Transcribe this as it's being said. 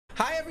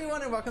Hi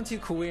everyone and welcome to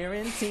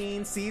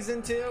QUEERANTINE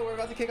Season 2. We're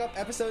about to kick off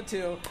Episode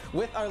 2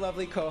 with our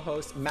lovely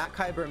co-host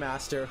Matkai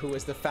Burmaster, who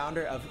is the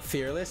founder of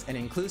Fearless, an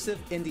inclusive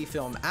indie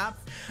film app.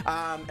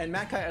 And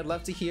Matkai, I'd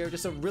love to hear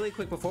just a really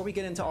quick, before we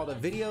get into all the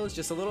videos,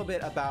 just a little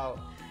bit about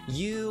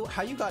you,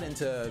 how you got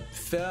into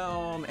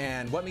film,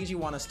 and what made you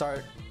want to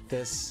start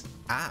this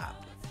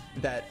app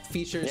that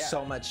features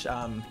so much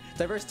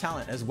diverse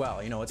talent as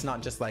well. You know, it's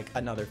not just like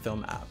another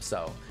film app.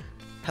 So,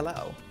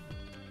 hello.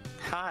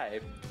 Hi,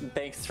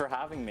 thanks for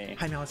having me.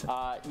 Hi,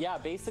 Melissa. Yeah,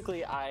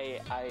 basically, I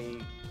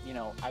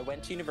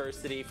went to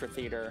university for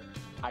theater.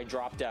 I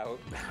dropped out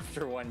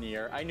after 1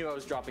 year. I knew I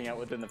was dropping out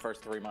within the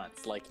first 3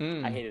 months. Like,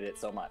 I hated it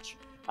so much.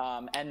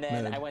 And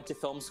then I went to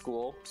film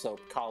school, so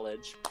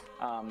college.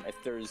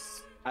 If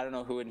there's, I don't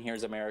know who in here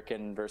is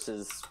American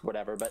versus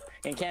whatever, but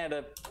in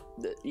Canada,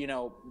 you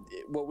know,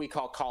 what we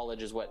call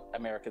college is what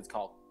Americans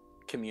call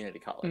community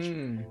college.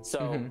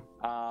 So,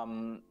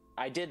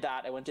 I did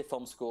that. I went to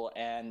film school,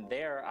 and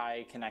there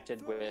I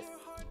connected with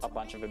a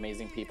bunch of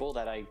amazing people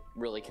that I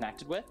really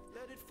connected with.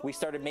 We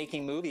started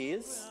making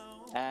movies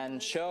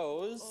and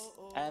shows,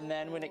 and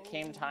then when it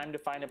came time to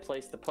find a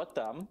place to put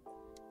them,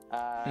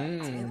 I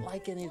didn't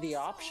like any of the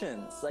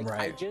options. Like,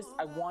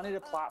 I wanted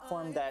a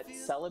platform that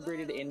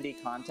celebrated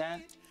indie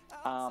content,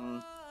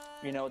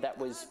 you know, that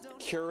was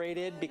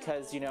curated,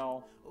 because, you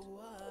know,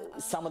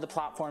 some of the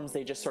platforms,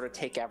 they just sort of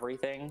take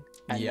everything,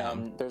 and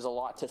then there's a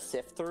lot to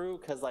sift through,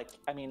 because, like,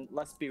 I mean,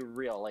 let's be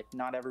real, like,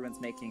 not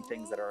everyone's making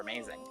things that are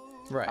amazing.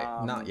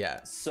 Not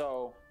yet.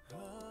 So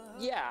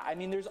yeah, I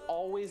mean, there's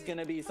always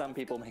gonna be some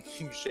people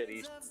making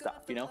shitty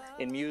stuff, you know,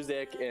 in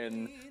music,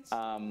 in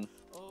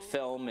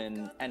film,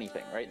 in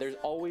anything, right? There's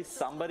always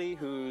somebody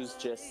who's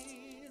just,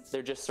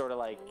 they're just sort of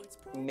like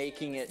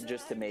making it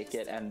just to make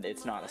it, and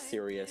it's not a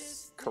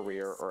serious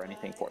career or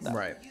anything for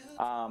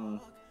them.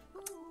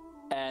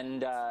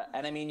 And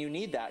I mean, you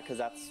need that, because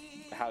that's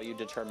how you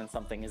determine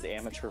something is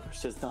amateur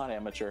versus not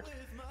amateur.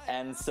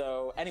 And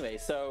so anyway,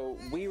 so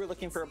we were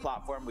looking for a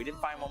platform. We didn't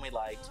find one we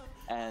liked,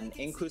 and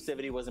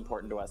inclusivity was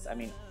important to us. I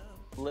mean,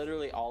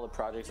 literally all the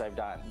projects I've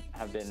done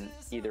have been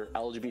either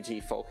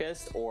LGBT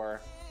focused, or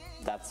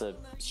that's a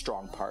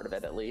strong part of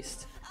it, at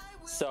least.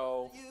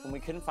 So when we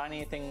couldn't find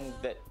anything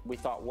that we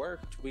thought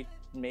worked, we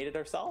made it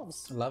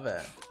ourselves. Love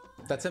it.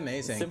 That's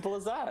amazing. Simple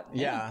as that.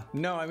 Yeah.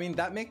 No, I mean,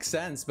 that makes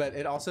sense, but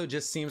it also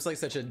just seems like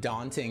such a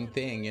daunting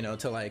thing, you know,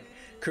 to like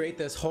create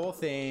this whole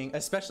thing,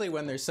 especially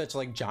when there's such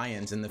like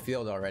giants in the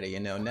field already, you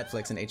know,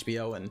 Netflix and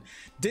HBO and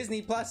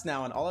Disney Plus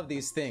now and all of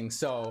these things.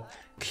 So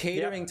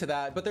catering to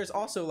that, but there's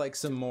also like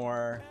some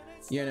more,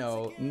 you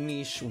know,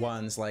 niche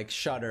ones like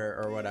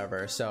Shudder or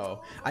whatever.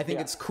 So I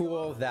think it's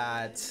cool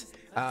that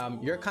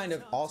you're kind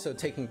of also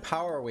taking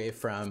power away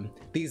from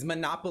these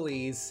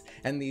monopolies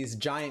and these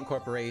giant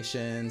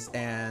corporations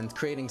and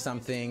creating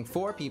something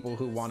for people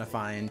who want to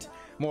find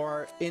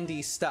more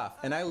indie stuff.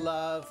 And I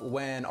love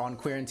when on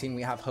QUEERANTINE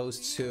we have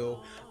hosts who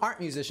aren't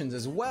musicians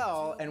as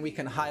well, and we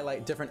can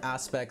highlight different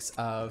aspects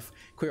of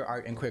queer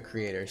art and queer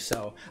creators.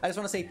 So I just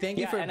want to say thank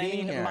you for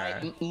being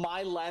here.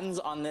 My lens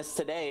on this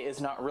today is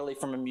not really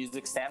from a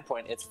music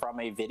standpoint, it's from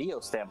a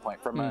video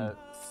standpoint, from a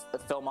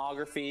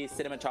filmography,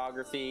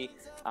 cinematography,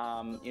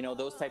 you know,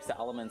 those types of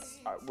elements,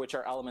 which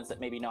are elements that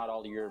maybe not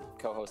all your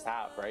co-hosts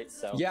have, right?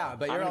 So yeah,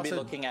 but you're I'm gonna also be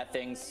looking at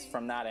things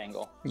from that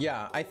angle.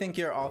 Yeah, I think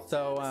you're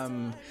also,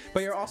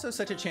 but you're also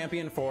such a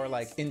champion for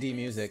like indie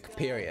music,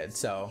 period.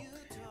 So,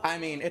 I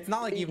mean, it's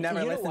not like you've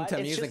never listened to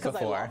music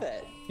before. I love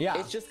it. Yeah,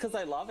 it's just because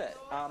I love it,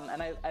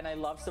 and I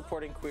love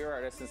supporting queer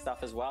artists and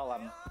stuff as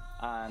well.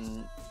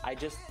 I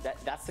just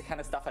that's the kind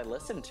of stuff I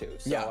listen to.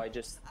 So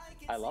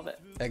I love it.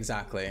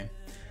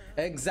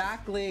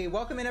 Exactly.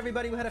 Welcome in,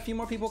 everybody. We had a few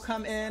more people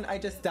come in. I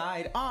just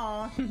died.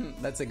 Aw,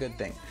 that's a good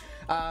thing.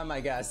 I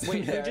guess.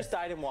 Wait, who just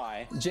died and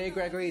why? Jay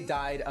Gregory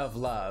died of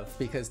love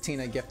because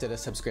Tina gifted a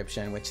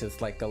subscription, which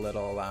is like a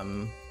little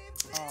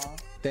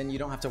then you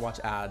don't have to watch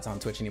ads on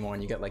Twitch anymore,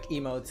 and you get like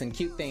emotes and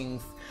cute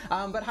things.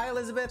 But hi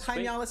Elizabeth, hi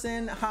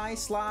Nyallison, hi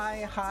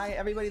Sly, hi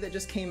everybody that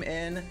just came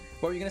in.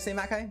 What were you gonna say,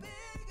 Matkai?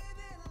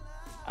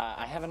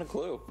 I haven't a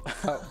clue.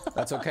 Oh,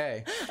 that's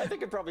okay. I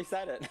think I probably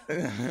said it.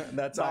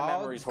 That's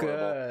all good.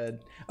 Horrible.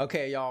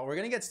 Okay, y'all, we're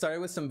gonna get started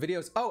with some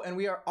videos. Oh, and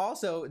we are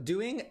also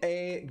doing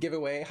a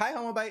giveaway. Hi,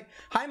 Homobite.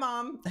 Hi,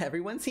 Mom.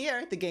 Everyone's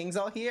here. The gang's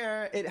all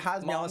here. It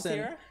has Mom's Nyallison.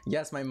 Here?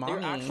 Yes, my mommy.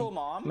 Your actual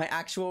mom? My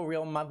actual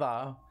real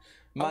mother.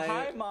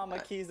 Hi, Mama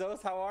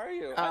Kisos. How are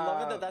you? I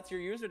love it that that's your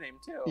username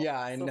too. Yeah,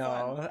 I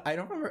know. Fun. I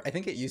don't remember. I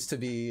think it used to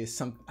be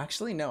some.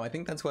 Actually, no. I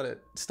think that's what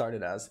it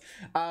started as.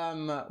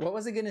 What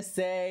was I gonna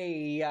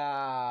say?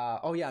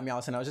 Oh yeah,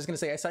 Meowson. I was just gonna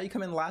say I saw you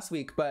come in last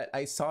week, but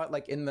I saw it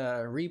like in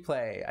the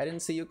replay. I didn't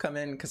see you come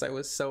in because I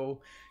was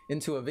so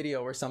into a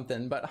video or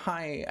something. But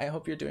hi, I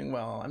hope you're doing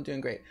well. I'm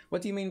doing great.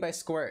 What do you mean by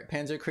squirt,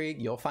 Panzerkrieg?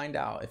 You'll find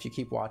out if you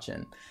keep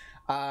watching.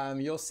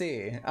 You'll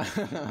see.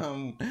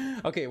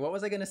 Okay, what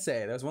was I gonna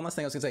say? There was one last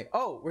thing I was gonna say.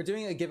 Oh, we're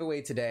doing a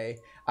giveaway today.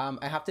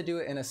 I have to do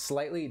it in a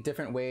slightly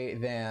different way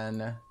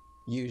than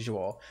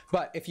usual.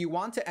 But if you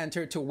want to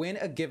enter to win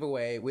a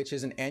giveaway, which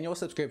is an annual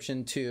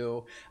subscription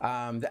to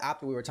the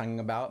app that we were talking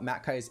about,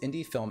 Matkai's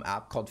indie film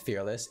app called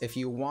Fearless, if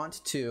you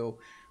want to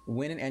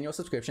win an annual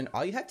subscription,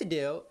 all you have to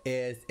do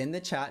is in the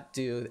chat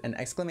do an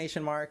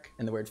exclamation mark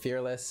and the word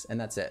Fearless, and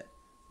that's it.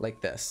 Like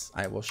this.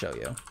 I will show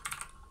you.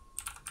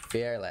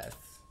 Fearless.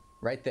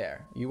 Right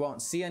there. You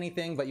won't see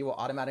anything, but you will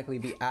automatically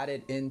be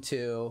added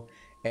into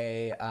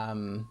a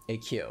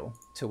queue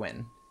to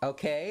win.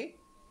 Okay?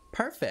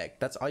 Perfect.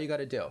 That's all you got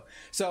to do.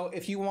 So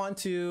if you want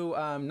to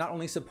not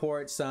only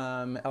support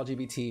some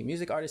LGBT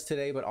music artists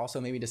today, but also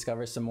maybe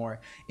discover some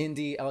more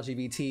indie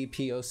LGBT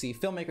POC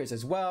filmmakers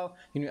as well,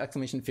 you need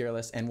exclamation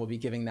Fearless, and we'll be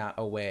giving that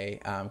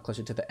away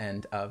closer to the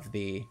end of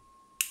the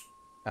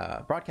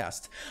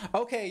broadcast.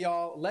 Okay,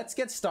 y'all, let's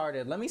get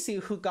started. Let me see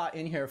who got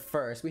in here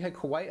first. We had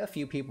quite a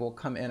few people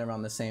come in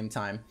around the same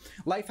time.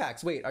 Life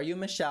hacks. Wait, are you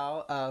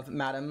Michelle of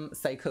Madam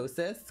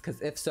Psychosis?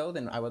 Because if so,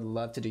 then I would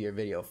love to do your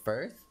video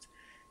first.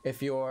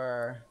 If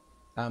you're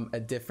a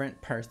different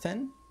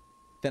person,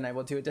 then I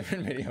will do a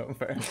different video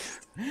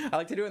first. I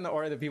like to do it in the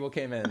order that people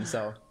came in.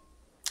 So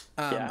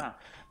yeah.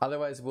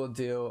 Otherwise, we'll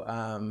do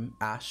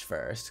Ash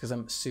first because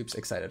I'm super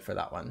excited for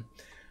that one.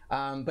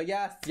 But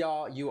yes,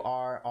 y'all, you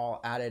are all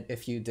added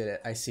if you did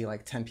it. I see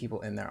like 10 people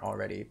in there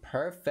already.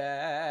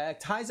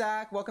 Perfect. Hi,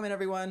 Zach. Welcome in,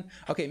 everyone.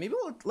 Okay, maybe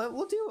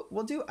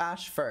we'll do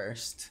Ash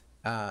first.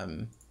 All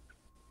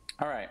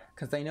right.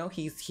 Because I know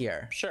he's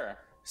here. Sure.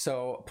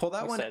 So pull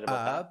that one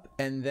up,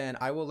 and then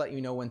I will let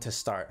you know when to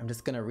start. I'm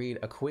just gonna read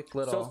a quick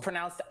little. So it's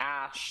pronounced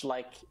Ash,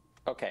 like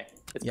okay,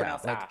 it's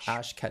pronounced like Ash.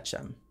 Ash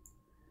Ketchum.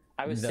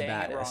 I was saying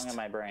it wrong in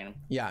my brain.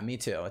 Yeah, me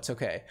too. It's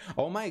okay.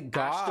 Oh my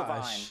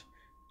gosh.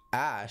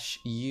 Ash,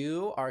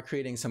 you are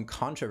creating some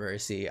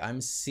controversy. I'm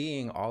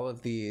seeing all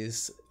of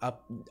these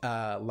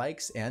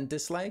likes and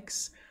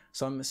dislikes.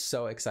 So I'm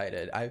so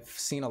excited. I've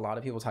seen a lot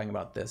of people talking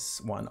about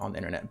this one on the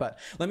internet. But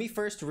let me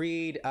first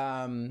read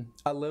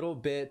a little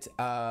bit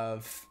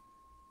of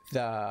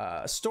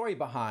the story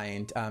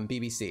behind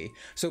BBC.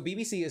 So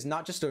BBC is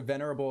not just a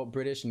venerable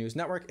British news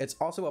network, it's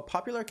also a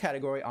popular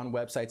category on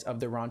websites of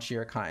the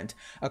raunchier kind.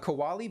 A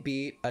Kawali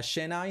beat, a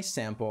Chennai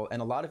sample,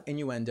 and a lot of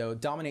innuendo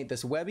dominate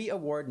this Webby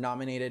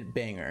Award-nominated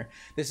banger.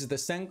 This is the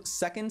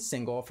second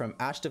single from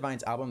Ash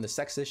Divine's album, The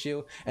Sex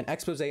Issue, an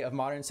expose of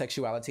modern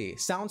sexuality.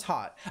 Sounds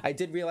hot. I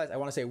did realize I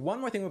want to say one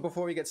more thing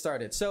before we get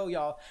started. So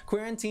y'all,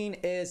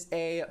 QUEERANTINE is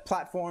a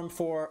platform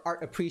for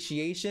art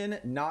appreciation,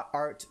 not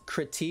art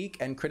critique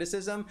and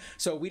criticism.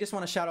 So we just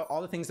want to shout out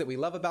all the things that we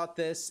love about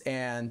this,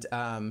 and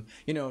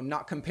you know,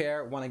 not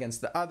compare one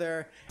against the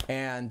other,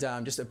 and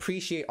just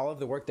appreciate all of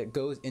the work that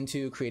goes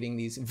into creating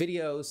these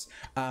videos,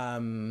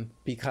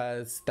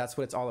 because that's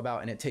what it's all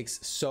about, and it takes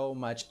so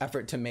much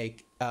effort to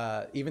make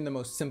even the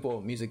most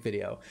simple music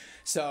video.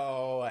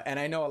 So, and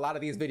I know a lot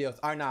of these videos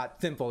are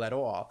not simple at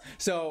all.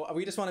 So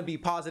we just want to be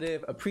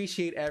positive,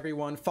 appreciate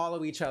everyone,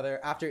 follow each other.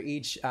 After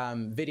each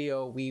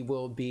video, we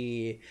will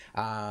be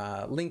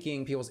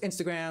linking people's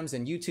Instagrams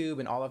and YouTube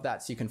and all of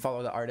that, so you can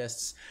follow the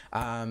artists.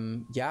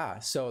 Yeah,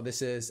 so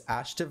this is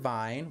Ash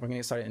Divine. We're gonna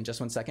get started in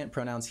just 1 second.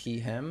 Pronouns he,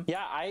 him.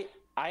 Yeah,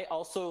 I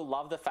also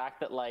love the fact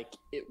that like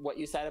what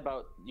you said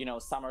about, you know,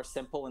 some are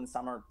simple and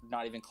some are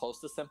not even close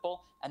to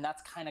simple, and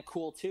that's kind of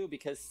cool too,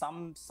 because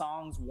some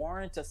songs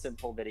warrant a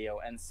simple video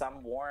and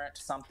some warrant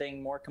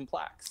something more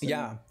complex. And,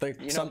 yeah, like,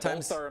 you know,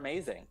 sometimes both are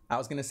amazing. I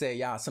was gonna say,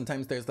 yeah,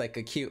 sometimes there's like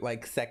a cute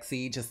like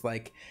sexy just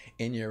like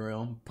in your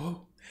room,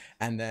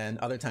 and then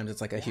other times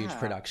it's like a huge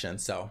production.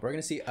 So we're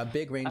gonna see a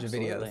big range of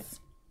videos,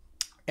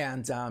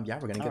 and yeah,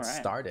 we're gonna get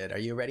started. Are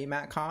you ready,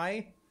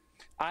 Matkai?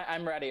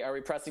 I'm ready. Are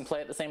we pressing play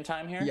at the same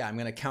time here? Yeah, I'm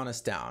gonna count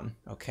us down.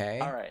 Okay.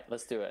 All right,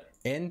 let's do it.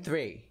 In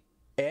 3,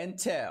 in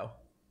 2,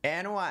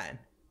 and 1,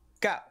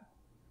 go.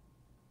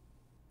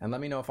 And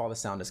let me know if all the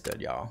sound is good,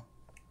 y'all.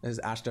 This is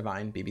Ash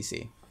Divine,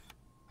 BBC.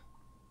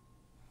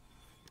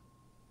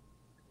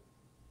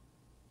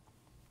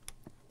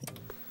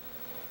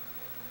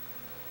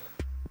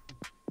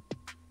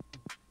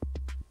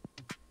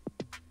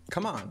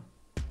 Come on.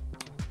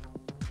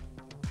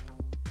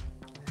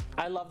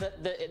 I love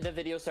that the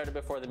video started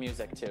before the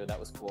music too. That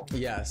was cool.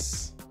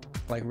 Yes,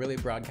 like really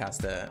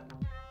broadcast it.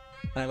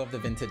 And I love the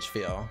vintage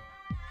feel.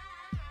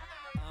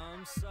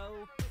 I'm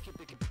so picky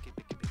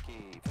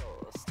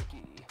for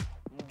sticky,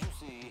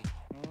 juicy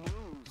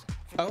news.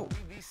 Oh.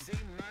 BBC,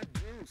 my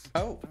juice.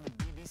 Oh. From the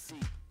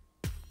BBC.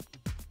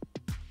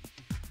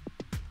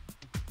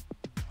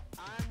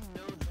 I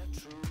know the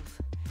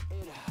truth.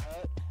 It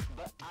hurt,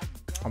 but I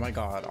got. Oh my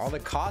God! All the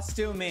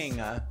costuming.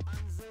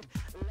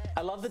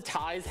 I love the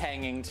ties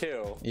hanging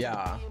too.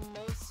 Yeah.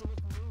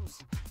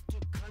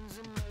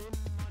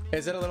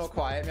 Is it a little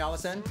quiet,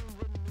 Allison?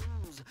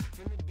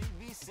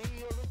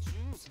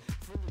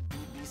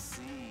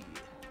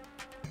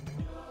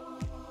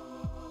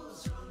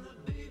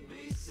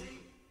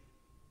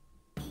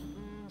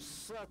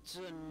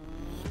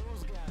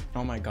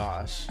 Oh my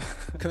gosh.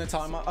 Can I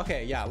tell him?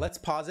 Okay, yeah, let's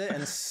pause it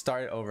and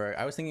start it over.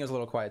 I was thinking it was a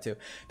little quiet too.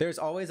 There's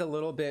always a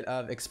little bit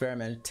of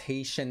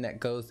experimentation that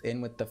goes in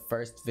with the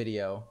first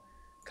video.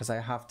 because I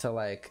have to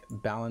like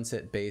balance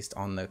it based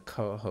on the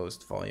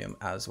co-host volume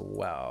as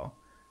well.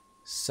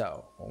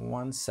 So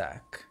one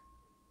sec.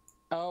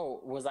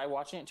 Oh, was I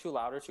watching it too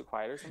loud or too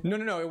quiet or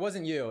something? No, it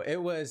wasn't you. It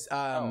was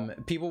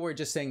people were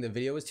just saying the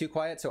video was too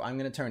quiet, so I'm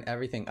gonna turn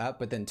everything up,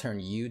 but then turn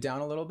you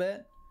down a little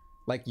bit,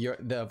 like your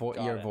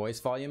voice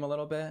volume a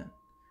little bit,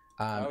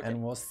 okay.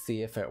 and we'll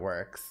see if it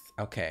works.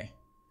 Okay,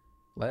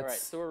 All right,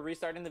 so we're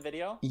restarting the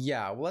video.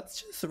 Yeah, well,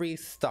 let's just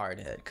restart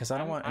it because I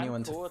don't want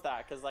anyone I'm cool to. with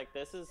that because like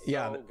this is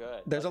so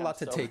good. There's like, a lot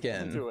to take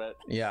in. Into it.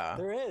 Yeah,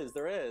 there is.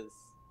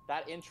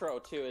 That intro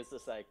too is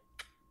just like.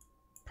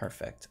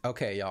 Perfect.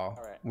 Okay, y'all.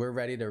 All right. We're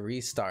ready to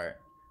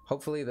restart.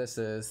 Hopefully this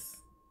is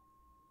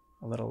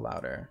a little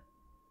louder.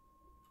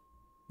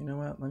 You know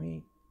what?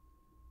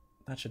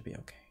 That should be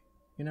okay.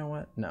 You know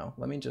what? No,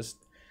 let me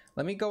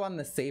go on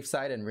the safe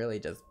side and really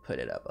just put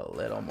it up a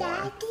little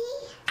more.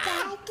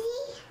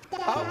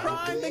 Oh,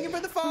 Prime, thank you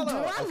for the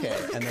follow. Okay,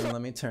 and then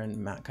let me turn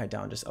Matkai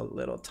down just a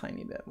little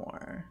tiny bit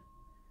more.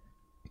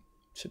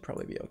 Should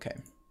probably be okay.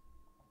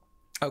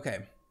 Okay,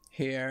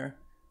 here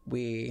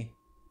we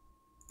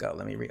go.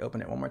 Let me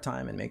reopen it one more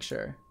time and make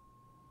sure.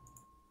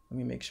 Let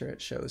me make sure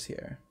it shows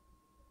here.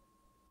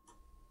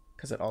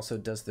 Because it also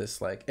does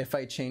this, like, if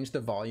I change the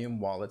volume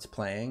while it's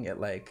playing, it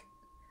like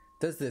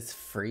does this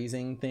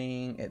freezing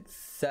thing. It's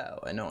so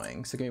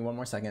annoying. So give me one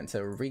more second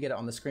to re-get it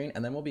on the screen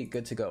and then we'll be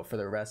good to go for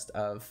the rest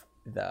of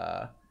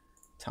the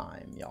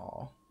time,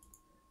 y'all.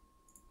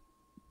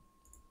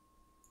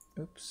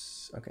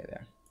 Oops. Okay,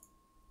 there.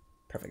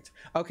 Perfect.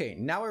 Okay,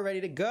 now we're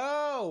ready to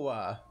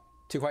go.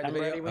 Too quiet the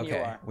video? Ready when okay,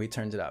 you are. we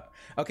turned it up.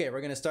 Okay,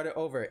 we're gonna start it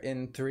over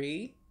in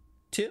 3,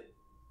 2,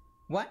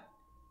 1,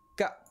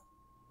 go.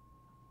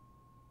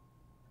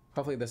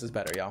 Hopefully this is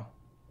better, y'all.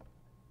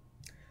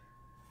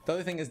 The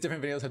other thing is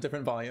different videos have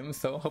different volumes,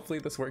 so hopefully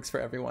this works for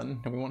everyone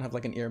and we won't have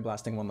like an ear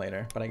blasting one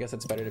later, but I guess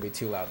it's better to be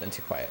too loud than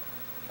too quiet.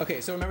 Okay,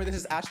 so remember this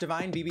is Ash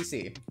Divine,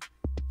 BBC.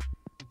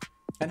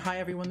 And hi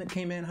everyone that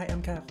came in, hi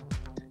MCAF.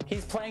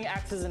 He's playing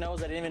X's and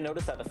O's. I didn't even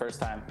notice that the first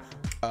time.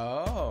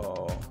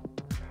 Oh.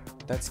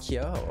 That's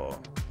cute.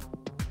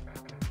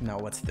 Now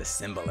what's the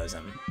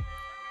symbolism?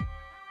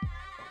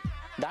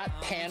 That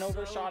pan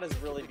over shot is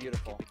really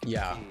beautiful.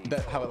 Yeah,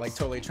 how it like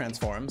totally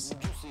transforms.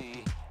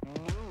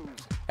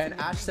 And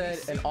Ash said,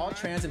 an all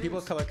trans and people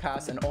of color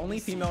cast and only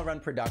female run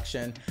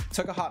production.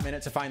 Took a hot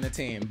minute to find the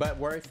team, but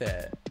worth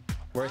it.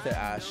 Worth it,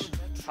 Ash.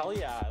 Hell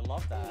yeah, I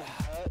love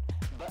that.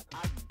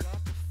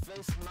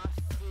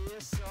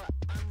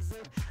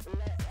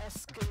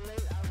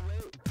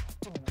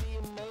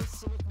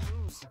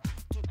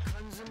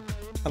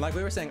 And like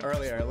we were saying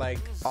earlier, like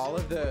all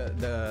of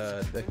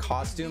the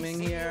costuming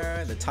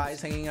here, the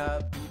ties hanging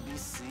up,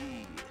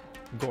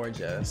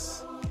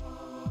 gorgeous.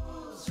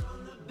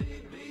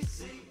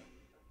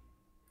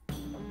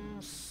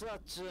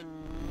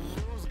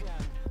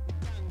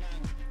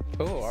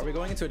 Oh, are we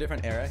going into a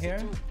different era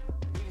here?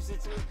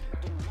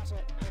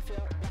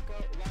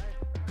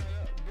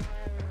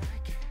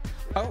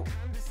 Oh,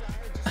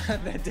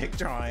 the dick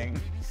drawing.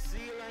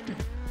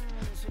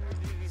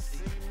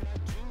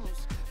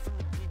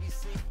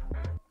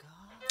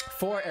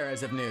 Four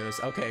eras of news.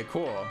 Okay,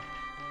 cool.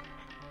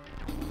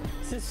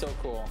 This is so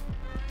cool.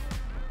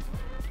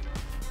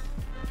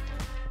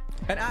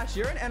 And Ash,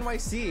 you're in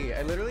NYC.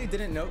 I literally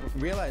didn't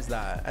realize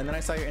that. And then I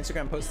saw your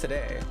Instagram post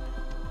today.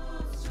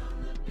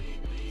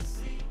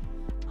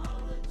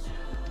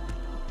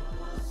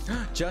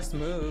 Just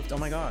moved. Oh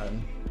my god.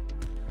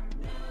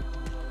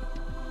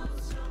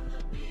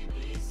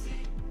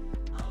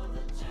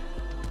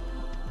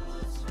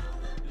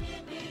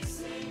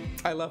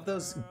 I love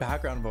those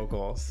background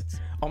vocals.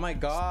 Oh my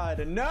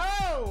god. No!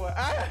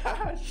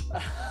 Ash!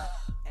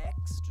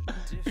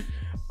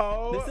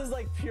 Oh. This is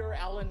like pure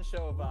Ellen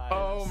show vibes.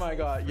 Oh my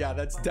god. Yeah,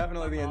 that's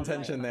definitely the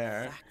intention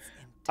there.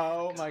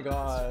 Oh my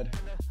god.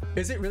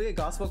 Is it really a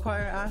gospel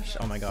choir, Ash?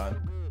 Oh my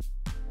god.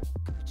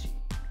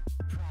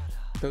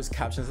 Those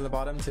captions at the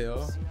bottom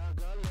too.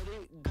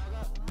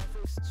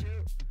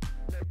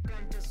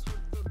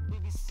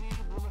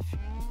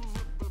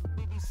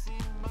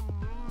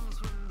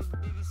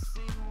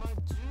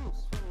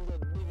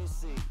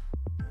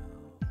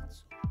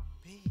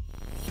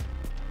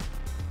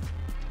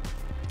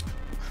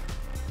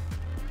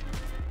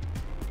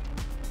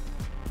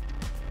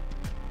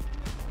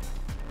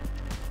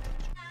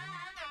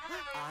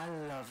 I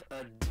love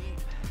a deep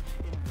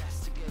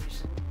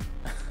investigation.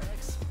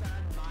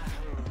 Expand my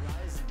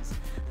horizons.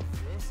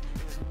 This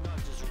is not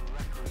just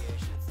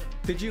recreation.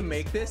 Did you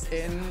make this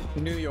in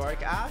New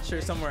York, Ash,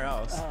 or somewhere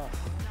else?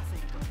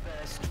 Nothing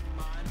compares to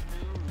my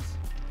news.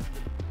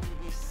 The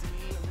BBC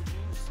and the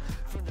juice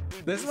from the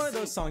BBC. This is one of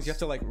those songs you have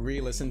to like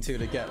re-listen to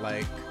get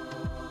like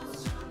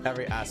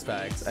every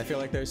aspect. I feel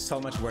like there's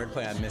so much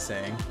wordplay I'm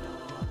missing.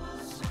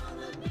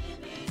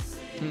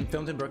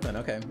 Filmed in Brooklyn,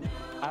 okay.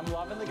 I'm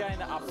loving the guy in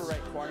the upper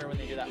right corner when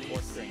they do that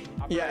fourth string.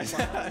 Upper Yes.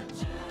 right corner.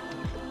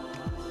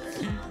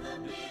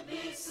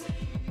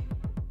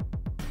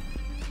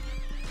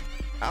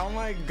 Oh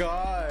my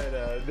god,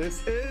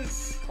 this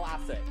is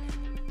Classic.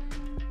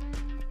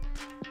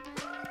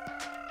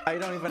 I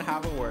don't even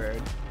have a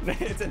word.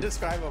 It's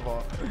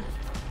indescribable.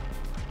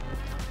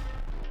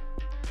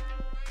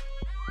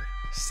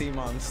 Sea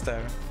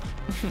monster.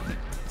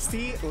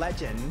 Sea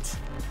legend.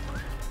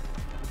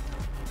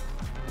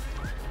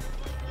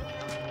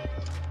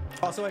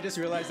 Also, I just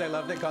realized I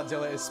love that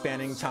Godzilla is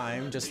spanning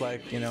time, just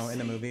like, you know, in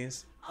the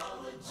movies.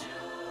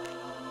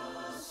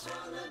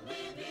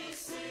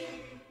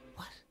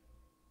 What?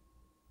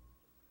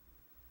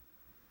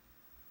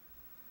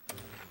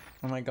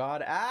 Oh my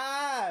god,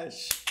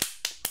 Ash!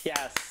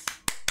 Yes.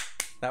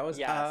 That was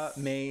Yes.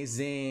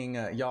 amazing,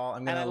 y'all.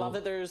 I'm gonna. And I love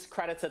that there's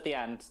credits at the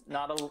end.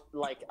 Not a,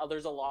 like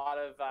there's a lot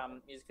of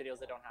music videos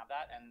that don't have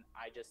that, and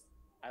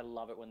I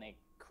love it when they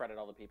credit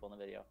all the people in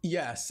the video.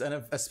 Yes,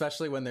 and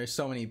especially when there's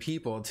so many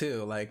people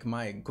too. Like,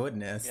 my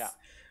goodness. Yeah.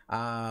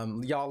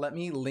 Y'all, let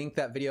me link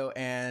that video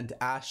and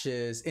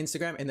Ash's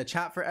Instagram in the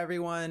chat for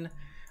everyone.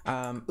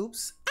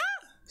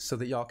 So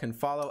that y'all can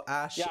follow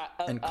Ash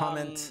and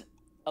comment.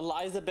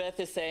 Elizabeth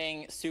is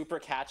saying super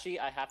catchy.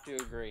 I have to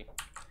agree.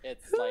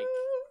 It's like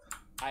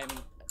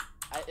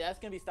that's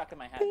gonna be stuck in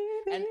my head.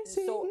 And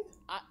so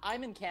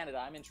I'm in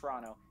Canada. I'm in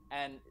Toronto,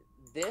 and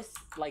this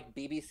like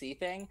BBC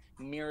thing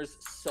mirrors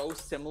so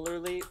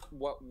similarly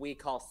what we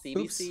call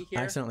CBC here.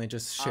 I accidentally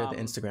just shared the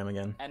Instagram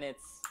again. And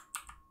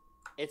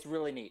it's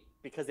really neat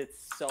because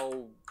it's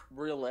so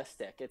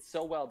realistic. It's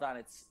so well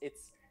done.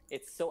 It's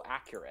so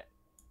accurate.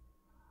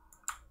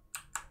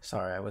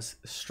 Sorry, I was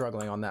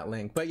struggling on that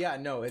link. But yeah,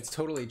 no, it's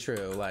totally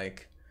true.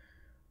 Like,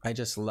 I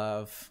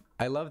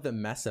love the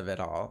mess of it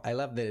all. I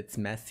love that it's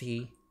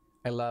messy.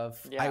 I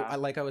love, I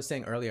like I was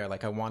saying earlier,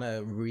 like I want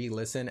to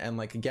re-listen and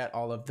like get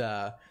all of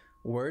the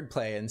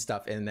wordplay and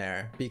stuff in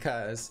there,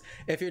 because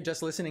if you're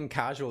just listening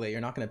casually,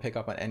 you're not going to pick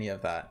up on any of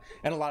that.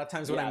 And a lot of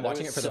times when I'm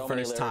watching it for the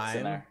first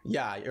time,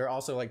 you're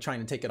also like trying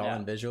to take it all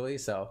in visually.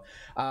 So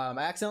I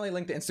accidentally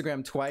linked the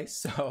Instagram twice,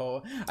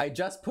 so I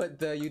just put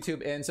the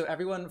YouTube in. So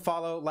everyone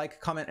follow, like,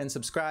 comment, and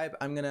subscribe.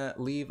 I'm gonna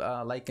leave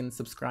a like and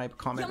subscribe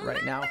comment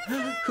right now.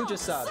 Who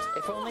just subbed?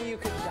 If only you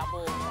could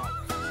double.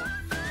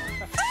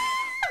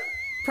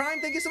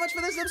 Prime, thank you so much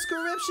for the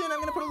subscription. I'm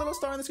gonna put a little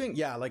star on the screen.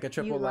 Yeah, like a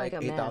triple like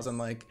 8,000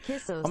 like.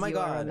 Kisos, oh my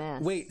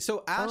god. Wait,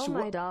 so Ash, oh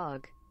my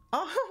dog.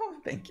 Oh,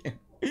 thank you.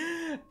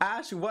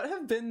 Ash, what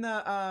have been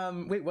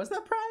the wait, was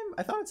that Prime?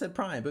 I thought it said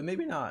Prime, but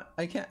maybe not.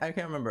 I can't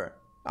remember.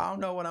 I don't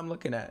know what I'm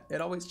looking at.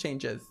 It always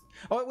changes.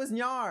 Oh, it was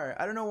Nyar.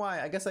 I don't know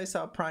why. I guess I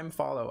saw Prime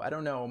follow. I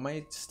don't know.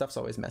 My stuff's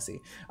always messy.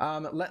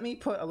 Let me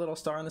put a little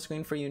star on the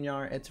screen for you,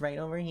 Nyar. It's right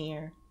over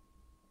here.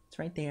 It's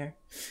right there.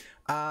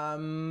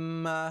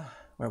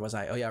 Where was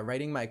I? Oh yeah,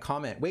 writing my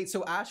comment. Wait,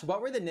 so Ash,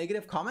 what were the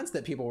negative comments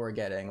that people were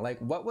getting? Like,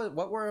 what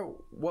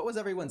was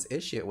everyone's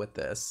issue with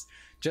this?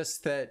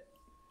 Just that.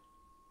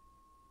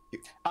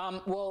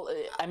 Well,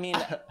 I mean,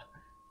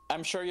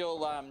 I'm sure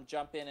you'll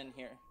jump in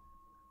here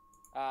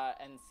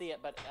and see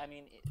it, but I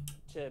mean,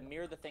 to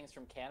mirror the things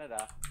from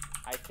Canada,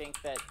 I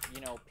think that,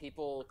 you know,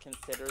 people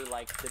consider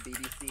like the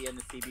BBC and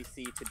the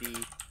CBC to be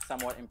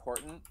somewhat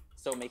important,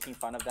 so making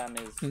fun of them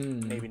is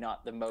maybe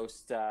not the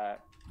most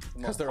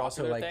because they're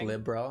also like thing.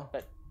 liberal.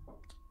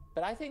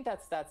 But I think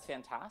that's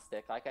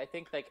fantastic. Like, I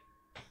think like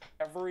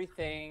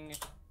everything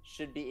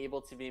should be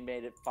able to be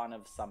made fun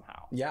of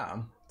somehow.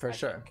 Yeah, for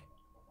sure.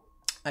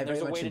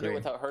 There's a way to do it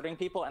without hurting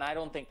people, and I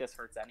don't think this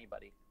hurts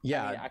anybody.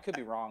 Yeah, I mean, I could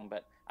be wrong,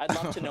 but I'd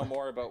love to know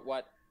more about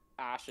what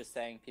Ash is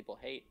saying people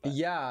hate. But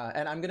yeah,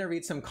 and I'm gonna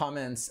read some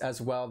comments as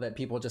well that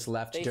people just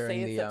left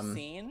during the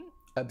obscene.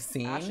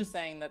 Obscene. Ash is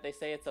saying that they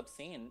say it's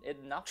obscene.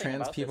 Nothing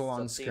trans about people this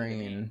on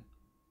screen.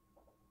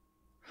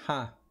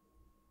 Huh.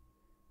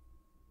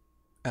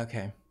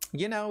 Okay.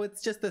 You know,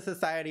 it's just the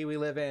society we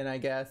live in, I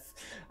guess.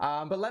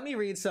 But let me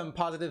read some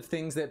positive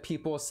things that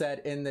people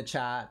said in the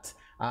chat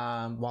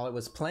while it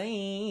was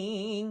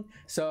playing.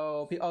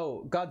 So,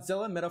 oh,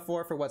 Godzilla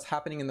metaphor for what's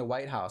happening in the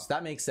White House.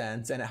 That makes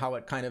sense, and how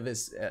it kind of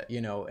is,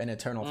 you know, an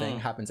eternal thing,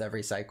 happens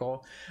every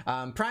cycle.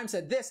 Prime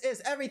said, this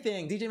is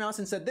everything. DJ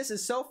Mousen said, this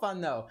is so fun,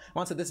 though.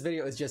 Juan said, this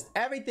video is just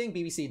everything.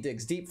 BBC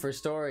digs deep for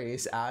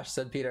stories. Ash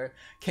said, Peter.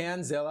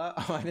 Canzilla.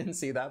 Oh, I didn't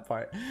see that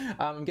part.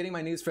 I'm getting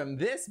my news from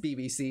this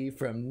BBC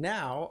from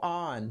now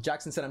on.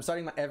 Jackson said, I'm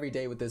starting my every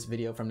day with this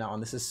video from now on.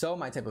 This is so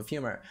my type of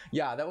humor.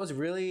 Yeah, that was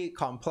really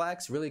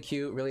complex, really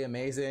cute, really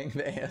amazing. The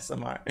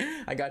ASMR.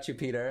 I got you,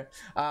 Peter.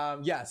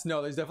 Yes,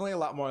 no, there's definitely a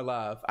lot more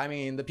love. I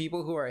mean, the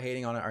people who are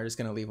hating on it are just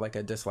gonna leave like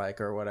a dislike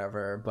or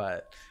whatever,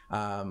 but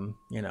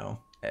you know,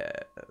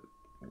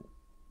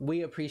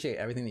 we appreciate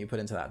everything that you put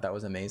into that. That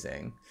was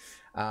amazing.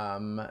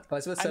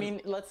 Elizabeth said, I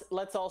mean,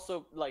 let's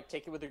also like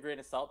take it with a grain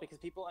of salt, because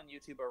people on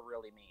YouTube are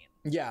really mean.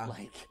 Yeah,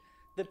 like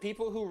the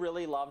people who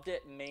really loved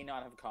it may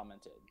not have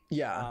commented.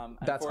 Yeah,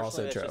 that's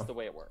also true. That's just the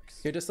way it works.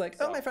 You're just like,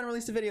 oh, my friend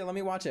released a video, let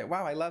me watch it.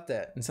 Wow, I loved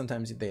it. And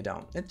sometimes they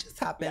don't. It just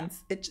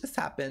happens. Yeah. It just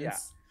happens. Yeah.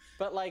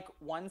 But like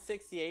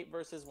 168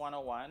 versus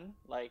 101,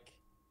 like,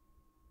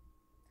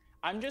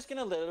 I'm just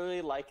gonna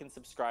literally like and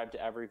subscribe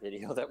to every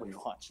video that we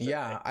watch today.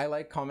 Yeah, I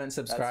like, comment,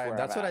 subscribe.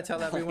 That's what I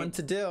tell everyone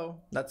to do.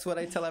 That's what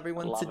I tell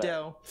everyone to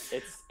do.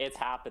 It's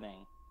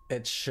happening.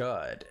 It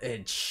should.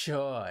 It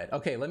should.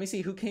 Okay, let me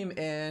see who came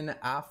in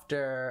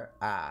after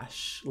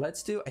Ash.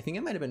 Let's do, I think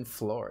it might have been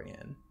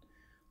Florian.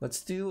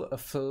 Let's do a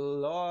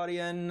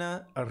Florian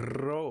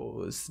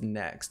Rose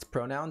next.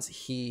 Pronouns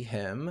he,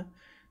 him.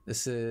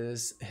 This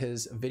is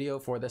his video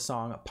for the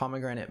song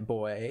Pomegranate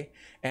Boy.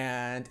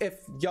 And if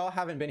y'all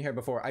haven't been here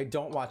before, I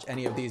don't watch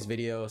any of these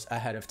videos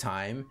ahead of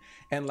time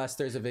unless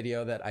there's a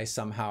video that I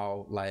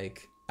somehow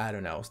like, I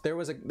don't know. There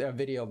was a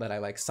video that I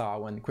like saw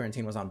when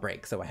Quarantine was on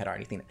break, so I had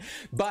already seen it.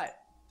 But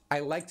I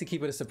like to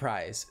keep it a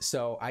surprise.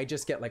 So I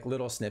just get like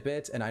little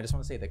snippets, and I just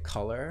want to say the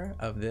color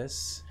of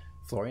this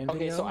Florian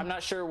video. Okay, so I'm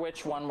not sure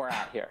which one we're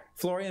at here.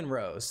 Florian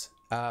Rose.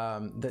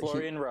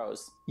 Florian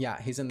Rose. Yeah,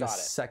 he's in the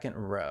second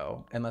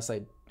row, unless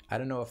I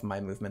don't know if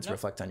my movements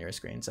reflect on your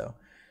screen, so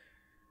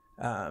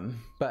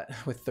but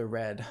with the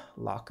red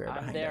locker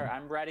behind him.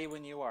 I'm ready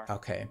when you are.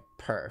 Okay,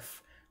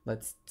 perf.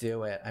 Let's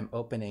do it. I'm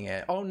opening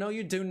it. Oh no,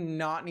 you do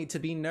not need to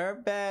be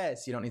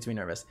nervous. You don't need to be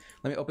nervous.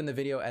 Let me open the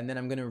video, and then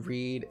I'm gonna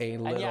read a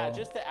little. And yeah,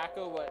 just to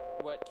echo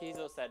what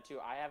Kisos said too,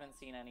 I haven't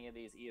seen any of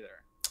these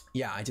either.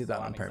 Yeah, I do that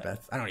on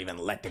purpose. I don't even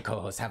let the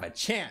co-host have a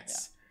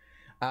chance.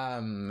 Yeah.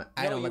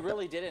 No, you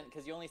really didn't,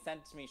 because you only sent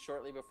it to me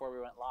shortly before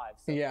we went live.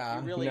 So yeah,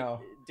 you really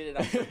did it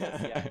on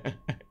purpose.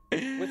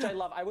 Yeah. Which I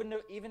love. I wouldn't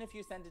have, even if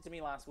you sent it to me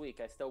last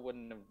week, I still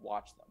wouldn't have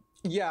watched them.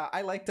 Yeah,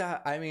 I like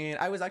that. I mean,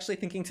 I was actually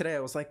thinking today,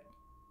 I was like,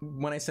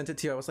 when I sent it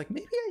to you, I was like,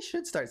 maybe I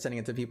should start sending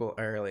it to people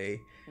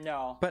early.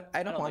 No. But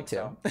I don't want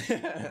to.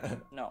 So.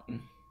 No.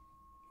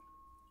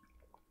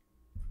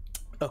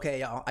 Okay,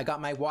 y'all, I got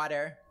my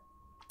water.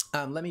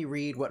 Let me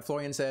read what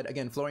Florian said.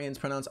 Again, Florian's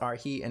pronouns are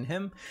he and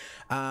him.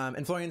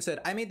 And Florian said,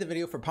 I made the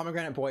video for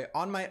Pomegranate Boy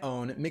on my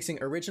own,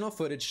 mixing original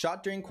footage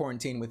shot during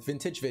quarantine with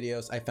vintage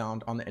videos I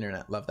found on the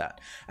internet. Love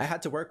that. I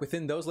had to work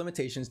within those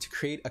limitations to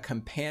create a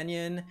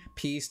companion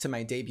piece to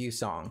my debut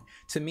song.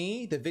 To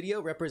me, the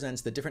video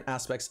represents the different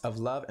aspects of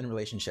love and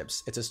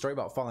relationships. It's a story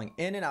about falling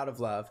in and out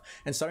of love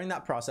and starting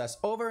that process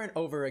over and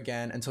over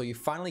again until you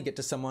finally get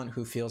to someone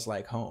who feels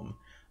like home.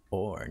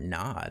 Or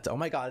not. Oh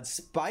my god,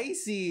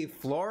 spicy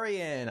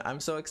Florian. I'm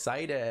so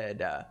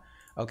excited.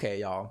 Okay,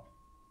 y'all.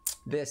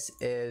 This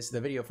is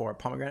the video for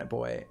Pomegranate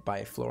Boy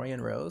by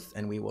Florian Rose,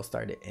 and we will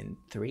start it in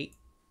 3,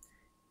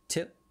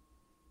 2,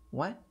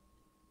 1,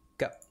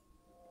 go.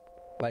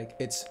 Like,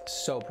 it's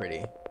so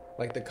pretty.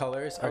 Like, the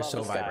colors are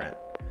so vibrant.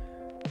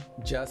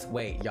 Just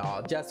wait,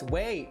 y'all. Just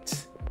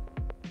wait.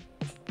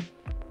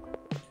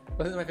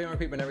 This is my favorite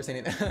people, never seen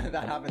it.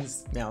 That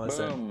happens now.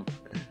 Listen.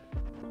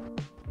 Boom.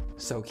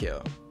 So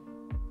cute.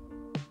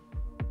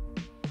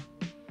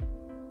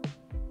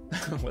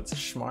 What's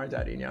Schmar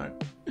Daddy Nyan?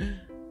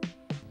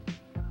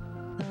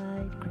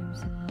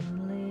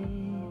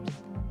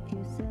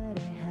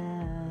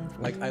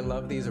 Like, I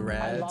love these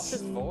reds. I love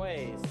his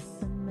voice.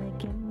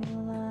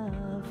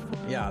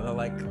 Yeah, the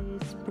like.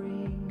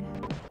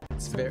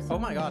 It's very. Oh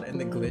my god, and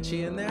the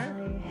glitchy in there?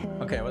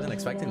 Okay, I wasn't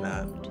expecting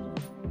that.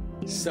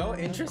 So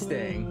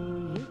interesting.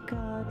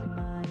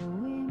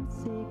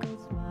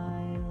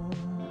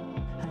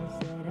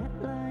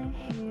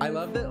 I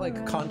love that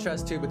like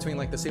contrast too between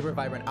like the super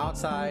vibrant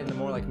outside and the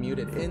more like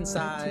muted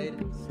inside.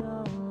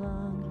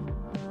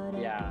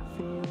 Yeah,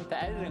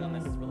 the editing on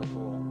this is really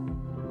cool.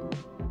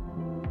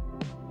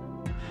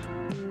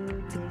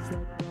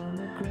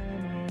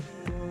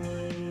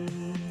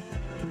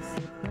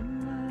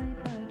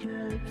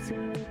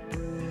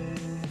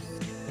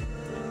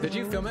 Did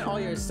you film it all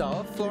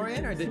yourself,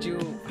 Florian, or did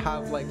you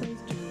have like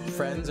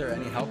friends or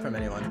any help from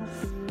anyone?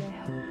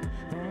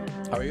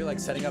 Or were you like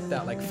setting up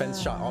that like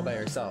fence shot all by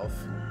yourself?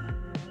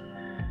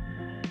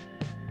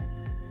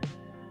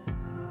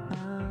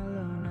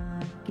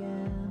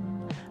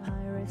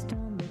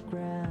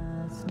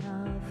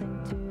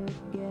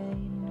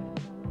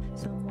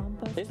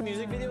 This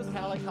music video is kind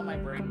of like how my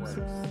brain works.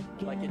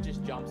 Like it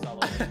just jumps all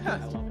over. I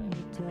love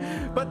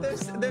it. But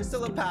there's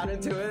still a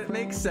pattern to it. It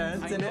makes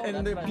sense,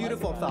 and they're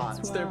beautiful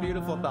thoughts. They're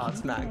beautiful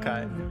thoughts,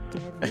 Matkai.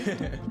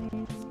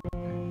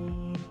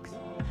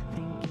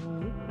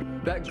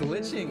 That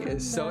glitching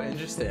is so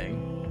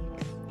interesting.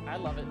 I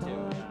love it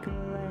too.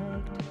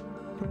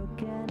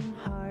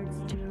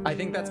 I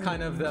think that's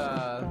kind of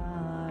the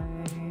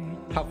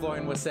how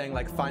Florian was saying,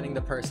 like finding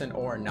the person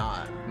or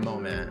not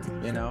moment.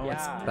 You know, yeah.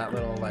 It's that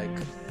little like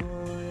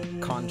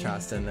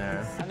contrast in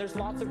there. And there's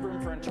lots of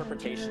room for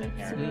interpretation in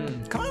here.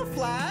 Come on,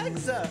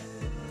 flags!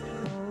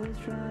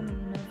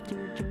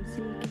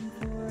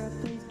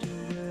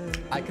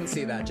 I can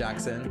see that,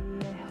 Jackson.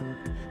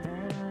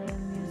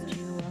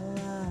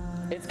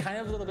 It's kind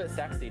of a little bit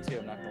sexy too,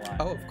 I'm not gonna lie.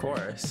 Oh, of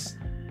course.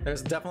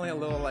 There's definitely a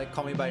little like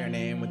Call Me By Your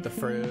Name with the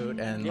fruit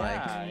and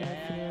like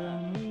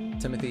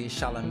Timothy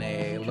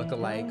Chalamet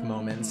look-alike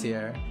moments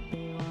here.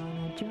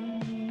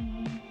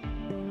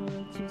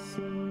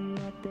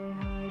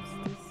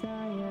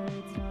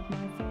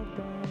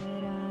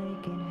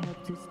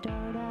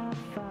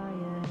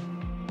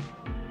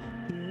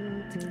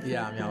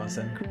 Yeah, I'm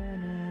Allison.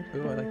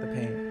 Ooh, I like the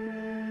paint.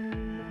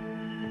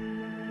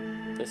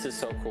 This is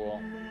so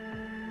cool.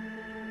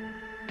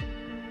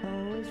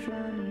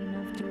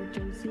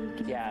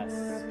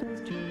 Yes.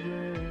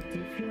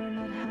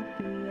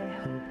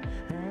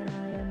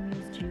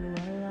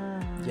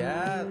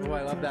 Yeah, oh,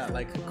 I love that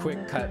like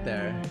quick cut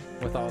there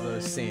with all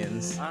those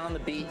scenes. On the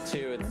beat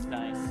too, it's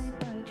nice.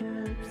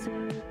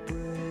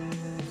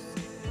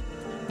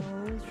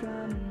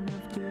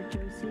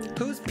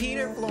 Who's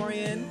Peter,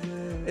 Florian?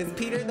 Is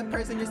Peter the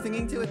person you're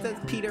singing to? It says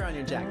Peter on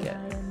your jacket.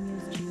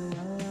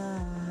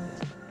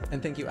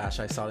 And thank you, Ash.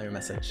 I saw your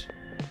message.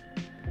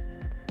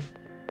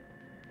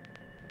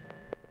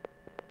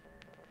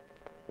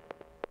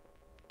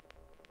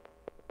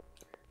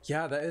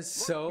 Yeah, that is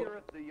so... Look here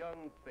at the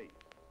young face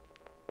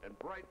and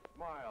bright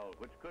smile,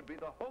 which could be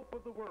the hope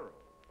of the world.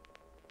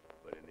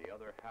 But in the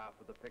other half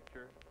of the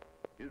picture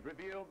is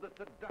revealed the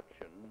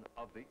seduction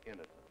of the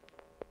innocent.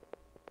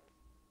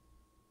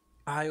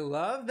 I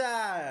love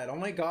that. Oh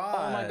my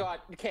god. Oh my god.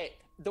 Okay,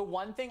 the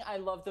one thing I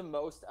love the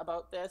most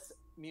about this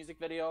music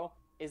video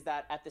is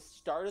that at the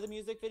start of the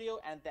music video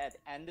and at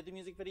the end of the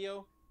music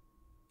video,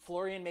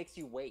 Florian makes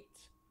you wait.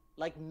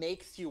 Like,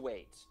 makes you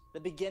wait. The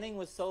beginning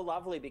was so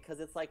lovely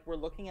because it's like we're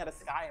looking at a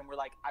sky and we're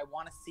like, I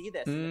want to see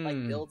this. And it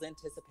like builds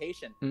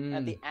anticipation.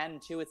 At the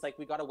end too, it's like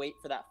we got to wait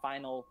for that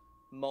final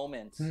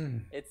moment.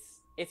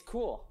 It's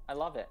cool. I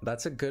love it.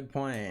 That's a good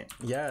point.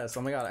 Yes.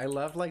 Oh my god. I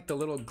love like the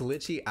little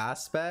glitchy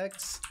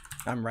aspects.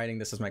 I'm writing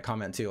this as my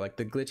comment too. Like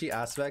the glitchy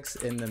aspects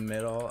in the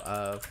middle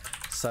of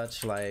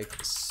such like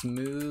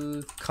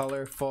smooth,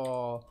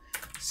 colorful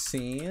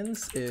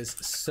scenes is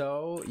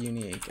so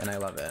unique and I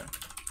love it.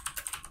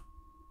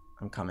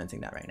 I'm commenting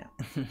that right now.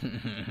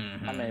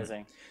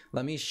 Amazing.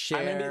 Let me share.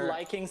 I'm gonna be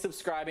liking,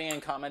 subscribing,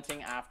 and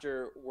commenting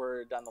after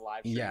we're done the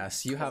live stream.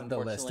 Yes, you have the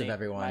list of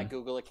everyone. My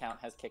Google account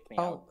has kicked me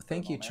out. Oh,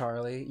 thank you,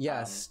 Charlie.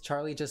 Yes,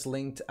 Charlie just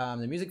linked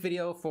the music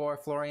video for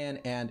Florian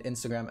and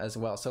Instagram as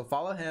well. So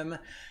follow him,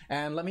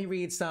 and let me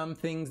read some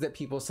things that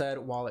people said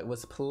while it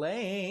was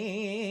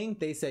playing.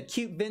 They said,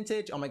 cute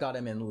vintage. Oh my god,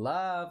 I'm in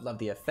love. Love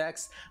the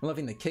effects. I'm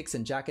loving the kicks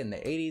and jacket and the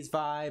 80s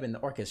vibe and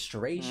the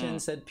orchestration,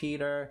 said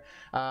Peter.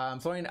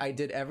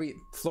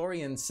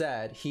 Florian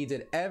said he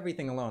did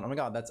everything alone. Oh my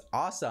god, that's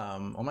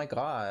awesome. Oh my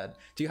god.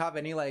 Do you have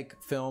any like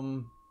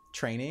film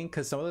training?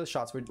 Because some of those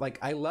shots were like,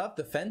 I love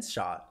the fence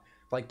shot.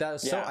 Like that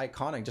is so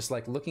iconic. Just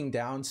like looking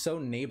down, so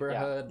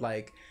neighborhood,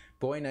 like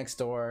boy next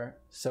door,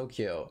 so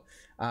cute.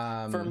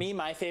 For me,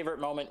 my favorite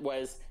moment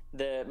was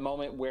the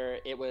moment where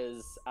it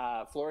was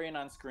Florian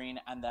on screen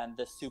and then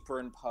the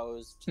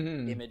superimposed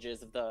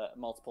images of the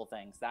multiple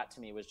things. That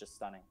to me was just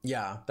stunning.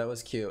 Yeah, that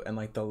was cute. And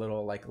like the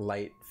little like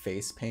light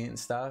face paint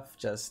stuff,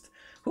 just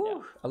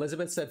whew.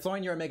 Elizabeth said,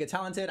 Florian, you're mega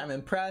talented. I'm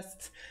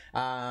impressed.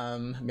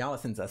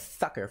 Meowlison's a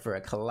sucker for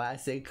a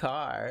classic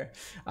car.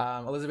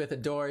 Elizabeth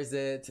adores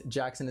it.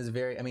 Jackson is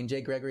Jay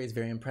Gregory is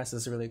very impressed.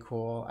 It's really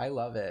cool. I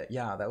love it.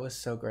 Yeah, that was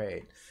so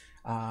great.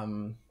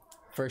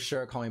 For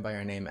sure, Call Me By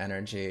Your Name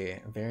energy.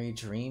 Very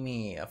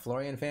dreamy. A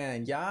Florian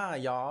fan. Yeah,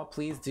 y'all.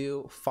 Please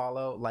do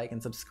follow, like,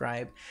 and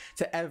subscribe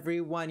to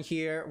everyone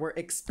here. We're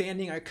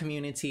expanding our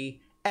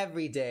community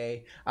every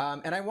day.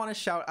 And I want to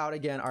shout out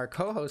again, our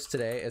co-host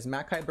today is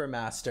Matkai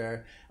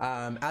Burmaster.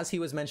 As he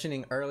was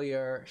mentioning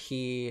earlier,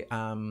 he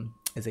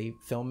is a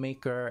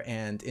filmmaker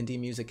and indie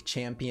music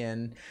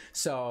champion.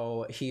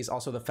 So he's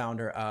also the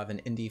founder of an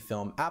indie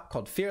film app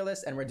called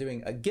Fearless, and we're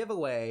doing a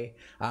giveaway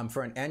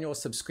for an annual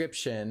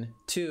subscription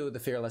to the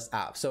Fearless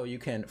app. So you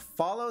can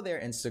follow their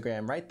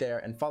Instagram right there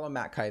and follow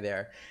Matkai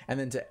there. And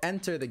then to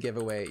enter the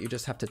giveaway, you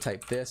just have to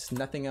type this,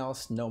 nothing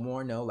else, no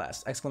more, no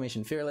less,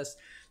 exclamation Fearless.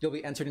 You'll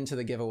be entered into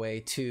the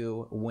giveaway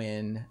to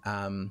win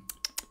the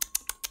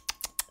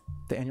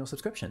annual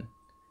subscription.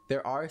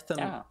 There are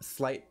some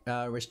slight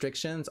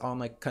restrictions on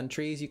like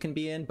countries you can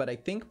be in, but I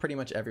think pretty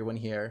much everyone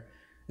here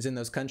is in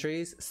those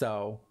countries.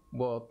 So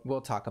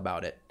we'll talk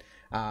about it.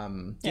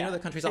 Do you know the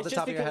countries off the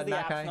top of your head,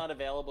 Matkai? The app's not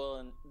available,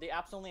 and the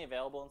app's only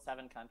available in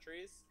 7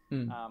 countries.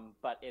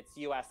 But it's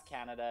US,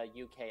 Canada,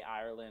 UK,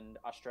 Ireland,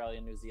 Australia,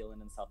 New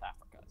Zealand, and South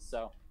Africa.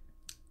 So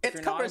if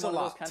you're not in one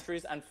of those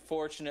countries,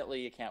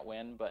 unfortunately, you can't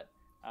win. But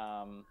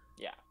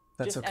yeah.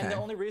 That's okay. And the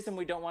only reason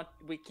we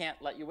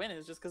can't let you win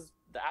is just because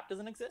the app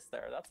doesn't exist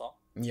there. That's all.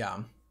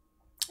 Yeah.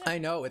 I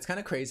know. It's kind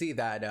of crazy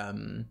that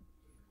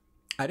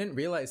I didn't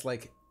realize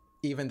like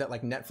even that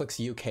like Netflix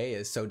UK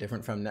is so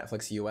different from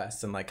Netflix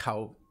US and like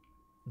how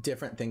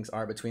different things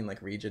are between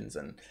like regions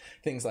and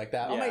things like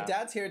that. Oh, my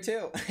dad's here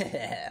too.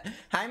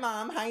 Hi,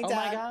 Mom. Hi, Dad. Oh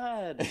my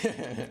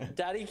God.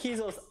 Daddy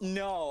Kisos.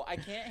 No, I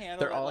can't handle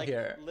They're all like,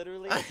 here.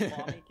 Literally,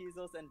 Mommy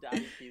Kisos and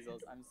Daddy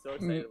Kisos. I'm so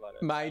excited about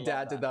it. My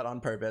dad did that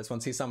on purpose.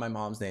 Once he saw my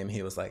mom's name,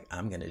 he was like,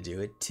 I'm going to do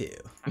it too.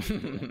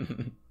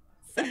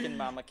 Second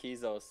Mama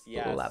Kisos.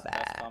 Yes. Love it.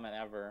 Best comment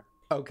ever.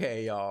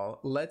 Okay, y'all.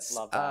 Let's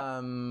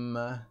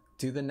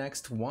do the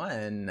next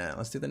one.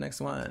 Let's do the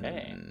next one.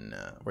 Okay.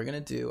 We're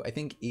gonna do, I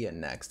think, Ian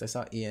next. I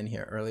saw Ian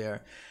here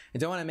earlier. I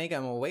don't want to make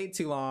him wait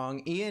too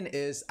long. Ian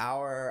is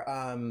our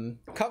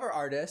cover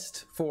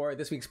artist for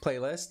this week's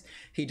playlist.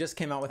 He just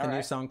came out with a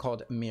new song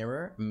called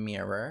Mirror,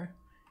 Mirror.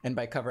 And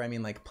by cover, I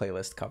mean like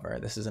playlist cover.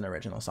 This is an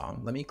original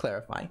song. Let me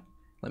clarify.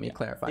 Let me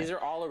clarify. These are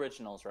all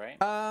originals, right?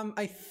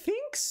 I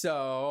think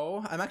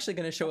so. I'm actually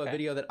going to show a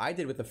video that I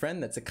did with a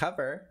friend that's a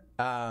cover.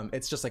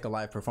 It's just like a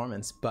live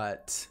performance,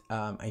 but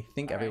I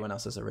think everyone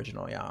else is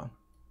original, yeah.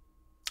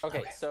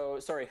 Okay, so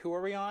sorry, who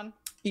are we on?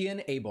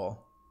 Ian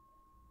Abel.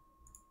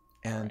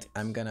 And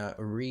I'm going to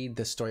read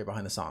the story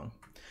behind the song.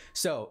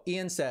 So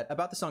Ian said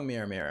about the song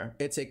Mirror Mirror,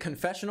 it's a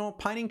confessional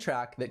pining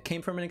track that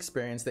came from an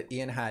experience that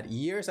Ian had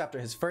years after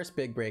his first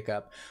big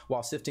breakup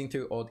while sifting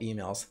through old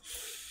emails.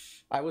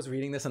 I was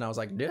reading this and I was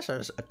like, this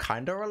is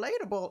kind of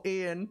relatable,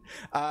 Ian.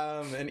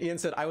 And Ian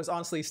said, I was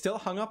honestly still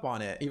hung up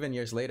on it even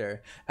years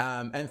later,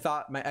 and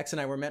thought my ex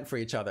and I were meant for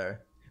each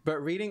other.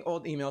 But reading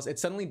old emails, it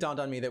suddenly dawned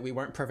on me that we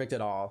weren't perfect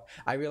at all.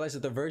 I realized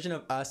that the version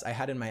of us I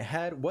had in my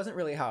head wasn't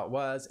really how it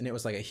was, and it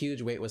was like a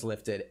huge weight was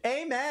lifted.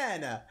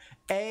 Amen!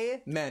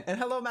 Amen. And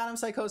hello, Madam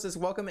Psychosis,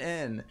 welcome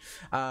in.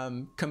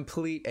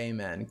 Complete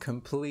amen.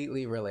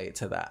 Completely relate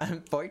to that.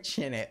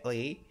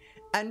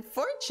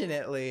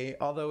 Unfortunately,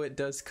 although it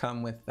does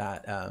come with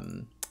that,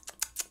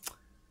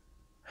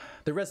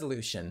 the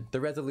resolution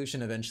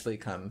eventually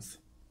comes.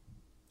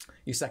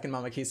 You second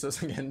Mama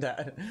Kisos again,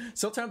 Dad.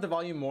 Still turn up the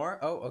volume more?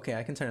 Oh, okay,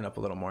 I can turn it up a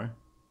little more.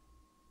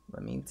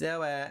 Let me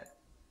do it.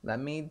 Let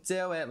me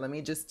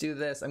just do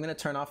this. I'm gonna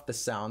turn off the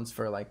sounds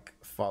for like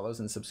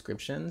follows and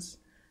subscriptions,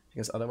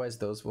 because otherwise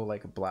those will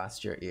like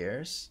blast your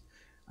ears.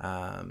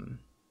 But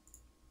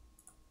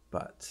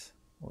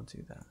we'll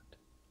do that.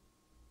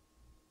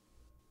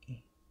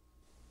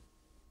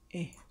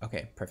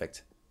 Okay,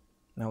 perfect.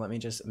 Now let me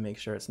just make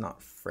sure it's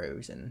not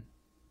frozen.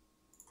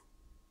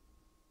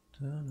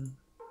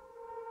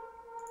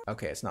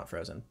 Okay, it's not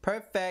frozen.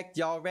 Perfect.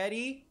 Y'all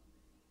ready?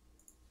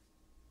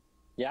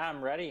 Yeah,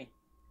 I'm ready.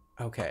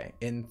 Okay,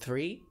 in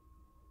 3,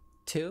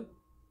 2,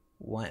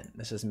 1.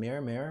 This is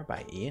Mirror Mirror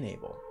by Ian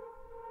Abel.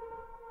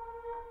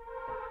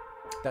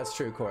 That's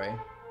true, Corey.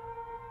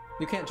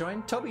 You can't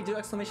join? Toby, do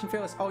exclamation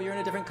fearless. Oh, you're in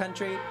a different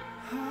country.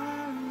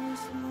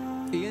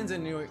 Ian's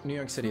in New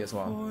York City as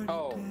well.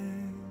 Oh,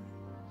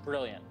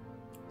 brilliant.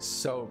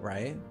 So,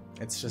 right?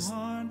 It's just...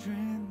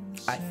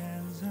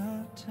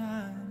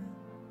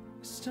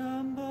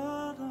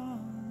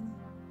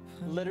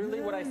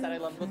 Literally what I said I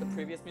loved about the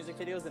previous music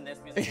videos and this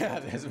music video. Yeah,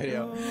 this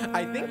video.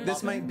 I think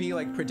this might be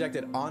like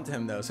projected onto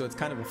him though, so it's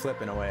kind of a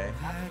flip in a way.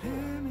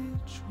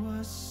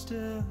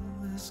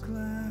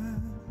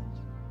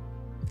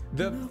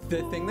 The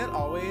thing that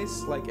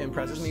always like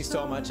impresses me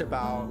so much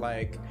about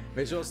like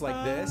visuals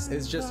like this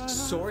is just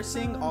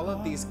sourcing all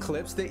of these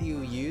clips that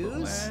you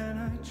use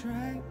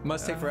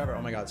must take forever.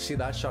 Oh my god, see,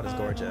 that shot is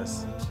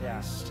gorgeous.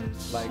 Yeah.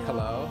 Like,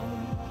 hello?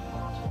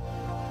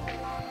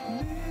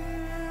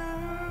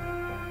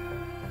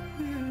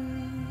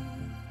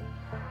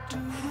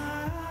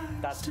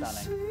 That's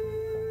stunning.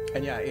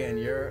 And yeah, Ian,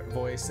 your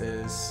voice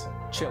is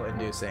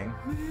chill-inducing.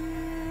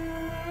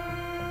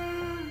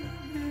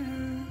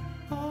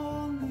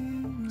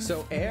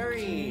 So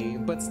airy,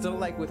 but still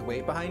like with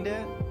weight behind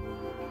it.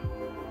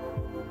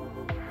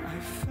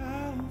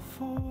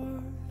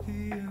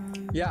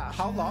 Yeah,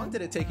 how long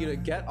did it take you to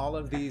get all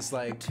of these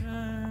like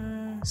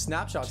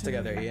snapshots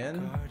together,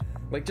 Ian?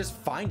 Like just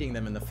finding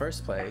them in the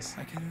first place.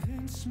 I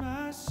convinced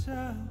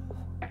myself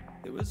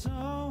it was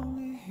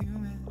only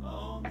human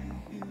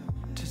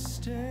to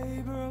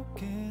stay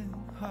broken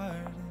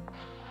hearted.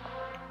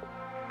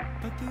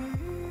 But the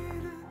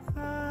Eden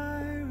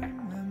I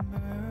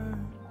remember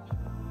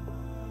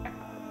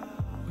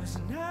was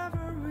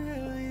never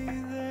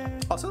really there.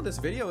 Also, this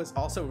video is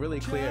also really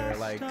clear,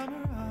 like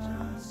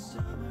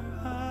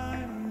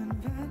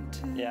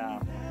yeah.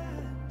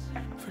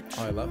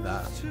 Oh, I love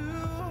that.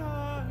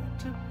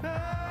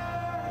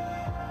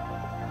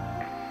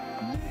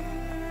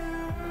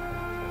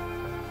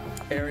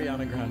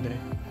 Ariana Grande.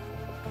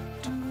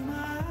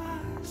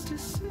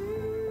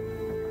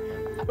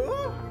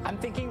 Ooh. I'm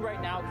thinking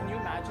right now, can you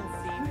imagine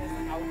seeing this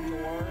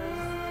outdoors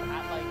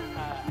at like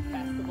a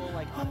festival,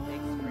 like on a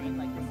big screen?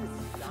 Like, this is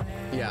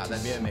stunning. Yeah,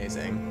 that'd be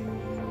amazing.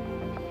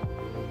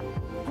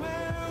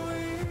 Where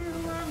we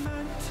were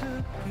meant to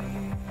be,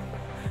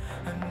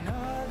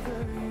 another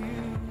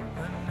you,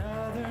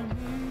 another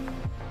me.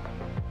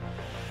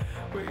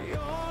 Where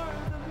you're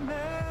the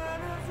man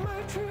of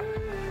my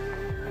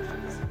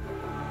dreams,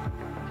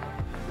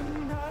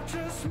 not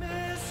just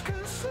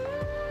misconceived.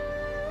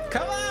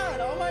 Come on!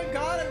 Oh my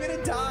god, I'm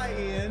gonna die,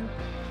 Ian.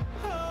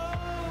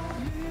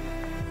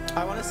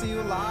 I want to see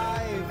you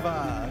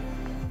live.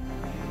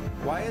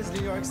 Why is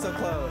New York still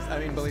closed? I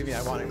mean, believe me,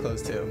 I want it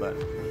closed too, but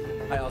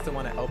I also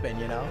want it open,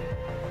 you know?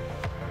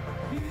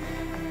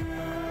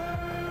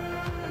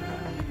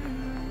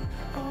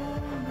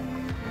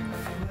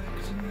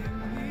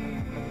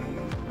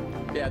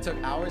 Yeah, it took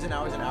hours and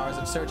hours and hours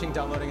of searching,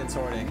 downloading, and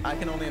sorting. I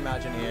can only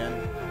imagine,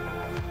 Ian.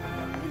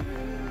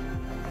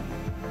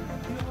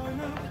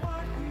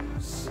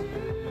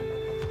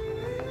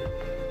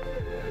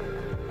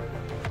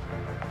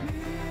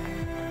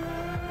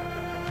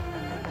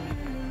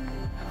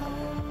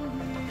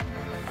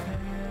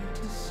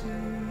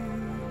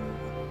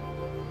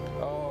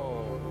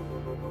 Oh,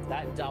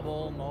 that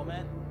double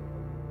moment.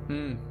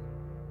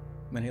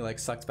 When he like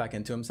sucks back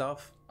into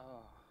himself.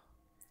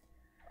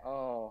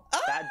 Oh,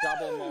 that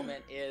double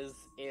moment is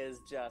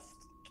just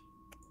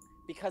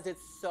because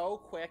it's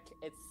so quick,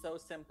 it's so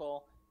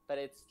simple, but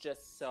it's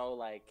just so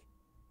like,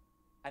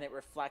 and it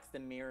reflects the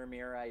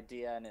mirror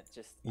idea, and it's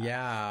just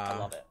I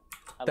love it.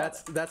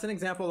 That's an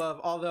example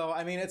of, although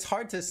I mean it's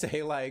hard to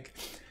say like.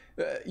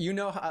 You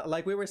know,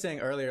 like we were saying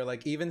earlier,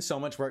 like even so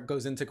much work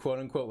goes into quote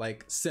unquote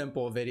like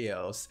simple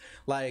videos.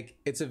 Like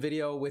it's a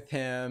video with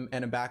him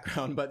and a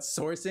background, but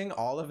sourcing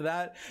all of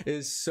that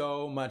is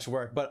so much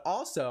work. But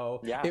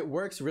also it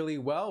works really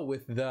well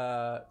with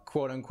the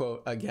quote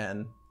unquote,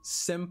 again,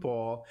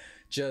 simple,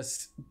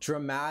 just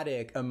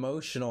dramatic,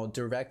 emotional,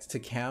 direct to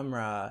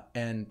camera,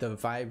 and the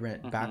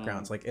vibrant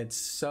backgrounds. Like it's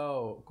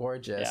so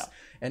gorgeous.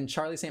 And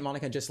Charlie St.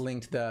 Monica just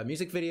linked the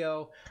music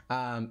video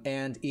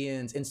and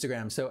Ian's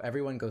Instagram, so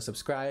everyone go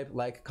subscribe,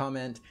 like,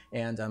 comment,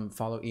 and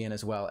follow Ian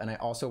as well. And I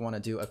also want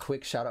to do a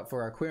quick shout out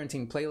for our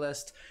Queerantine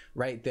playlist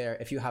right there.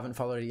 If you haven't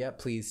followed it yet,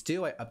 please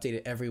do. I update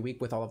it every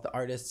week with all of the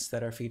artists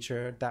that are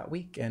featured that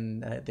week,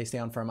 and they stay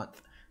on for a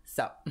month.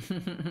 So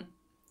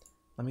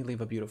let me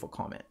leave a beautiful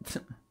comment.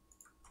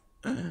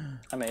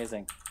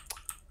 Amazing.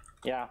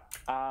 Yeah,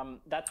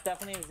 that's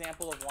definitely an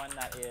example of one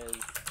that is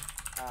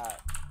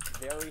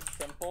very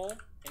simple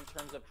in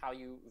terms of how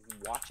you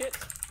watch it,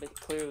 but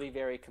clearly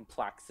very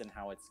complex in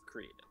how it's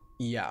created.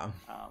 Yeah.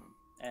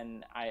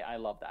 And I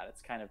love that.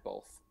 It's kind of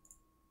both.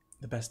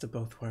 The best of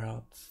both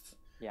worlds.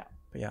 Yeah.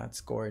 But yeah,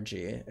 it's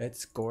gorgy.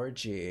 It's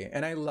gorgy.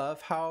 And I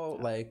love how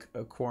like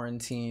a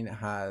quarantine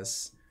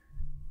has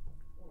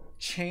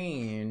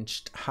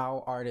changed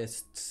how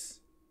artists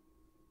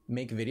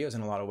make videos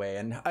in a lot of way,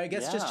 and I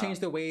guess just changed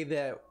the way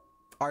that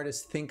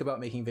artists think about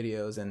making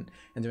videos and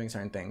doing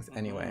certain things.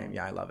 Anyway,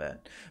 yeah, I love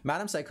it.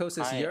 Madam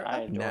Psychosis, you're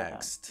up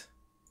next.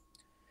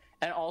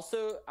 That. And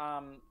also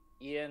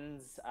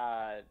Ian's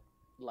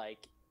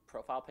like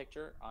profile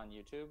picture on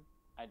YouTube,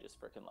 I just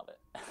freaking love it.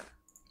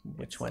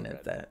 Which one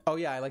is that? Oh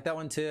yeah, I like that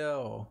one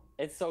too.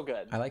 It's so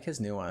good. I like his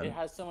new one. It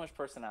has so much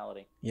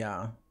personality.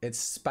 Yeah, it's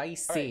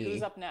spicy. All right,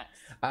 who's up next?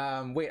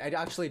 Wait, I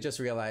actually just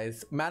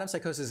realized Madam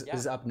Psychosis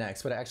is up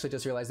next, but I actually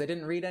just realized I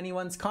didn't read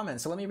anyone's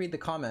comments. So let me read the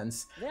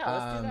comments. Yeah,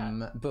 let's do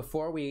that.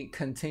 Before we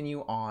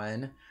continue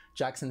on.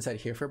 Jackson said,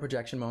 here for a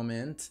projection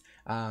moment.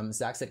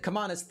 Zach said, come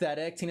on,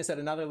 aesthetic. Tina said,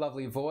 another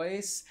lovely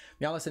voice.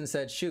 Meowlison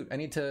said, shoot, I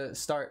need to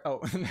start. Oh,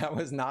 that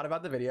was not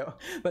about the video,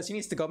 but she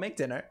needs to go make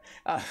dinner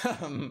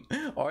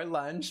or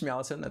lunch.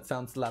 Meowlison, that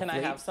sounds lovely. Can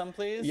I have some,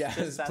 please? Yes,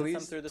 just send please,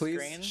 some through the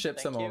please screen. ship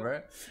some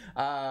over.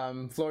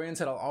 Florian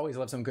said, I'll always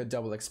love some good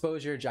double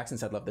exposure. Jackson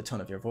said, love the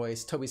tone of your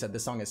voice. Toby said,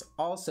 this song is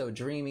also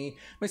dreamy.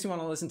 Makes me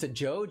want to listen to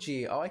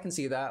Joji. Oh, I can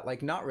see that.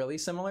 Like, not really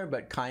similar,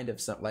 but kind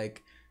of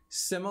like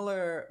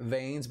similar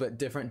veins, but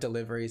different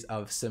deliveries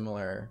of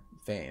similar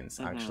veins.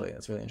 Actually,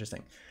 that's really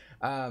interesting.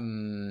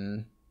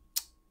 Nyar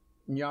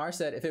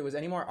said, if it was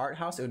any more art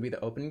house, it would be the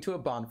opening to a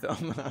Bond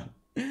film.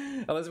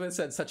 Elizabeth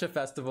said, such a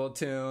festival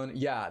tune.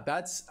 Yeah,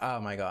 that's, oh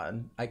my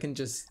god, I can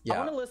just, I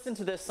want to listen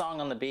to this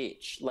song on the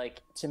beach.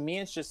 Like, to me,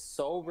 it's just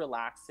so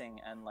relaxing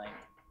and like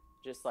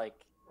just like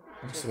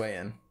I'm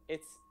swaying.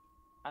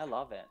 I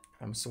love it.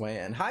 I'm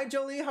swaying. Hi,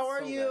 Jolie. How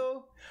are you?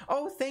 Good.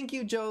 Oh, thank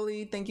you,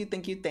 Jolie. Thank you.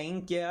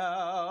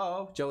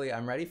 Jolie,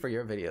 I'm ready for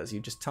your videos. You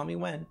just tell me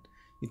when.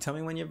 You tell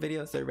me when your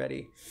videos are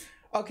ready.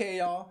 Okay,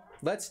 y'all.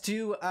 Let's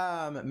do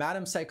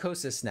Madam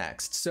Psychosis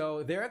next.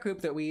 So they're a group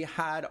that we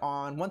had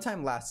on one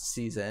time last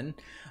season.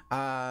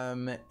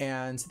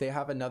 And they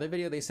have another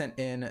video they sent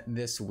in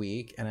this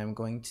week. And I'm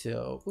going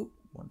to... Oop,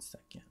 one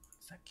second.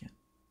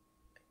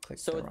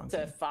 So it's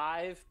a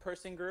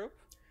 5-person group?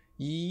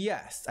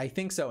 Yes, I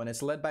think so, and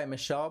it's led by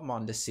Michelle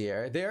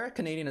Mondesier. They're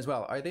Canadian as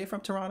well. Are they from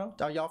Toronto?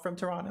 Are y'all from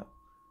Toronto?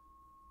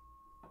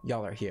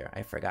 Y'all are here.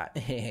 I forgot.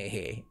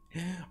 Hey.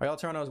 Are y'all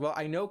Toronto as well?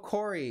 I know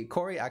Corey.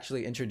 Corey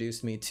actually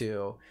introduced me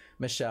to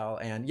Michelle,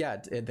 and yeah,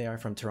 they are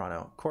from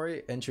Toronto.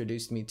 Corey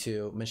introduced me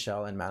to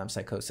Michelle and Madam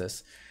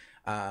Psychosis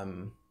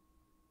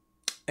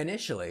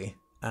initially.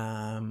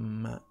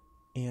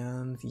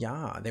 And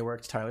yeah, they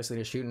worked tirelessly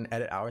to shoot and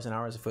edit hours and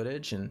hours of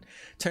footage and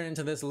turn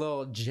into this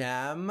little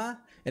gem.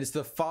 And it's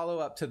the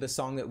follow-up to the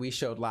song that we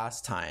showed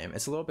last time.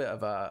 It's a little bit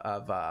of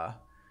a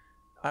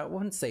I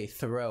wouldn't say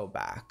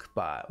throwback,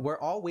 but we're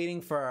all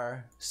waiting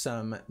for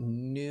some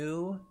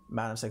new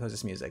Madam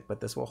Psychosis music, but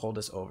this will hold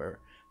us over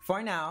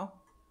for now.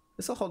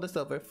 This will hold us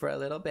over for a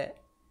little bit.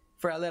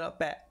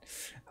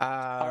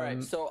 All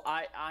right, so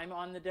I'm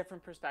on the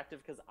different perspective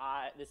because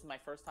this is my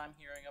first time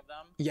hearing of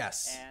them.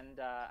 Yes. And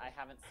I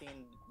haven't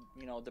seen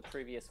the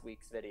previous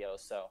week's video,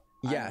 so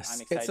yes,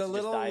 I'm excited it's a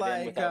little to just dive like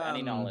in without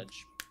any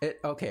knowledge.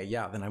 Okay,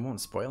 yeah, then I won't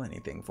spoil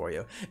anything for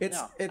you. I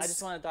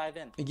just want to dive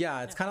in.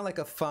 Yeah, it's kind of like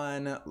a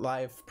fun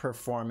live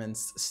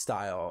performance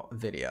style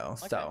video.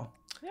 Okay. So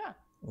yeah,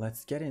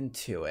 let's get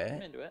into it.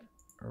 I'm into it.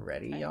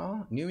 Ready,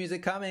 y'all? New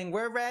music coming.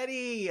 We're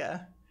ready.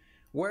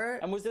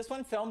 And was this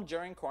one filmed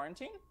during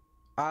quarantine?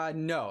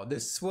 No,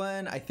 this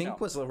one I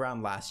think was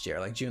around last year,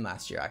 like June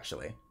last year,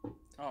 actually.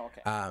 Oh,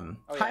 okay. Hi,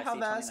 I how see,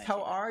 Vest? How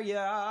 2019. are you?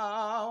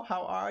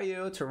 How are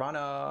you?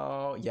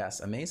 Toronto. Yes,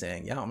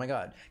 amazing. Yeah, oh my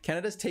God.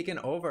 Canada's taken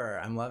over.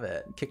 I love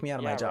it. Kick me out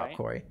of my Yeah, job, right?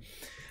 Corey.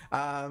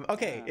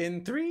 Okay, Yeah.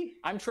 in 3.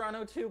 I'm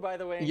Toronto too, by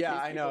the way. in Yeah, case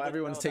I people know. didn't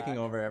Everyone's know taking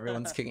that. over.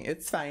 Everyone's kicking.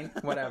 It's fine.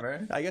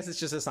 Whatever. I guess it's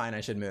just a sign I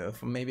should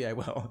move. Maybe I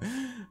will.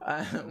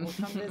 Well,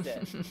 come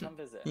visit. Come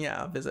visit.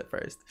 Yeah, I'll visit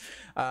first.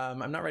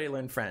 I'm not ready to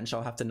learn French.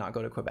 I'll have to not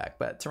go to Quebec,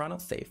 but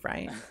Toronto's safe,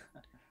 right?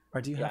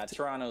 Or do you Yeah, have to?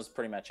 Toronto's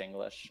pretty much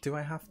English. Do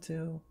I have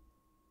to?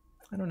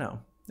 I don't know.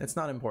 It's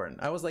not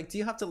important. I was like, do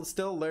you have to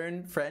still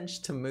learn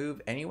French to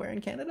move anywhere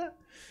in Canada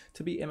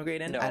to be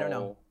immigrated? No, I don't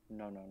know.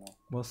 No.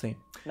 We'll see.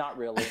 Not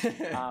really.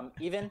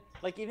 Even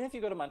if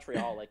you go to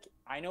Montreal, like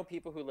I know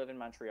people who live in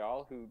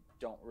Montreal who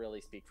don't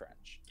really speak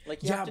French.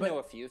 Like you have to know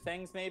a few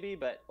things maybe,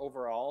 but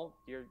overall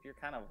you're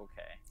kind of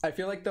okay. I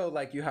feel like though,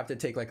 like you have to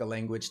take like a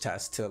language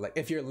test to like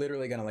if you're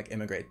literally gonna like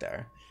immigrate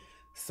there.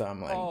 So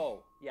I'm like,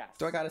 oh yes.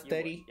 do I got a you would,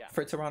 steady yeah.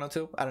 for Toronto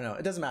too? I don't know.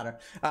 It doesn't matter.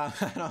 I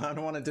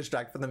don't want to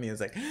distract from the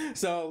music.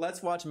 So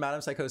let's watch Madam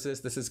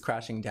Psychosis. This is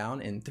Crashing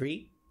Down in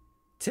 3,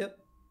 2,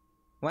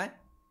 1,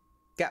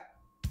 go.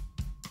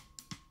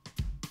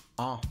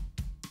 Oh.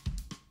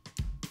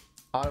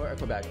 Ottawa or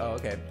Quebec? Oh,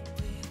 okay.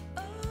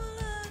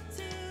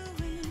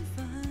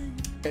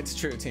 It's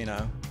true,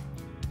 Tina.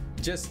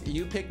 Just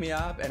you pick me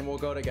up and we'll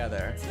go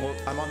together.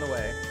 I'm on the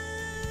way.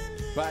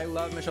 But I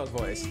love Michelle's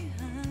voice.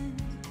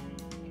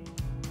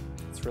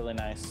 It's really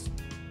nice.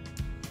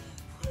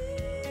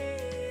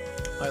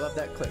 I love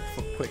that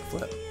quick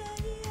flip.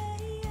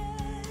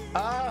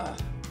 Ah!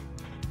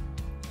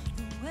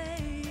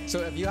 So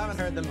if you haven't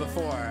heard them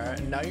before,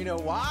 now you know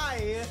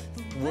why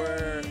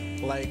we're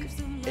like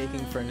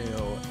aching for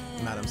new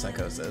Madam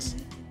Psychosis.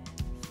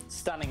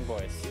 Stunning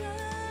voice.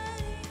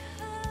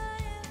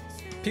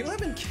 People have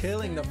been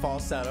killing the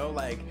falsetto,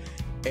 like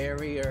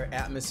airy or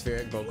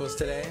atmospheric vocals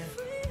today.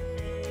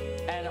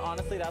 And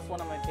honestly, that's one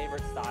of my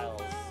favorite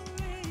styles.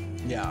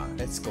 Yeah,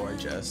 it's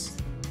gorgeous.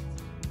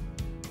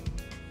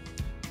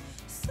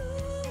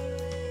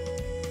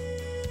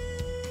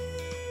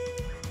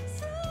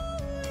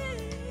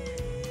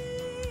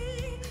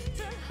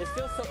 It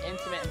feels so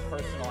intimate and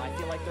personal. I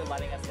feel like they're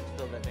letting us into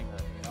the living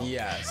room, you know?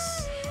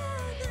 Yes.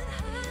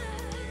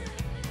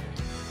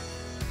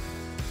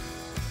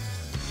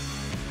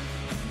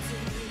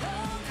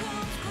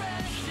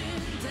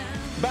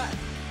 But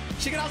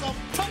she can also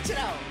punch it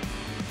out.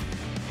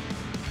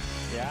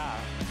 Yeah.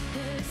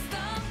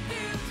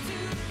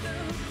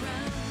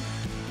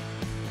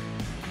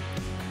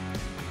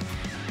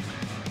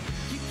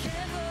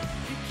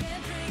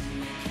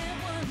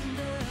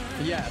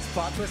 Yes,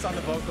 plot twist on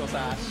the vocals,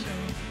 Ash.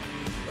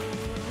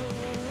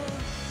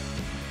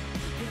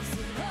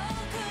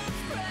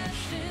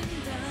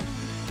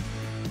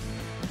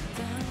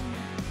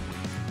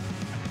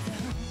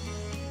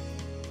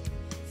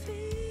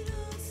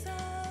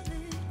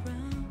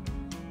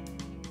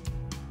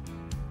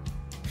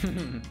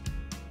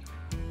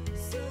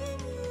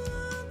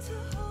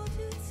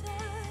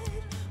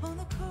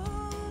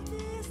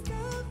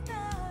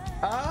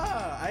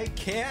 Ah, I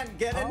can't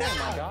get Oh enough.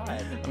 my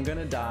god. I'm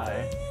gonna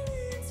die.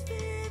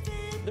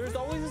 There's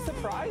always a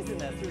surprise in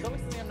this. There's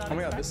always something I'm not Oh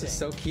my god, expecting. this is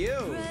so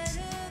cute.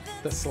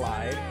 The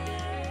slide.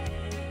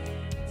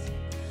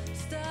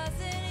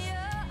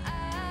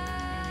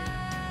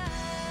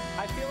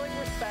 I feel like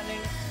we're spending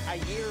a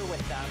year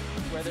with them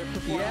where they're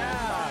performing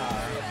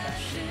Yeah.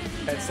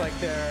 It's like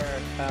their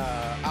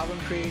album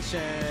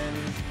creation,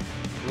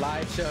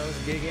 live shows,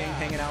 gigging,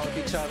 hanging out with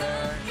each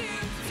other.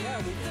 Yeah,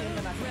 we've seen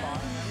them at the bar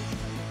and everything.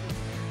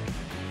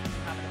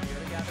 Having a beer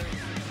together,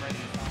 singing,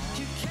 writing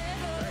songs.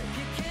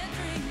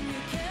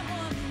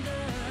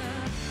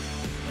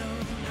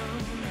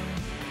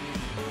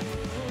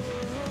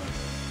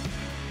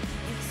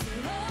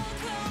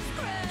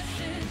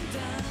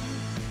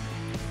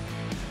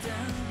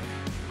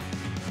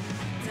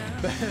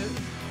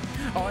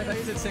 Oh, I thought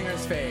you said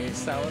singer's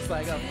face. I was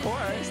like, of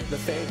course. The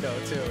fade though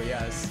too,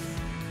 yes.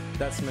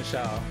 That's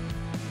Michelle.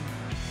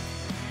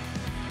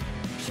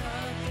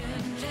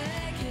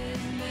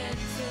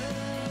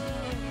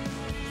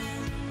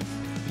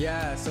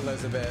 Yes,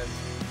 Elizabeth.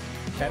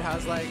 It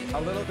has like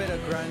a little bit of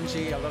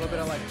grungy, a little bit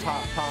of like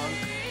pop punk.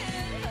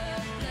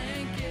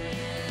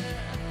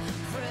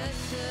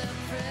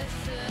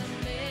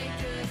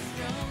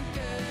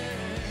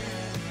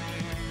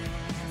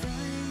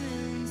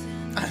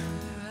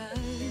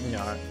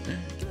 Yeah.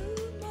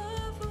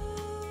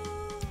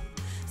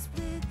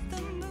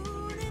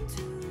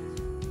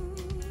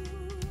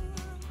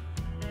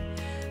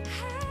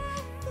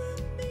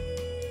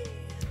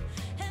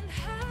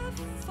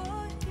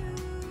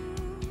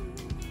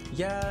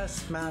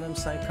 Yes, Madam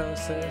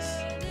Psychosis.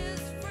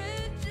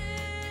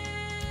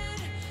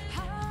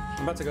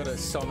 I'm about to go to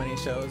so many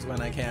shows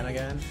when I can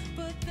again.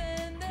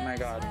 Oh my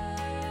god.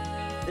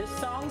 This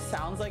song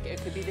sounds like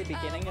it could be the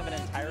beginning of an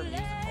entire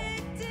musical.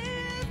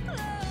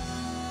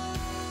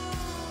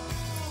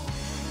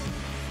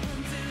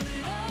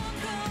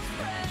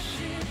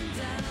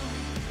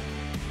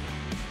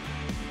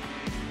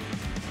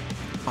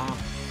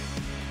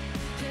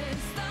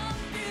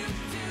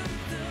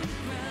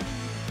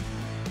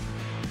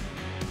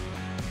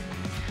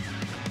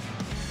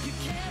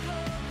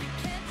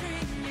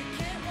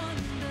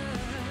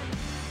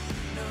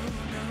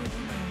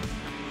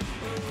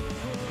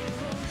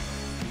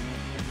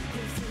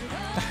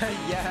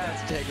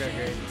 Yes, Jay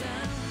Gregory.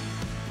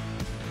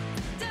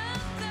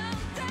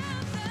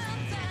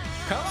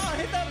 Come on,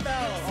 hit that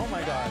bell. Oh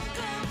my god.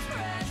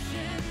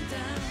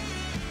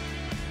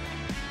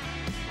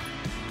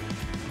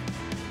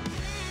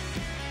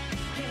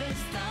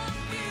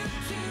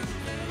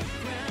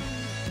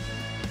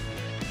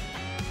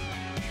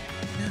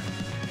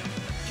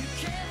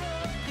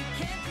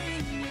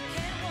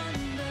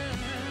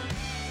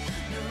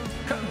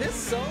 This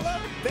solo,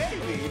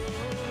 baby.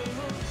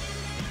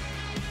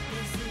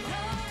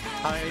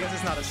 I mean, I guess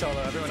it's not a solo.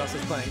 Everyone else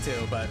is playing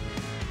too, but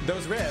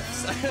those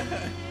riffs.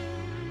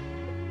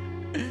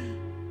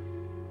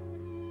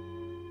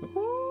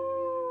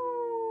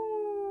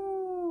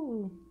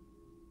 Ooh.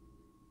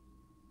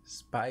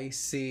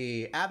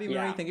 Spicy. Abby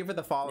Marie, thank you for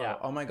the follow. Yeah.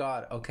 Oh my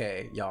god.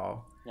 Okay,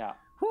 y'all. Yeah.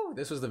 Whew,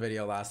 this was the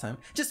video last time.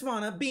 Just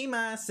wanna be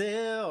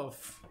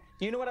myself.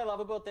 You know what I love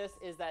about this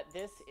is that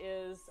this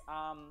is,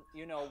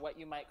 you know, what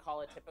you might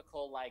call a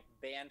typical like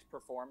band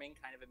performing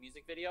kind of a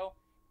music video,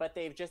 but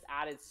they've just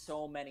added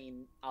so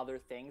many other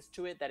things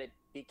to it that it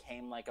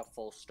became like a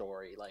full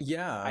story. Like,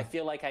 yeah, I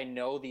feel like I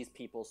know these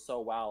people so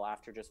well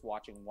after just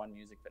watching one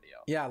music video.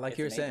 Yeah, like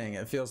you're saying,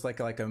 it feels like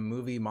a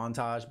movie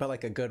montage, but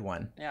like a good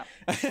one. Yeah.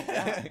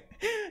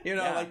 You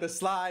know, like the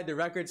slide, the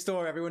record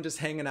store, everyone just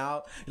hanging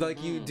out.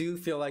 Like you do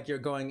feel like you're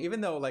going,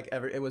 even though like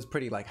it was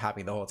pretty like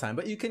happy the whole time,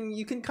 but you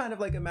can kind of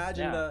like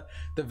imagine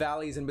the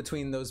valleys in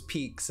between those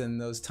peaks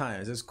and those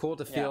times. It's cool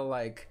to feel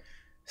like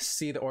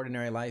see the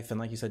ordinary life and,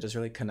 like you said, just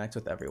really connect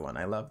with everyone.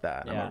 I love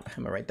that. I'm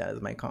gonna write that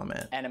as my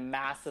comment. And a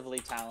massively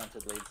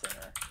talented lead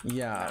singer.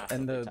 Yeah,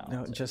 and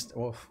just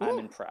I'm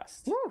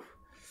impressed. Woo.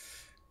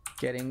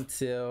 Getting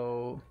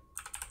to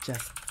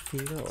just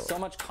feel so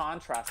much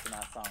contrast in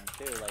that song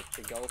too. Like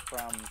to go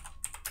from,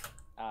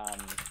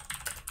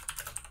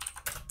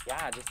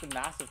 just a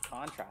massive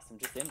contrast. I'm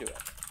just into it.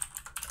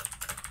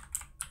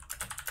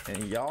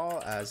 And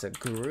y'all as a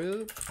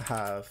group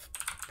have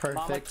perfect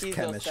Mama Kisos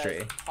chemistry.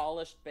 Says,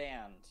 polished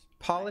band.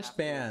 Polished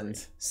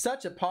band.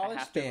 Such a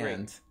polished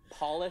band.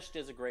 Polished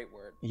is a great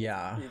word.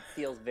 Yeah. It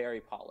feels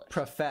very polished.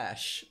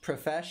 Profesh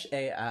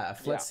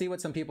AF. Let's see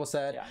what some people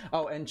said. Yeah.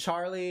 Oh, and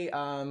Charlie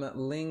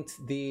linked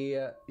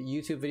the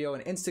YouTube video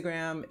and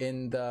Instagram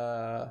in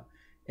the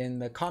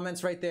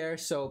comments right there.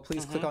 So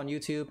please click on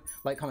YouTube,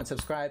 like, comment,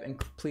 subscribe, and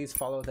please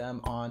follow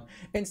them on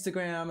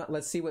Instagram.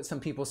 Let's see what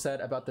some people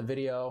said about the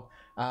video.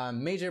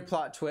 Major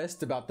plot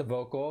twist about the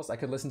vocals. I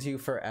could listen to you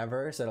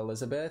forever, said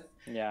Elizabeth.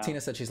 Yeah. Tina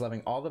said she's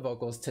loving all the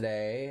vocals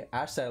today.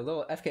 Ash said a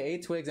little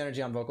FKA Twigs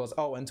energy on vocals.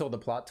 Oh, until the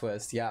plot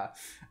twist. Yeah.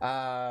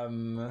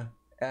 Nyar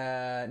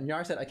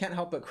said, I can't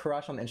help but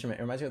crush on the instrument.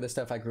 It reminds me of the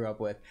stuff I grew up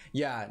with.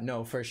 Yeah,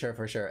 no, for sure,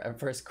 for sure. At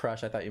first,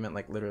 crush, I thought you meant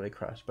like literally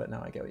crush, but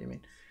now I get what you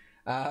mean.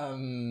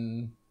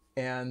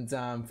 And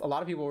a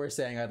lot of people were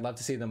saying I'd love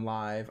to see them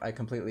live. I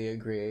completely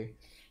agree.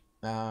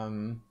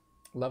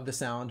 Love the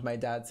sound. My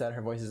dad said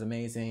her voice is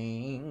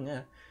amazing.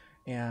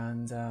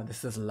 And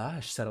this is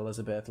lush, said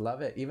Elizabeth.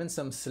 Love it. Even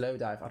some slow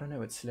dive. I don't know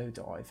what slow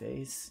dive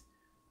is.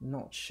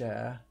 Not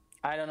sure.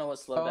 I don't know what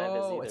slow dive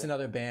is either. Oh, it's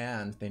another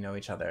band. They know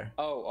each other.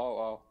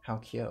 Oh. How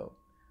cute.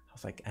 I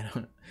was like, I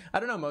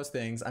don't know most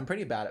things. I'm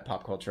pretty bad at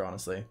pop culture,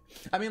 honestly.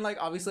 I mean, like,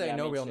 obviously I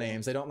know real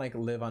names. I don't like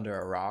live under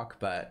a rock,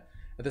 but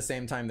at the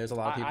same time, there's a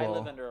lot of people. I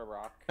live under a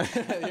rock.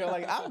 You're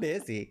like, I'm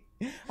busy.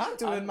 I'm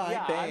doing my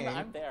thing.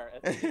 I'm there.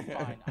 It's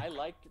fine. I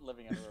like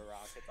living under a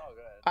rock. It's all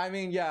good. I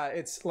mean, yeah,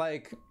 it's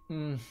like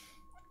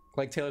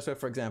Taylor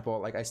Swift, for example.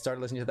 Like, I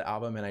started listening to the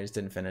album and I just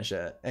didn't finish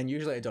it. And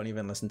usually I don't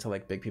even listen to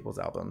like big people's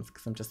albums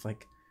because I'm just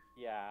like,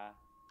 yeah.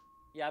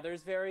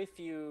 There's very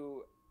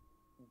few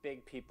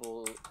big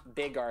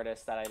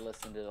artists that I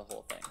listen to the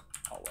whole thing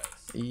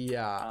always.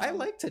 Yeah, I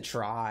like to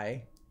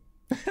try.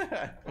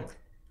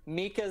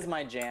 Mika's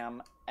my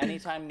jam.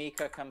 Anytime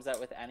Mika comes out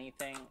with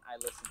anything, I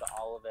listen to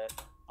all of it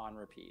on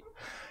repeat.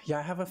 Yeah,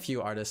 I have a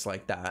few artists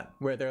like that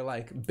where they're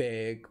like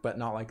big, but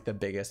not like the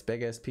biggest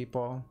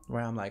people.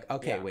 Where I'm like,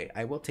 okay, wait,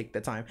 I will take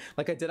the time.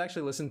 Like I did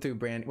actually listen through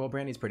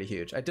Brandy's pretty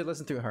huge. I did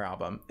listen through her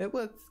album. It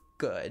was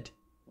good.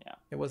 Yeah,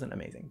 it wasn't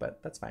amazing,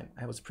 but that's fine.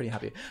 I was pretty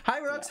happy. Hi,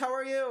 Rooks, how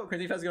are you?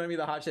 Crazy Fest is going to be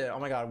the hot shit. Oh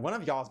my god, one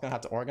of y'all is going to have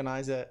to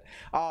organize it.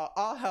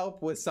 I'll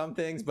help with some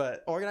things,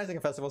 but organizing a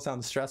festival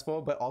sounds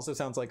stressful, but also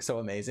sounds like so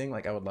amazing.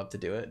 Like I would love to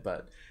do it,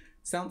 but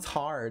sounds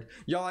hard.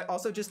 Y'all, I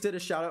also just did a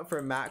shout out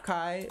for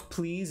Matkai.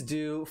 Please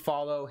do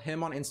follow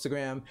him on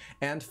Instagram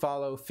and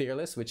follow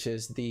Fearless, which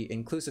is the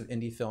inclusive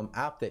indie film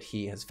app that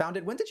he has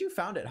founded. When did you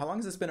found it? How long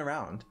has this been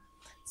around?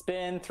 It's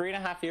been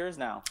 3.5 years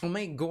now. Oh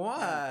my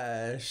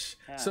gosh.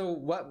 Yeah. So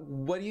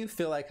what do you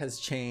feel like has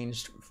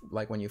changed,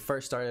 like when you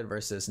first started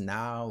versus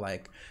now?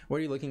 Like what are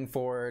you looking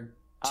forward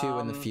to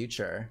in the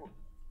future?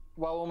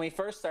 Well, when we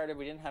first started,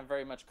 we didn't have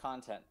very much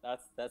content.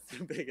 That's the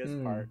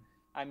biggest part.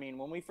 I mean,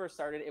 when we first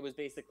started, it was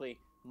basically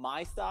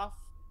my stuff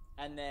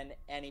and then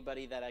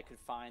anybody that I could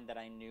find that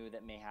I knew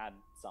that may had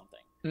something.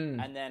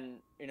 And then,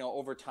 you know,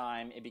 over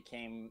time it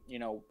became, you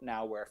know,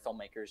 now where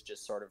filmmakers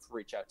just sort of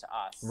reach out to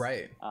us.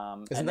 Right.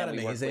 Isn't that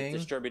amazing? We work with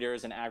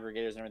distributors and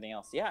aggregators and everything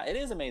else. Yeah, it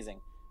is amazing.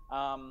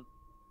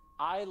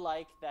 I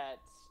like that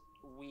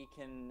we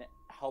can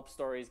help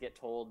stories get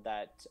told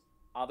that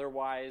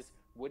otherwise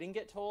wouldn't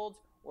get told,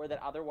 or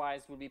that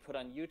otherwise would be put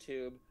on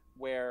YouTube,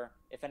 where,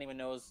 if anyone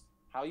knows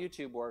how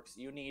YouTube works,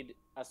 you need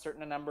a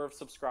certain number of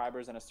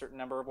subscribers and a certain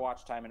number of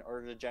watch time in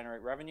order to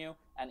generate revenue,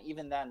 and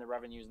even then the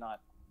revenue is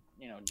not,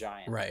 you know,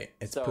 giant. Right.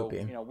 It's so poopy.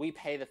 you know, we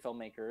pay the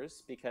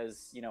filmmakers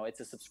because, you know, it's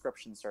a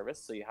subscription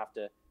service, so you have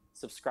to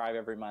subscribe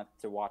every month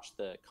to watch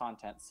the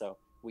content. So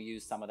we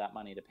use some of that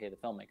money to pay the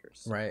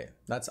filmmakers. Right.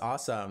 That's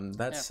awesome.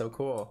 That's so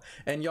cool.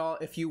 And y'all,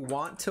 if you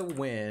want to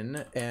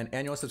win an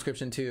annual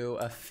subscription to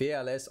a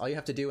Fearless, all you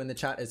have to do in the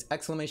chat is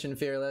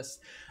 !Fearless.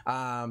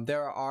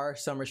 There are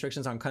some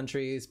restrictions on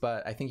countries,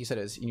 but I think you said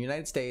it was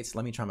United States.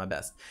 Let me try my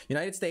best.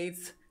 United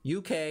States,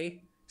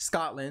 UK,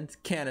 Scotland,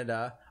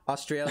 Canada,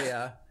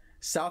 Australia,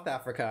 South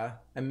Africa.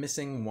 I'm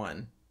missing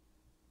one.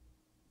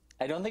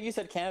 I don't think you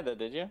said Canada,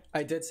 did you?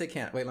 I did say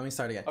Canada. Wait, let me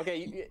start again.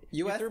 Okay,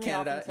 US, threw me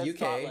Canada, off and said UK.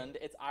 Scotland.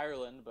 It's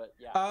Ireland, but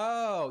yeah.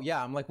 Oh,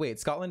 yeah. I'm like,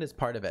 wait, Scotland is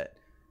part of it.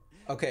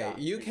 Okay,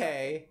 Yeah, UK,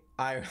 exactly.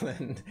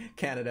 Ireland,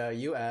 Canada,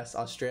 US,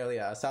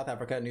 Australia, South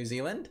Africa, New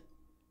Zealand.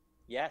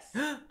 Yes.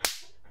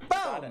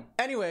 Boom!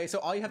 Anyway, so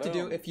all you have to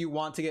do Boom. if you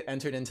want to get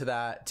entered into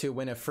that to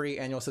win a free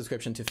annual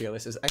subscription to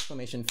Fearless is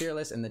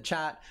 !Fearless in the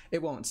chat.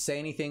 It won't say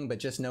anything, but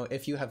just know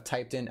if you have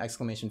typed in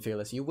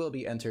 !Fearless, you will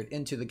be entered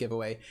into the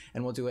giveaway,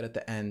 and we'll do it at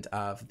the end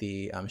of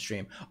the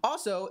stream.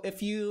 Also,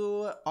 if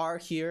you are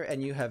here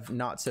and you have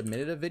not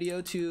submitted a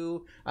video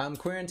to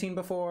Quarantine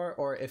before,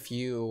 or if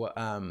you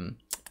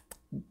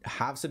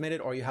have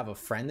submitted, or you have a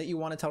friend that you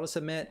want to tell to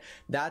submit,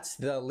 that's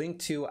the link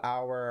to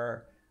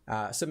our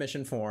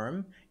submission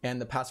form,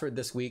 and the password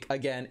this week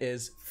again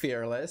is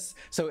Fearless.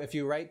 So if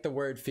you write the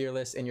word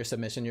Fearless in your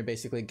submission, you're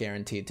basically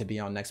guaranteed to be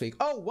on next week.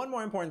 Oh, one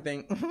more important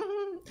thing.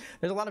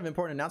 There's a lot of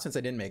important announcements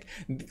I didn't make.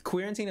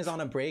 Quarantine is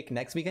on a break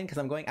next weekend because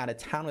I'm going out of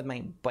town with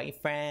my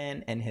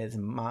boyfriend and his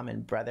mom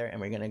and brother,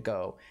 and we're gonna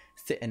go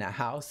sit in a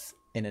house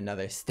in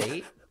another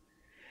state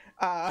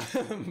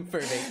for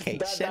vacation.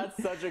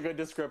 That's such a good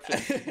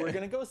description. We're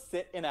gonna go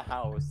sit in a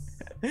house.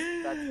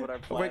 That's what our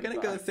plan. We're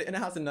gonna go sit in a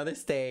house in another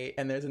state,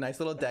 and there's a nice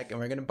little deck, and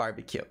we're gonna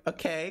barbecue.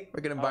 Okay, we're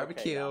gonna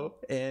barbecue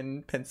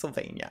in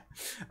Pennsylvania.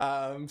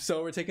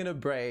 So we're taking a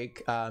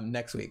break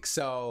next week.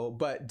 So,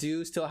 but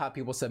do still have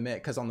people submit,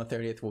 because on the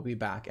 30th we'll be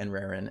back and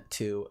raring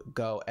to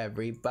go.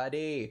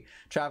 Everybody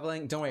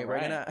traveling, don't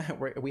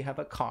worry. We have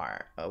a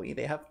car.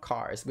 They have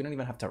cars. We don't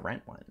even have to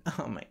rent one.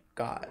 Oh my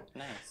god,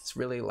 Nice. it's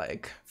really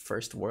like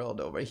first world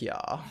over here.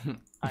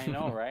 I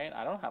know, right?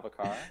 I don't have a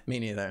car. Me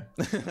neither.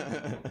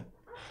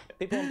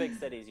 People in big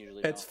cities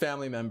usually It's don't.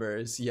 family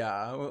members,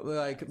 yeah.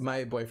 Like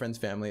my boyfriend's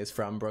family is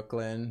from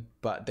Brooklyn,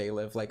 but they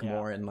live like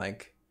more in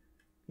like,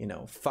 you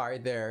know,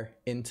 farther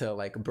into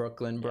like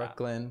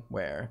Brooklyn,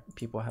 where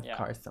people have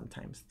cars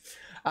sometimes.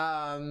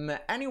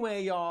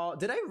 Anyway, y'all,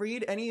 did I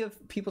read any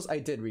of people's? I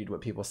did read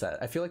what people said.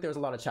 I feel like there was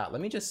a lot of chat.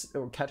 Let me just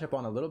catch up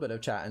on a little bit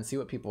of chat and see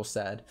what people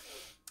said.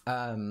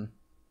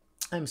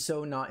 I'm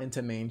so not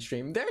into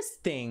mainstream. There's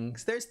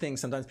things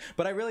sometimes,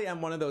 but I really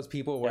am one of those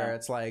people where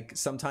it's like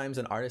sometimes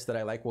an artist that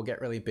I like will get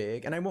really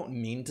big and I won't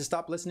mean to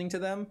stop listening to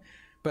them,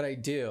 but I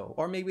do.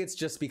 Or maybe it's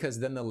just because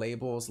then the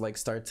labels like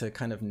start to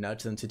kind of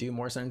nudge them to do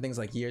more certain things.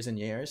 Like Years and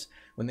Years,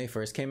 when they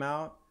first came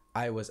out,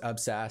 I was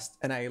obsessed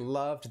and I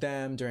loved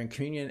them during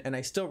Communion, and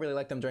I still really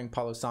like them during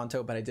Palo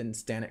Santo, but I didn't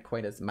stand it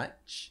quite as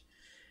much.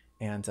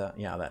 And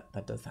yeah,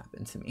 that does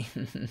happen to me.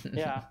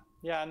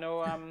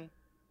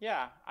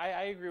 Yeah, I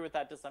agree with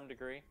that to some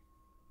degree.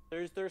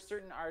 There's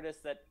certain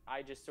artists that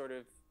I just sort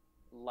of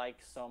like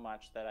so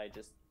much that I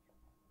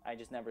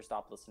just never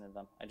stop listening to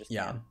them. I just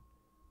can't.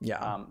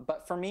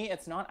 But for me,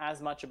 it's not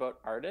as much about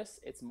artists.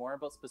 It's more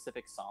about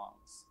specific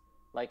songs.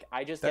 Like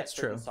I just get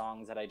certain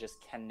songs that I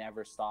just can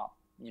never stop,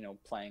 you know,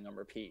 playing on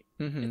repeat.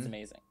 It's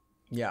amazing.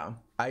 Yeah,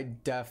 I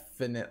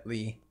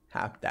definitely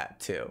have that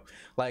too.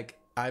 Like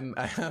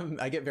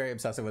I get very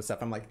obsessive with stuff.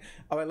 I'm like,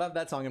 oh, I love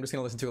that song. I'm just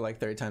gonna listen to it like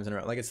 30 times in a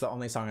row. Like it's the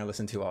only song I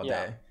listen to all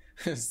day.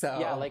 So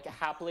yeah, like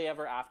Happily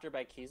Ever After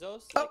by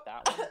Kisos, like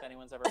that one. If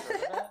anyone's ever heard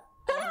of that.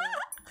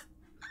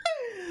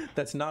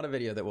 That's not a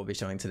video that we'll be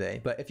showing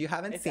today, but if you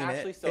haven't seen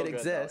it, it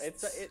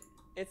exists.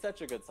 It's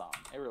such a good song.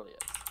 It really is.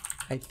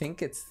 I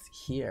think it's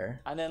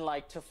here. And then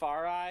like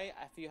Tafari,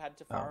 if you had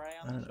Tafari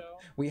on the show.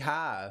 We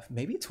have,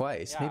 maybe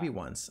twice, maybe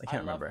once. I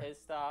can't remember. I love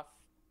his stuff.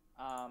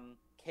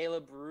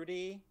 Caleb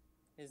Rudy,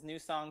 his new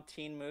song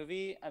Teen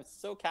Movie. It's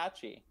so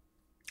catchy.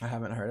 I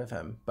haven't heard of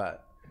him,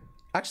 but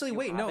actually,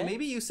 wait, no,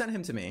 maybe you sent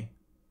him to me.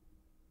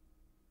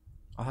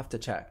 I'll have to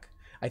check.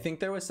 I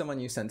think there was someone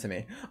you sent to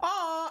me.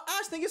 Oh,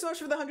 Ash, thank you so much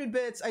for the 100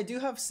 bits. I do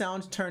have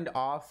sound turned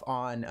off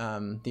on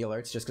the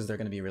alerts just because they're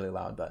going to be really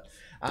loud. But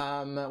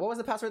what was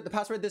the password? The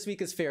password this week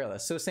is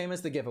Fearless. So same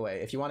as the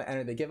giveaway. If you want to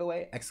enter the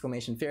giveaway,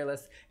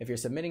 !Fearless. If you're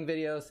submitting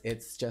videos,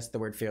 it's just the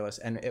word Fearless,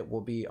 and it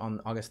will be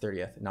on August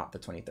 30th, not the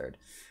 23rd.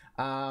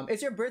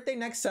 It's your birthday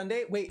next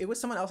Sunday. Wait, it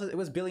was someone else's. It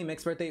was Billy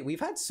Mick's birthday.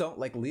 We've had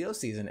Leo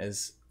season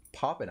is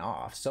popping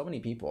off. So many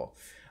people.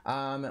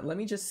 Let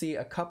me just see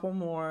a couple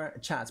more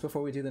chats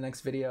before we do the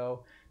next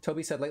video.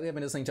 Toby said, lately I've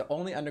been listening to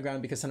only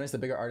underground because sometimes the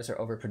bigger artists are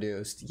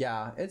overproduced.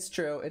 Yeah, it's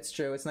true. It's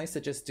true. It's nice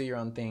to just do your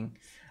own thing.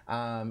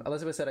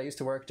 Elizabeth said, I used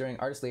to work during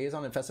artist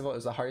liaison at festival. It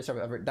was the hardest job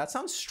I've ever. That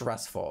sounds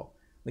stressful.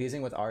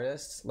 Liaising with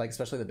artists, like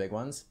especially the big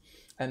ones.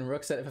 And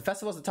Rook said, if a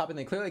festival's the topic,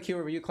 then clearly Q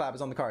Review Collab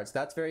is on the cards.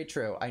 That's very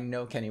true. I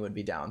know Kenny would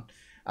be down.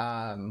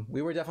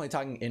 We were definitely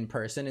talking in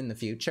person in the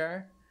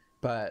future,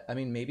 but I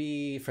mean,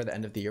 maybe for the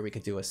end of the year, we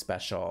could do a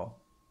special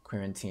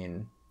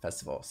QUEERANTINE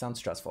festival. Sounds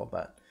stressful,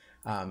 but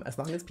as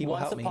long as people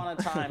help me.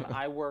 Once upon a time,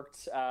 I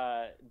worked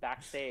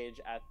backstage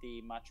at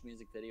the Much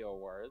Music Video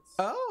Awards.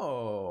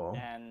 Oh.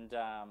 And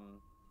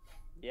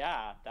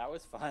yeah, that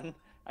was fun.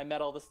 I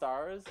met all the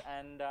stars,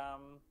 and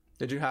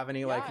did you have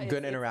any like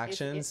good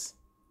interactions?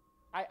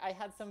 I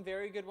had some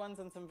very good ones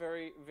and some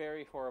very,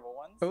 very horrible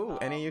ones. Oh,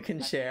 any you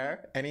can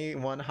share? Any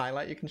one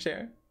highlight you can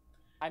share?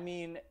 I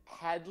mean,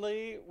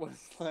 Headley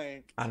was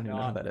like, I don't even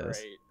know who that great.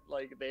 is.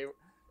 Like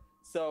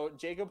so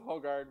Jacob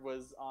Hogard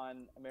was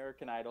on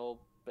American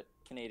Idol, but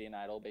Canadian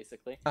Idol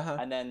basically.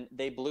 And then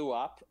they blew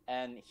up,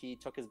 and he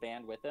took his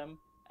band with him,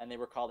 and they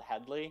were called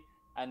Headley.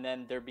 And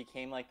then there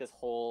became like this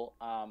whole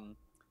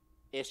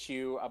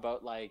issue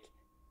about like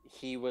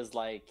he was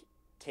like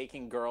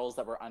taking girls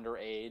that were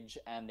underage,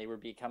 and they were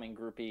becoming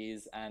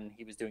groupies, and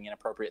he was doing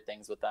inappropriate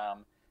things with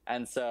them.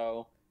 And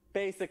so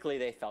basically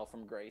they fell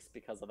from grace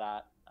because of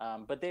that.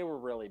 But they were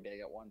really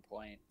big at one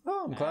point.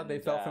 Oh, I'm glad they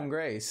fell from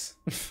grace.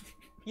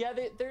 Yeah,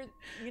 they're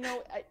you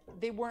know,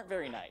 they weren't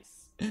very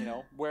nice, you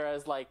know,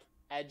 whereas like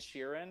Ed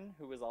Sheeran,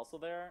 who was also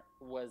there,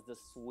 was the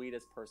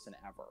sweetest person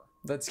ever.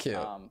 That's cute.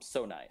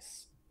 So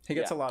nice. He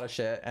gets a lot of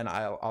shit, and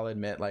I'll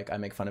admit, like, I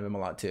make fun of him a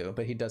lot too,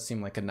 but he does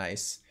seem like a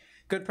nice,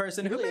 good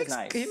person who makes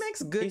nice. He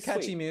makes good, he's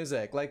catchy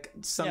music. Like,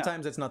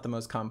 sometimes it's not the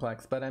most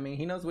complex, but I mean,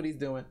 he knows what he's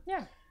doing.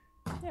 Yeah.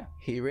 Yeah.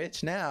 He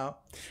rich now.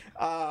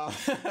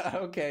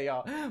 Okay,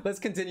 y'all. Let's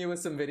continue with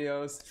some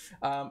videos.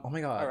 Oh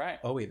my god. All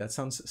right. Owie, that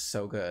sounds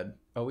so good.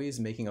 Owie's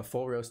making a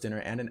full roast dinner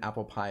and an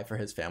apple pie for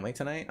his family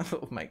tonight.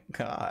 Oh my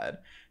god.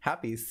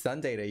 Happy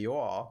Sunday to you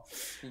all.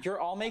 You're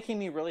all making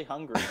me really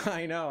hungry.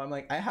 I know. I'm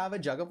like, I have a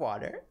jug of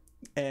water,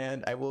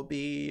 and I will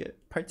be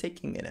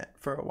partaking in it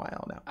for a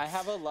while now. I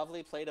have a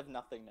lovely plate of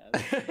nothingness.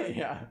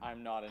 Yeah.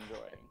 I'm not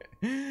enjoying.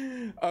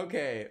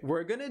 Okay,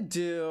 we're gonna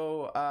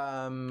do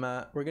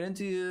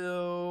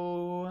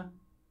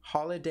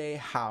Holiday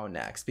How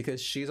next,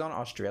 because she's on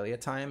Australia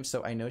time,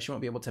 so I know she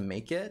won't be able to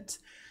make it.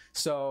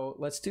 So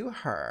let's do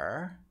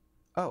her.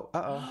 Oh,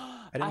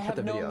 I didn't put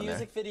the video on there. I have no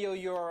music video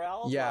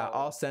URL. Yeah,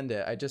 I'll send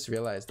it. I just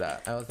realized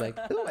that. I was like,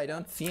 ooh, I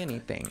don't see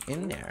anything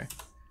in there.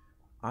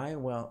 I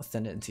will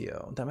send it to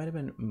you. That might have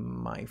been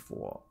my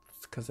fault,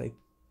 because I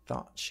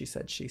thought she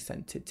said she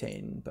sent it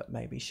in, but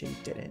maybe she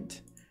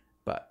didn't.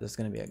 But this is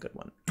going to be a good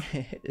one.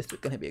 This is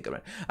going to be a good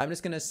one. I'm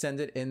just going to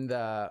send it in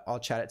the, I'll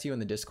chat it to you in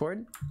the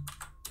Discord.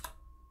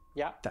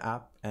 Yeah. The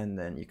app, and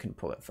then you can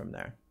pull it from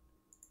there.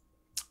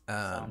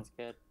 Sounds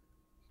good.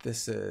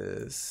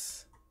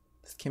 This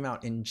came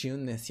out in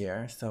June this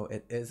year, so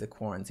it is a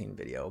quarantine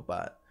video,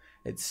 but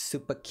it's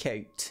super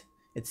cute.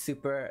 It's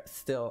super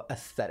still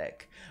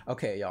aesthetic.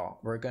 Okay, y'all,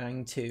 we're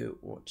going to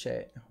watch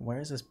it. Where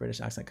is this British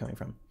accent coming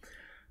from?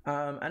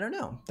 I don't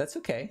know. That's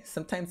okay.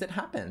 Sometimes it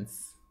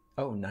happens.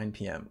 Oh, 9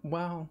 p.m.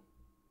 Well,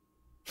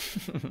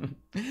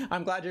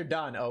 I'm glad you're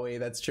done, Owie.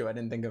 That's true. I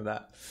didn't think of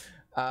that.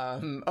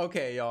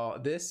 Okay, y'all.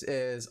 This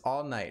is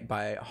All Night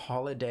by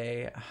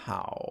Holiday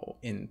How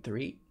in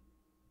 3,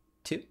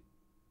 2,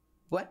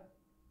 1,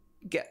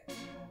 get.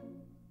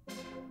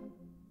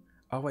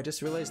 Oh, I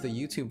just realized the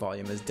YouTube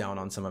volume is down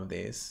on some of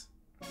these.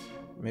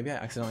 Maybe I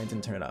accidentally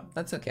didn't turn it up.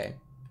 That's okay.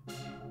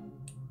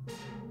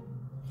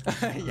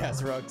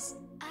 Yes, Rooks.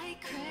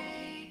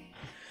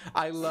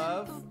 I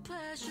love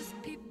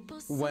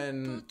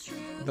when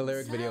the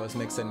lyric video is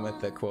mixed in with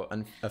the quote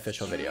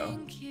official video.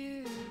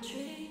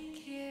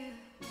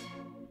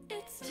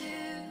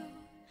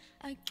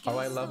 Oh,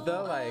 I love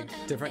the like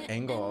different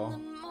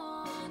angle.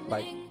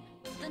 Like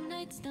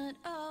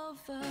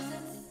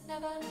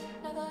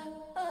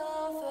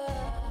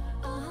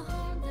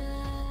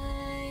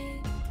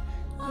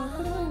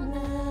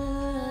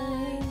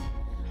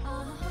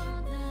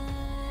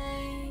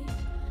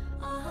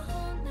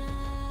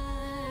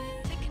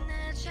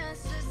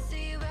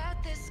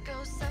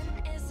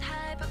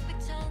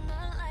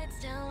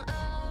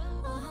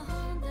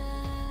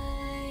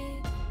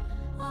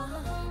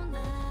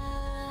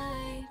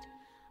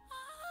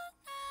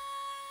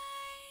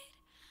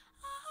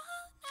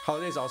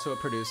Holiday's also a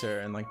producer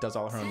and like does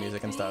all her own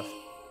music and stuff.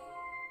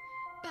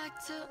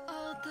 Back to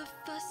all the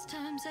first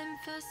times and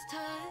first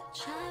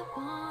touch. I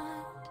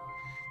want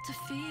to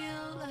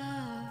feel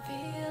love,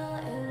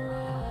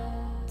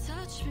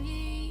 touch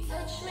me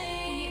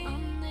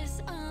on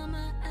this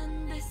armor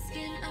and this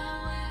skin.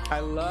 I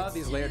love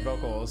these layered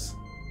vocals.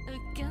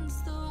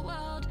 Against the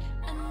world,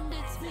 and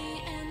it's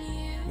me and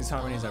you. These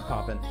harmonies are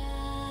popping.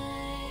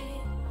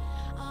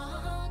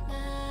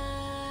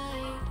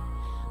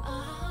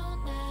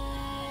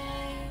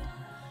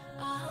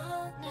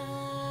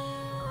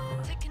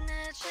 Taking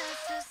a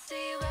chance to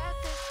see where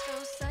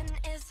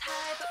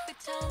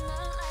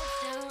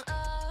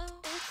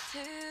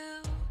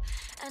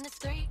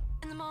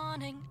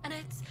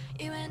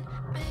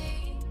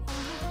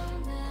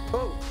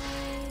Oh.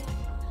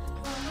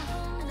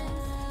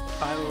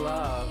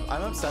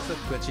 I'm obsessed with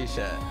glitchy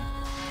shit.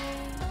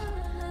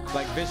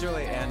 Like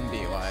visually and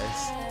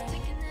beat-wise.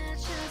 Taking a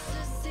chance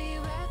to see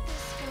where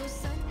this goes.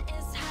 Sun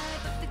is high,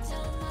 but we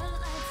turn the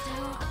lights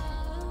down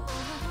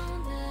all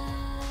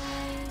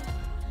night.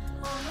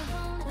 All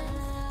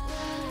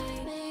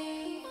night.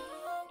 Me.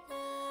 All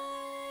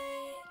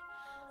night.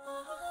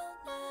 All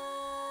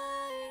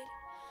night.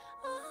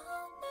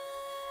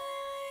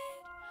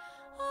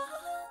 All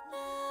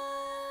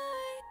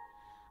night.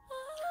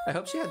 I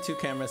hope she had 2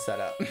 cameras set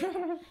up.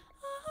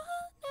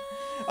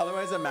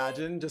 Otherwise,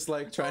 imagine just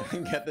like trying to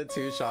get the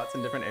 2 shots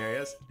in different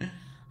areas.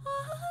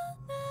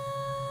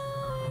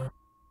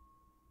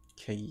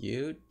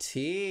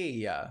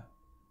 K-U-T. Oh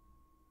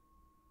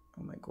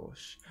my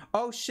gosh.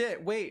 Oh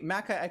shit, wait,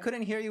 Matkai, I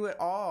couldn't hear you at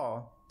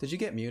all. Did you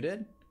get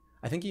muted?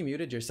 I think you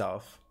muted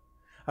yourself.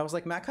 I was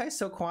like, Matkai's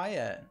so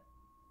quiet.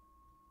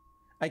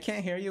 I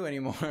can't hear you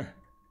anymore.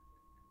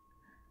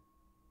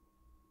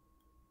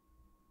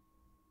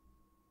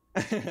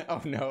 Oh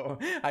no,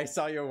 I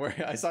saw your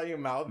word. I saw you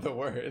mouth the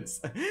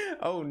words.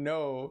 Oh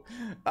no.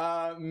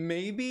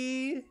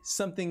 Maybe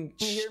something.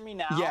 Can you hear me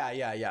now?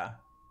 Yeah.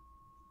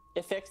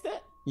 It fixed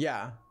it?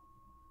 Yeah.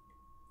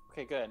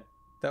 Okay, good.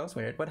 That was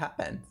weird. What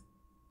happened?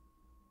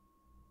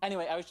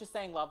 Anyway, I was just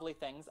saying lovely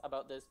things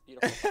about this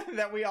beautiful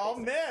That we all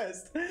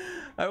missed.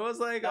 I was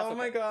like, That's oh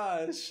my okay.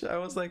 gosh. I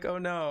was like, oh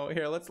no.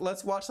 Here,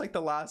 let's watch like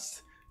the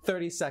last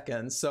 30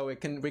 seconds so we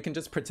can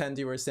just pretend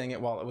you were saying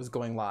it while it was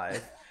going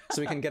live.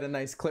 So we can get a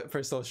nice clip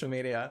for social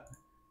media.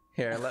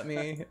 Here, let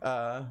me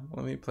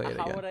play it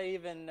How again. would I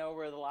even know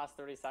where the last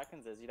 30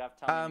 seconds is? You'd have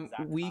to tell me the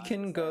exact We time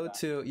can to say go that.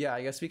 to, yeah,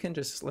 I guess we can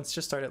let's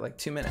just start at like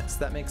 2 minutes.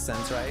 That makes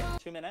sense, right?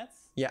 2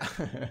 minutes? Yeah.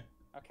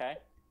 Okay.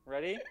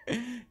 Ready?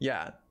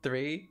 Yeah.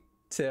 3,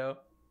 2,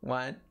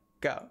 1,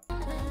 go.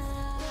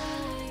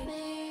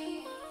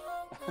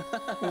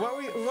 What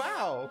we,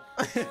 wow.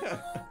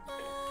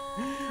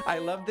 I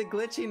love the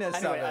glitchiness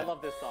Anyway, of it. I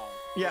love this song.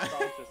 Yeah. This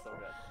song's just so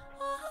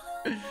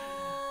good.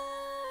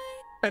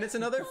 And it's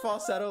another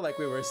falsetto, like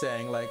we were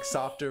saying, like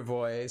softer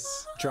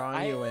voice,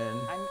 drawing you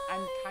in.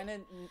 I'm kind of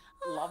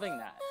loving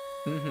that.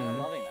 Mm-hmm. I'm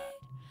loving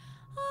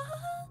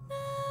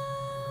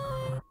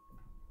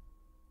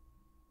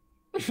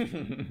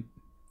that.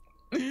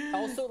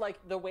 Also, like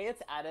the way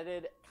it's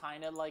edited,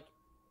 kind of like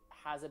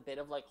has a bit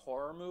of like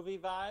horror movie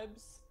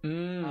vibes,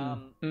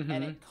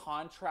 and it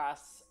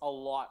contrasts a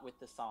lot with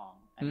the song,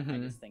 and I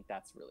just think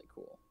that's really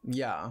cool.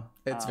 Yeah,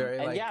 it's very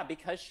and like yeah,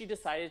 because she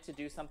decided to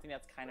do something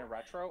that's kind of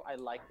retro, I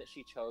like that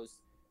she chose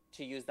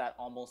to use that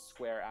almost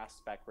square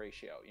aspect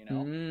ratio, you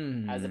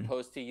know, as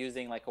opposed to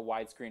using like a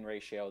widescreen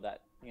ratio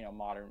that, you know,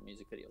 modern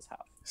music videos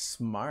have.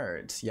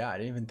 smart. Yeah, I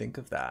didn't even think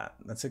of that.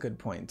 That's a good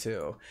point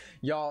too.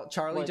 Y'all,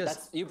 Charlie Well,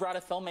 just you brought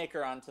a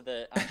filmmaker onto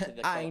the I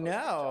co-hosting know.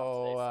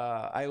 job today,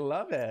 so. I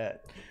love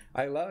it.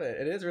 I love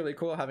it. It is really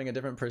cool having a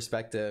different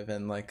perspective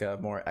and like a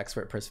more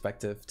expert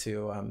perspective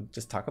to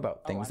just talk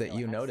about things I'm that no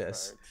you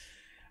notice. expert.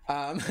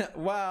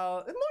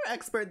 Well, more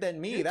expert than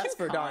me. You're that's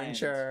too for darn kind.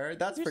 sure.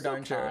 That's You're for so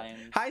darn sure. kind.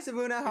 Hi,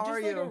 Savuna. How You're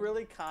are just you? like a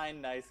really kind,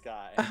 nice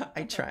guy.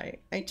 I try.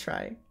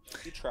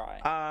 You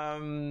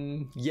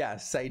try.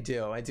 Yes, I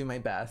do. I do my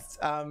best.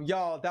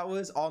 Y'all, that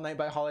was All Night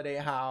by Holiday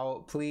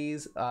How.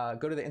 Please go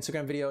to the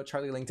Instagram video.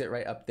 Charlie linked it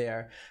right up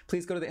there.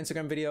 Please go to the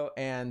Instagram video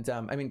and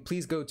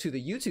please go to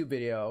the YouTube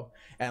video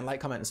and like,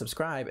 comment, and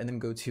subscribe, and then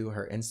go to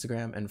her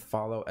Instagram and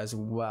follow as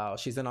well.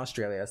 She's in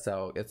Australia,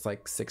 so it's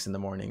like 6 in the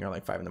morning or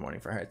like 5 in the morning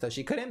for her. So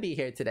she couldn't be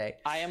here today.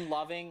 I am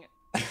loving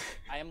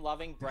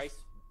Bryce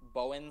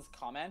Bowen's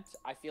comment.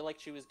 I feel like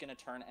she was gonna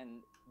turn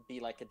and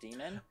be like a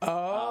demon.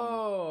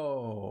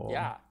 Oh.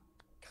 Yeah,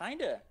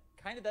 kinda.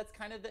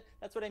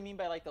 That's what I mean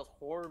by like those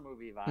horror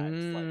movie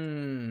vibes.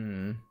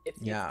 Like it's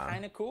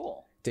kind of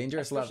cool.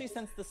 Dangerous Love. Especially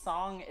since the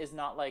song is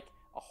not like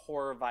a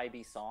horror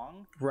vibey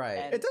song. Right.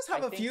 And It does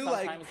have I a think few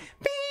like sometimes-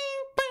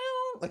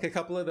 like a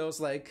couple of those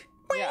like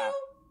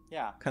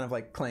yeah, kind of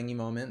like clangy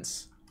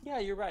moments. yeah.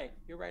 You're right.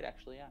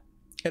 Actually, yeah.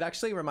 It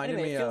actually reminded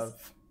Anyway, me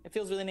it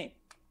feels really neat.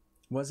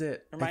 was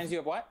it Reminds you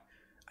of what?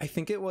 I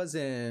think it was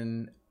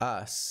in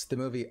Us, the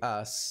movie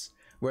Us,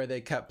 where they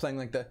kept playing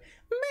like the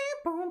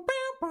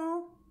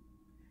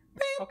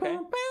Okay.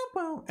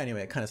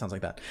 Anyway, it kind of sounds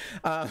like that.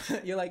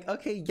 You're like,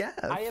 okay, yeah,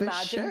 I for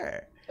imagine-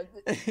 sure.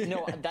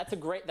 No, that's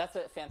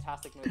a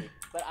fantastic movie.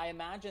 But I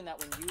imagine that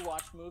when you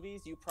watch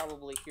movies, you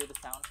probably hear the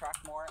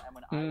soundtrack more, and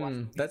when I watch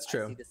movies, that's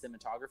true. I see the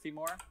cinematography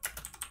more.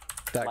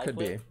 That could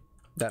likely. be.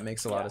 That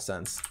makes a lot Yeah. of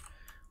sense.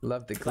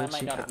 Love the 'Cause I glitchy.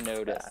 might not have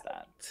noticed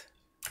that.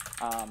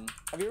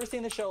 Have you ever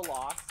seen the show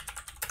Lost?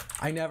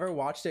 I never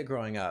watched it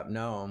growing up.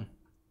 No,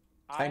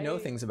 I know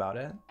things about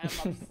it. I'm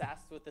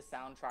obsessed with the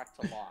soundtrack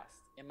to Lost.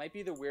 It might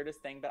be the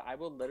weirdest thing, but I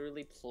will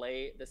literally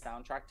play the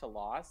soundtrack to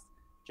Lost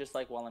just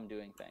like while I'm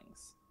doing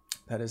things.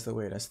 That is the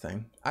weirdest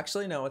thing.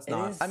 Actually, no, it's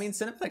not. is- I mean,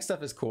 cinematic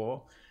stuff is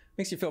cool.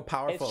 Makes you feel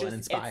powerful and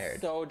inspired.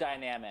 It's so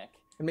dynamic.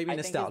 And maybe I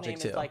nostalgic think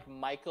his name too. is like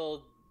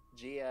Michael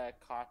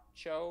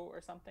Giacchino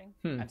or something.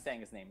 I'm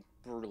saying his name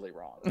brutally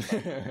wrong.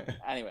 But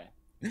anyway,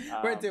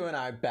 We're doing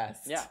our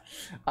best. Yeah.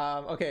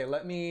 Okay,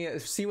 let me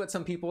see what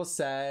some people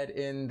said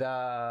in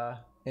the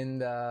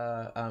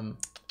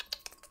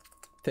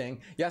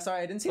thing. Yeah,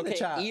 sorry, I didn't see the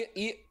chat.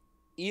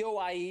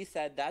 EOIE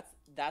said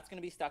that's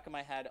gonna be stuck in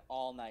my head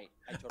all night.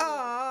 I totally agree.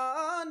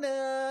 All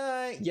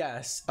night.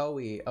 Yes, Oe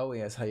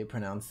is how you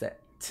pronounce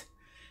it.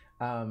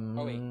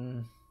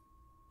 Oe.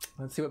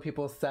 Let's see what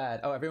people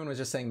said. Oh, everyone was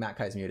just saying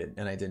Matkai's muted,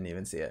 and I didn't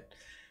even see it.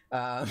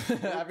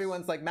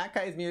 Everyone's like,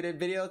 Matkai's muted.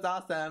 Video's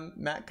awesome.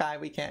 Matkai,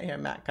 we can't hear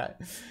Matkai.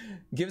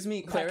 Gives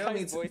me Clario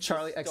meets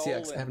Charlie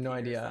XCX. I have no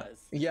idea.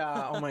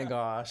 Yeah. Oh my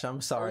gosh.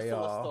 I'm sorry,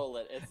 y'all.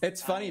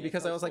 It's funny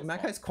because I was like,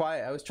 Matkai's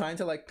quiet. I was trying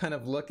to like kind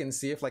of look and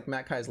see if like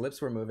Matkai's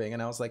lips were moving,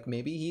 and I was like,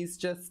 maybe he's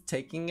just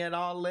taking it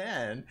all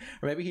in,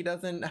 or maybe he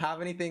doesn't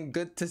have anything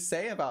good to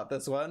say about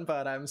this one.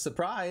 But I'm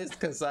surprised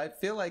because I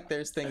feel like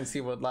there's things he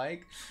would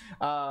like.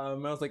 I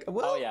was like,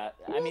 well, oh yeah.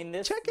 I mean,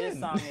 this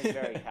song is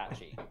very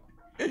catchy.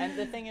 And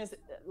the thing is,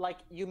 like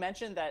you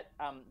mentioned that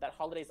that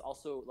Holiday's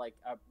also like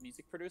a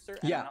music producer,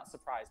 and I'm not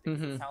surprised because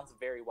it sounds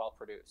very well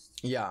produced.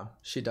 Yeah,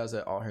 she does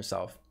it all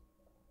herself,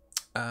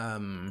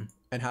 and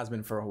has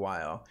been for a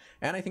while.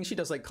 And I think she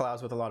does like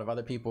collabs with a lot of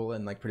other people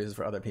and like produces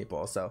for other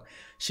people. So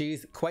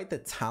she's quite the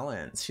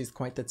talent.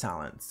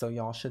 So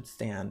y'all should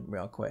stand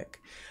real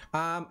quick.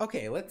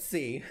 Okay, let's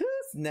see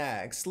who's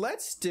next.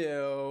 Let's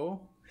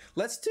do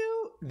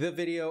the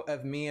video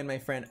of me and my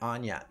friend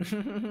Anya,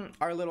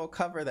 our little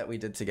cover that we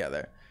did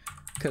together,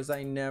 because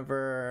I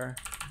never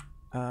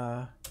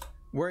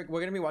we're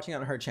gonna be watching it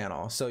on her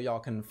channel, so y'all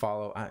can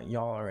follow.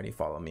 Y'all already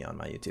follow me on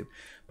my YouTube,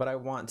 but I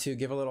want to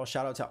give a little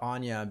shout out to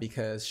Anya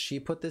because she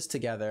put this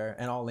together,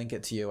 and I'll link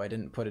it to you. I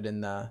didn't put it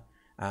in the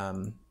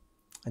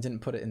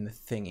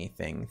thingy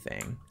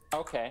thing.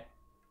 Okay.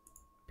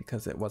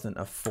 Because it wasn't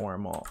a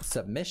formal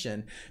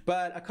submission,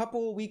 but a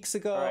couple weeks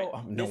ago. Right.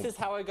 Oh, no. This is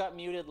how I got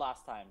muted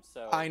last time.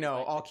 So I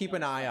know. I'll keep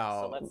an eye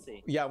out. So let's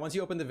see. Yeah, once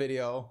you open the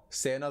video,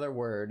 say another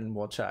word and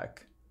we'll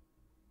check.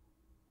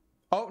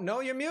 Oh no,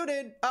 you're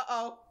muted.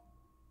 Uh-oh.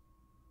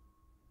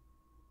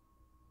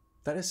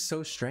 That is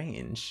so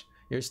strange.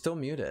 You're still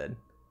muted.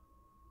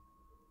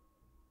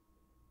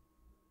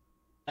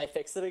 I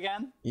fix it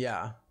again?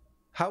 Yeah.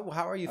 How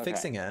are you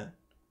fixing it?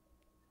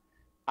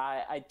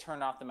 I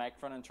turned off the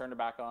microphone and turned it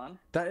back on.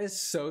 That is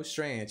so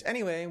strange.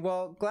 Anyway,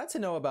 well, glad to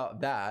know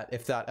about that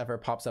if that ever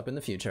pops up in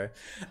the future.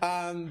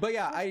 But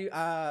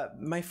yeah,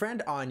 my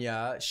friend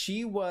Anya,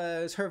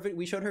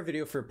 we showed her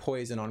video for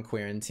Poison on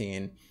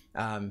QUEERANTINE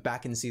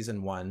back in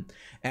season 1,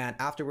 and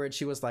afterwards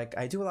she was like,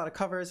 I do a lot of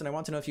covers and I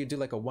want to know if you do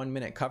like a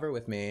 1-minute cover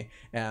with me.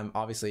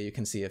 Obviously you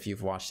can see if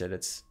you've watched it,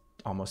 it's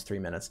almost 3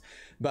 minutes,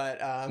 but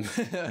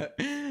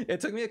it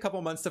took me a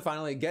couple months to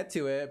finally get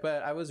to it,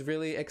 but I was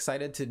really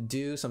excited to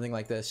do something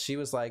like this. She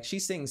was like, she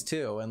sings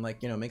too and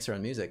like, you know, makes her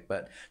own music,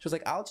 but she was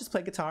like, I'll just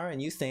play guitar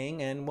and you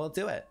sing and we'll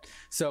do it.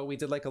 So we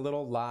did like a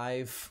little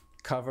live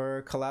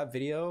cover collab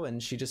video,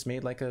 and she just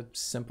made like a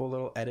simple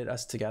little edit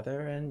us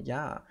together, and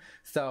yeah,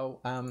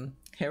 so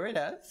here it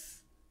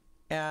is,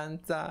 and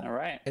all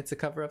right, it's a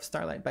cover of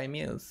Starlight by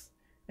Muse,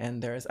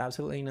 and there is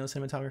absolutely no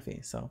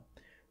cinematography, so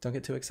don't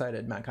get too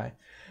excited, Matkai.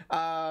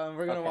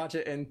 We're gonna watch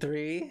it in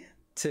 3,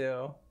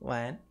 2,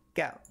 1,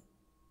 go.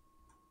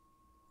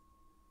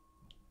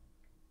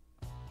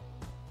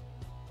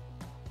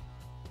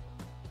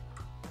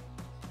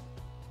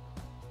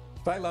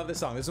 But I love this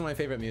song. This is one of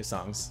my favorite Muse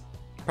songs.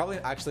 Probably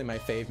actually my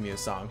fave Muse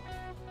song.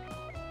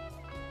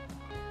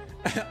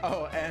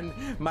 Oh, and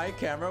my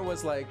camera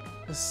was like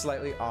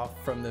slightly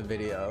off from the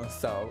video,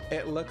 so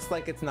it looks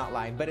like it's not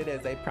live, but it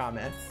is, I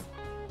promise.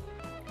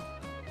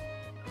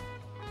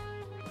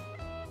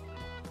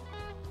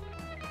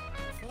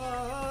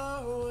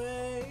 Far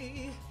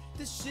away,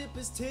 the ship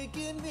is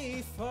taking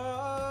me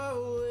far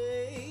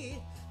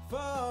away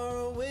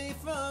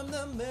from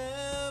the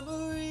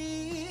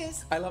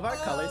memories. I love our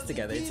colors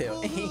together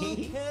too.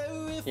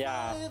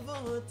 Yeah,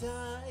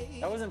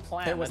 that wasn't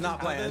planned. It was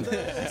not planned.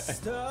 The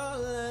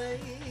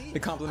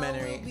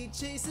complimentary.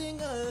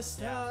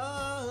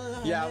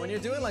 Yeah, when you're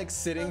doing like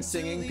sitting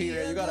singing,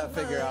 Peter, you gotta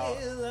figure out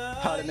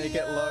how to make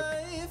it look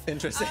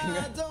interesting.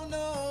 I don't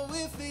know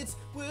if it's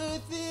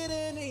worth it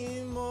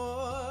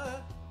anymore.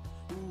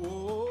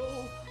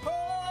 Whoa,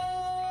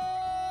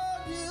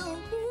 hold you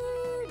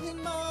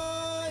in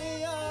my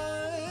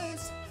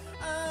arms.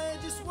 I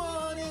just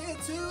wanted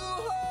to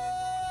hold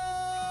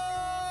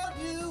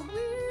you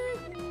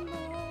in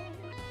my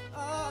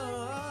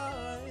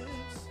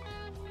arms.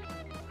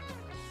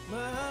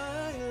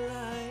 My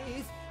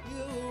life,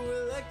 you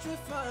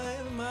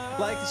electrify my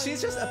Like,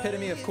 she's just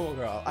epitome of cool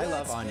girl. I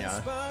love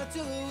Anya.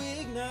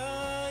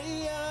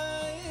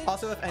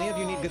 Also, if any of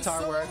you need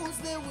guitar work,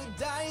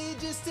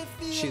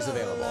 she's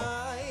available.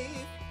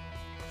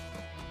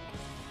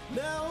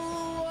 Now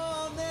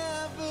I'll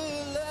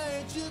never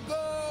let you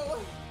go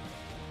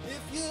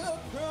if you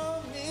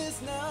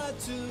promise not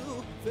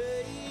to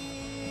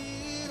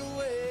fade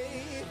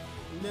away,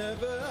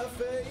 never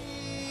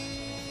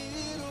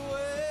fade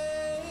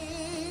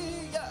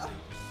away. Yeah.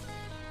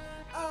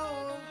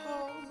 Our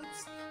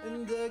hopes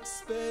and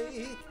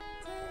expectations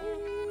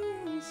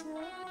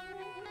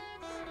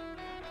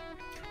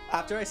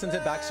After I sent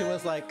it back, she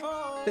was like,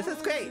 "This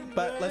is great,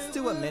 but let's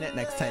do a minute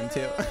next time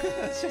too."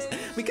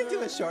 We could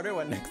do a shorter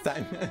one next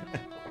time.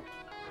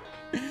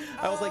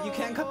 I was like, "You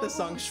can't cut this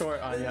song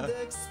short, Anya."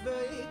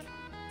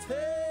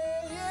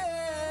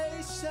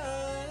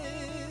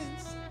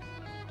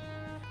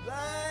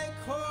 Like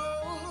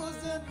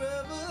holes in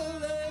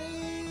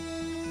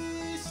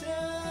revelations.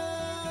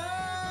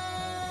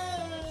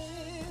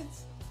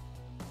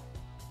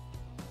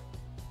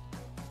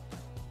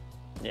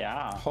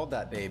 Yeah. Hold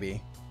that,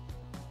 baby.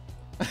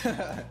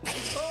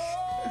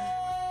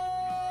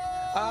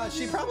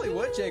 She probably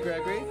would, Jay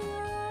Gregory.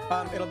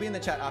 It'll be in the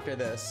chat after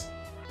this.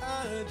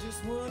 I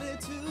just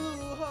wanted to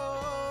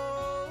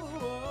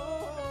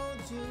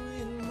hold you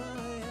in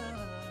my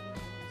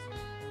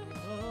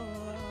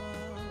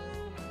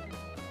arms.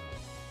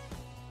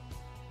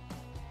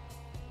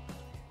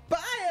 Bye,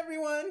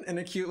 everyone! And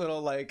a cute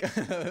little, like,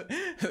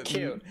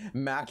 Cute.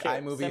 Mac Cute,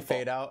 iMovie simple.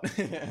 fade out.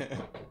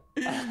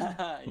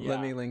 Yeah.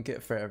 Let me link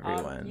it for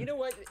everyone. You know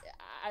what?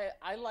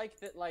 I like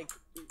that, like,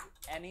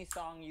 any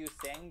song you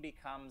sing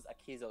becomes a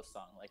Kisos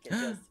song. Like, it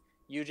just,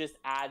 you just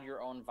add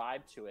your own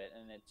vibe to it,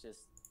 and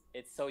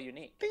it's so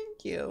unique.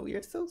 Thank you.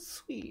 You're so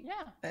sweet.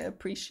 Yeah. I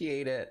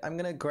appreciate it. I'm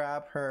gonna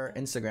grab her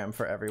Instagram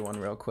for everyone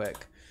real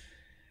quick.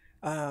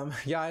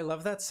 Yeah, I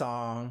love that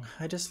song.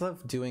 I just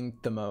love doing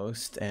the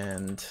most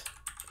and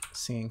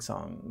singing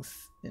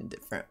songs in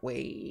different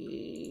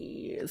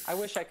ways. I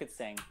wish I could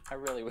sing. I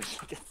really wish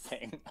I could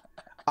sing.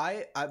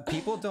 I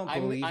people don't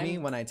believe me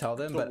I'm when I tell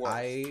them, the but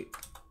worst.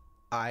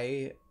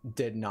 I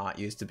did not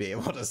used to be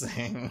able to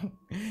sing.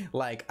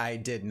 Like, I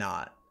did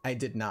not. I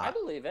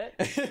believe it.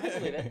 I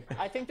believe it.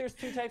 I think there's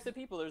two types of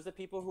people. There's the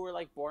people who are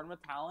like born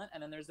with talent,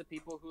 and then there's the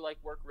people who like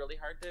work really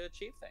hard to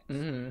achieve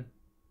things. Mm-hmm.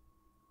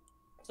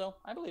 So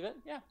I believe it.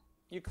 Yeah,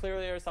 you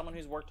clearly are someone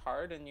who's worked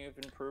hard and you've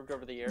improved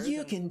over the years.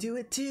 You and... can do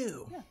it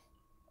too. Yeah.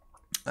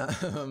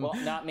 Well,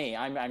 not me.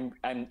 I'm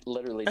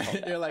literally told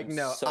that. You're like, I'm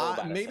no, so bad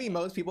at maybe singing.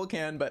 most people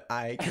can, but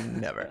I can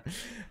never.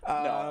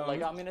 No,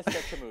 like I'm gonna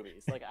stick to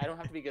movies. Like I don't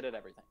have to be good at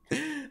everything.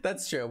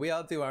 That's true. We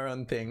all do our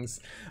own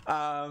things.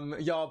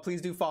 Y'all,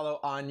 please do follow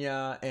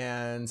Anya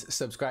and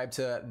subscribe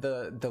to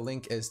the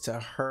link is to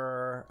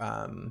her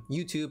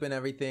YouTube and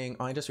everything.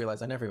 Oh, I just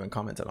realized I never even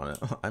commented on it.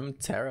 I'm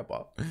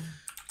terrible.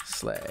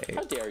 Slay.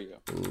 How dare you?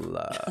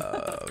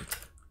 Loved.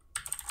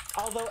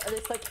 Although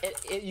it's like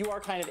you are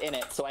kind of in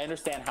it, so I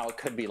understand how it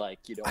could be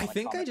like you don't. I like,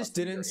 think I comment just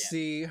on something didn't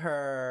you're in. see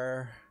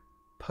her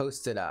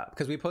post it up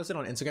because we posted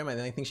on Instagram and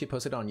then I think she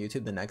posted it on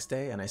YouTube the next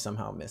day and I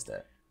somehow missed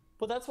it.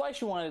 Well, that's why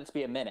she wanted it to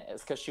be a minute.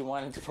 Is because she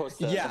wanted to post.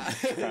 Yeah,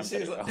 Instagram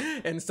she's video.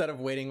 instead of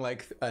waiting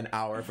like an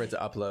hour for it to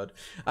upload.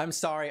 I'm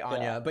sorry,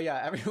 Anya, Yeah. but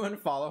yeah, everyone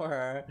follow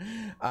her,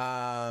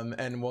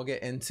 and we'll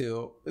get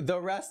into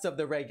the rest of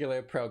the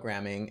regular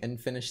programming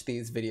and finish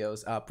these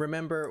videos up.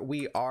 Remember,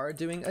 we are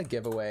doing a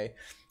giveaway.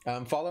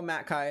 Follow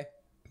Matkai.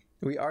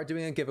 We are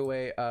doing a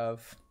giveaway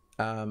of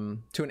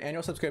to an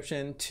annual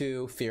subscription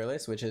to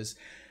Fearless, which is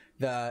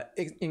the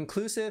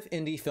inclusive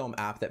indie film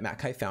app that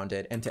Matkai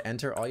founded. And to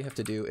enter, all you have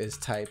to do is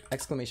type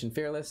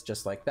 !fearless,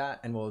 just like that,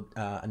 and we'll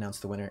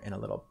announce the winner in a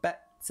little bit.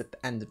 It's at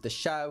the end of the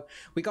show.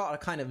 We got to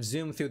kind of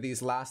zoom through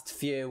these last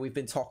few. We've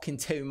been talking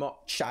too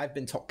much. I've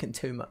been talking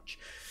too much.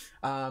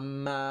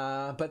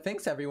 But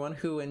thanks everyone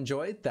who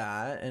enjoyed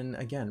that. And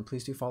again,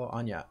 please do follow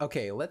Anya.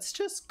 Okay, let's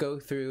just go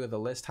through the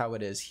list how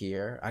it is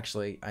here.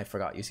 Actually, I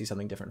forgot. You see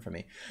something different from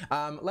me.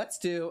 Let's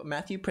do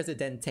Matthew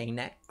Presidente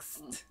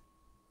next.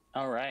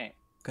 All right.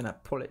 Gonna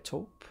pull it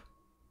up.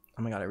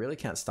 Oh my god, I really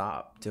can't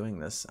stop doing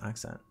this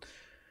accent.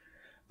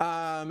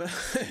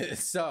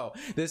 So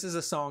this is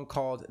a song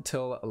called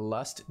Till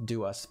Lust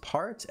Do Us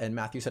Part, and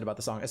Matthew said about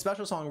the song, a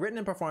special song written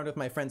and performed with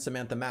my friend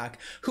Samantha Mack,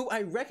 who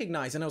I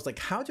recognize. And I was like,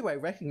 how do I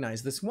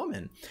recognize this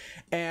woman?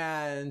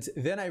 And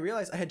then I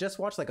realized I had just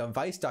watched like a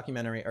Vice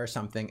documentary or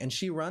something, and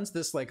she runs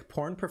this like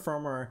porn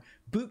performer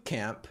boot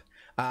camp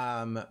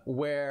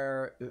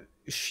where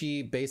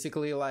she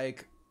basically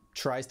like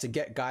tries to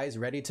get guys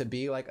ready to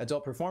be like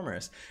adult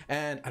performers.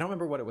 And I don't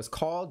remember what it was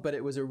called, but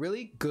it was a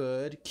really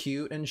good,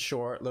 cute and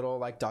short little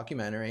like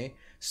documentary,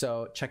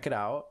 so check it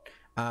out.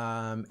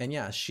 And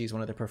yeah, she's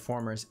one of the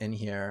performers in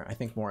here, I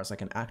think more as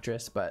like an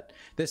actress. But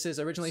this is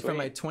originally from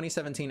my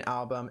 2017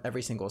 album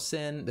Every Single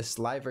Sin. This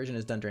live version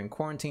is done during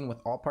quarantine with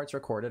all parts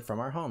recorded from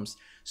our homes.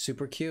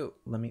 Super cute.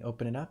 Let me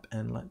open it up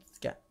and let's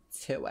get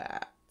to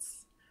it.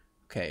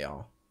 Okay,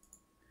 y'all.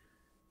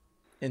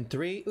 In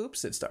 3,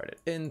 oops, it started.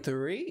 In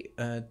 3,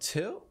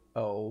 2,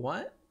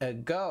 1,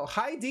 go.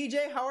 Hi,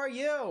 DJ, how are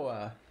you?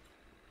 Oh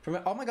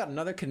my god,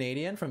 another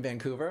Canadian from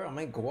Vancouver. Oh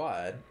my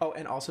god. Oh,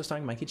 and also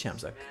starring Mikey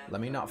Chamzuk.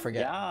 Let me not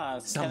forget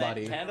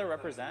somebody. Canada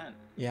represent.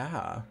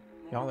 Yeah,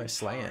 y'all are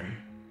slaying.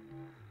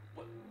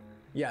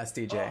 Yes,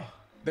 DJ.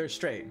 They're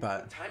straight,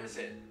 but. What time is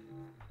it?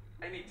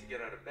 I need to get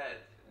out of bed.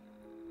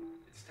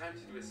 It's time to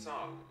do a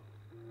song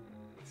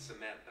with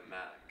Samantha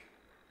Mack.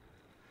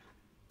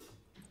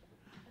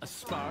 A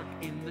spark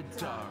in the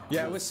dark.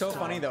 Yeah, it was so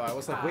funny though. I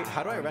was like, wait,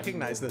 how do I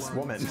recognize this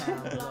woman?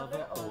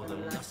 All the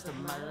rest of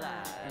my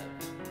life.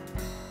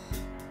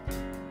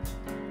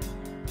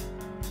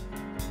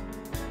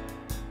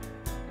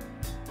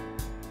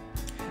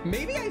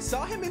 Maybe I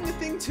saw him in the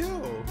thing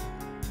too,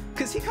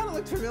 cause he kind of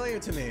looked familiar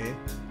to me.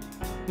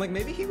 Like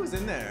maybe he was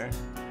in there.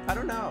 I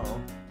don't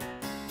know.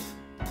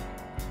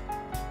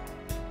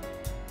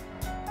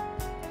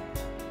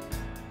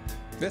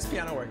 This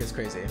piano work is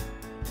crazy.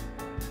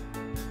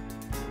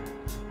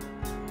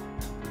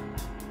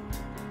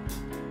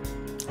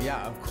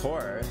 Yeah, of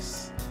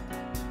course.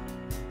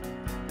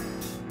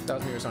 That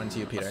was me responding to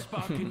you, Peter. A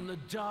spark in the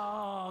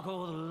dark,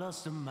 oh, the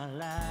lust of my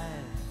life.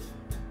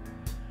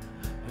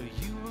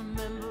 You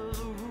remember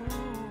the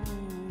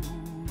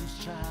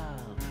rules,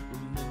 child.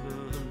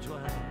 Remember them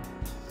twice.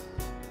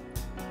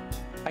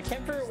 I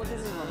can't figure out what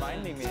this is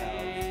reminding me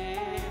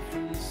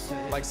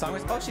of. Like song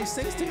was, oh, she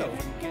sings too.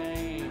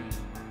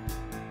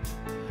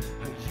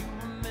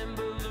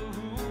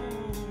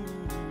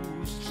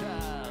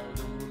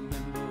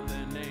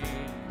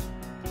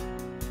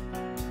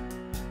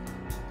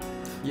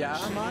 Yeah,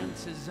 man.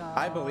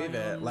 I believe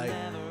it. Like,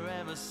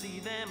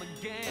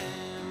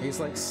 he's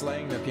like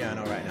slaying the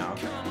piano right now.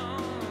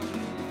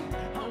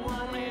 I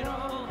want it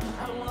all,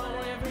 I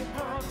want every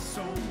part.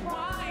 So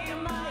why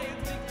am I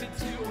addicted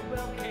to a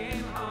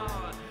broken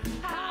heart?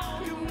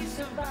 How can we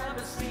survive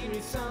a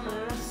steamy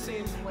summer of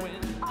sin when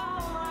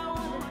all I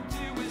want to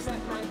do is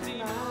let my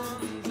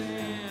demons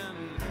in?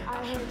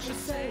 I heard you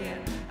say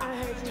it, I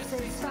heard you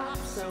say stop.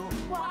 So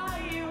why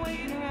are you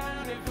waiting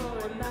around here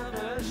for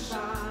another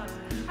shot?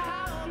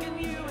 How can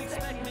you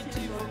expect me to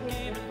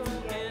forgive and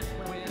forget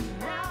when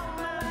now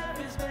my life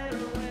is better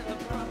with a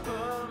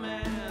proper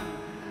man?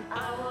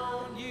 I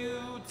want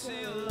you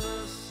till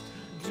lust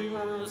do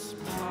us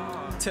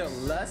part. Till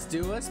lust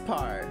do us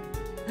part.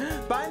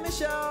 Bye,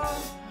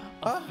 Michelle.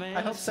 Oh,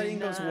 I hope studying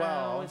goes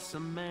well. With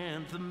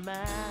Samantha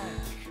Mac.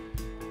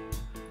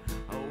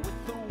 Oh,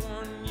 with the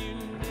one you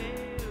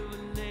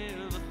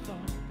never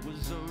thought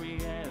was a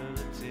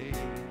reality.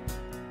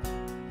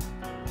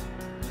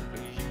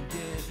 You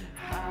get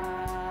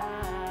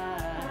high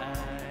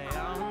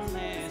on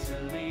this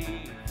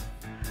leaf.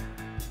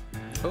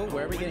 Oh,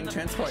 where are we getting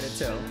transported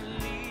to?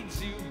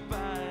 Leads you by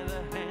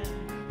the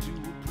hand to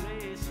a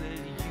place that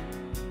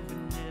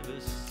you've never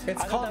seen.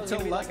 It's I thought that called was Till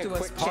gonna be Lust like a Do Us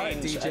quick Part,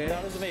 change. I DJ. thought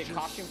it was gonna be a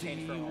costume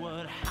change for a moment.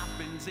 What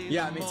happens in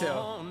Yeah, the me too.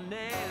 morning?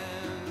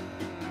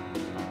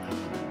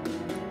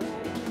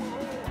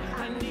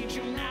 I need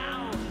you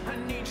now. I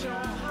need your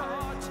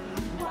heart.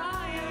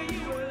 Why are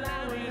you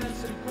allowing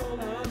us to pull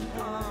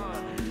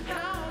apart?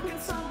 How can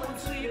someone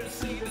sweeter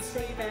see the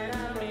state that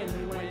I'm in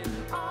when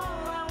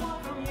all I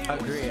want from you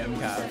Agree,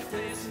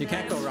 MCAV. You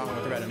can't go wrong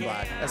with Red and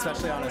Black,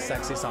 especially on a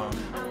sexy song.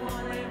 I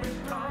want every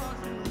part.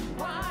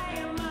 Why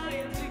am I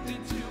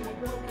addicted to a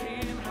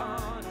broken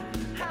heart?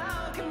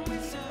 How can we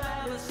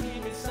survive a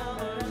steamy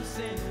summer of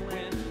sin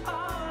when all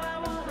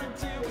I wanna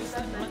do is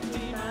let my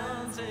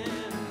demons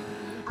in?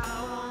 I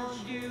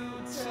want you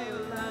till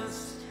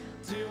lust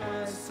do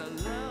us. I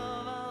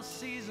love all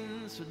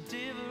seasons for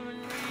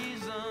different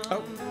reasons.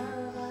 Oh.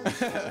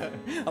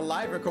 A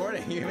live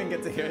recording. You even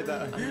get to hear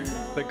the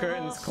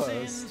curtains close.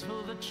 Sins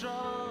for the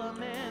trouble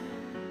I'm in.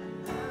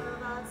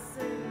 Love our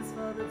sins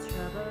for the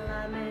trouble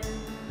I'm in.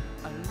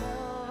 I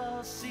love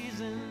all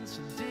seasons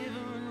for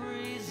different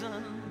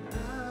reasons.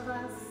 Love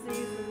our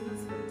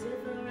seasons for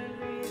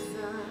different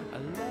reasons. I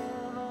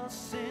love all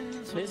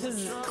sins for This the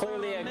is trouble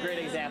clearly a I'm great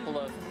in. example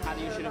of how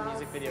do you shoot a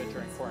music video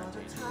during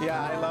quarantine.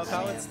 Yeah, I love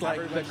how it's like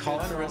the Everybody call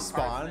shoots and their own parts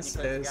response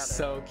and then you put it is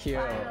together. so cute.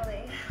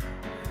 Finally,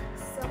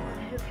 someone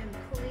who can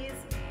please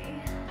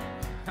me.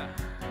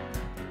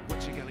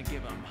 What you gonna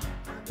give 'em?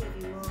 I'll give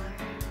you more.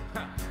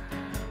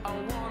 I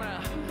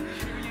wanna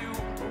hear you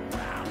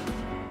wow.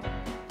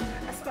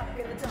 A spark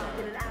in the dark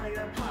in an alley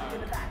or a park in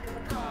the back of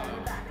the car, in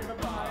the back of the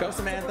bar. Go,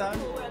 Samantha. I'm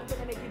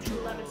gonna make you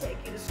drool. I'm gonna take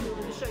you to school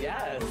and show you.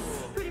 Yes.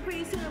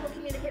 Pretty soon I will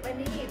communicate my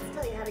needs.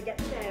 Tell you how to get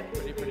there.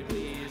 Pretty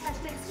please.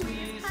 Hashtag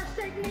squeeze.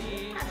 Hashtag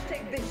me.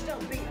 Hashtag bitch.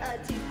 Don't be a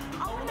tease.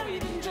 Oh no, you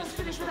didn't just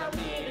finish without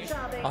me.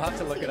 Jobbing. I'll have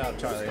to look it up,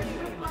 Charlie.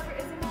 Lover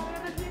is a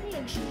matter of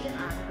opinion. She and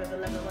I for the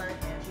love of life.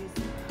 Can't you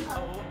see?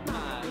 Oh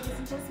my. It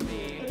isn't just me.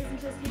 It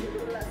isn't just you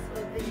who lust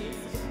for these.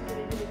 If you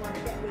really want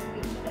to get with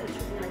me, you better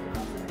treat me like a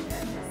boss of a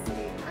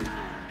fantasy.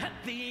 At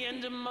the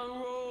end of my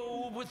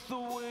rope with the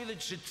way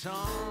that you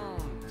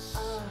taunts.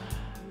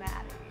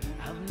 Maddie.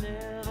 I've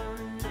never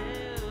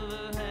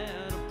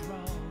had a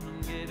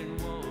problem getting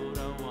what I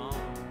want.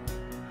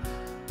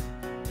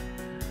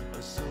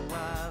 So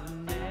I've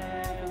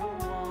never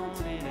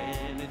wanted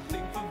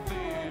anything for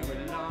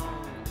very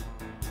long.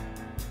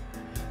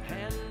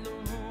 And the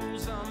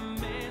rules are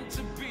meant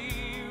to be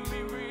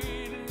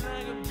rewritten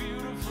like a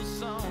beautiful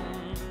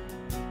song.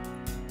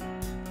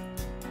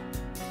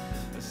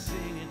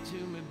 Sing it to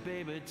me,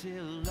 baby,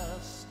 till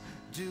lust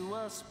do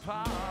us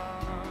part. I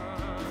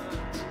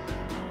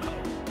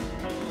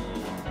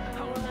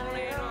want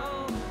it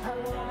all, I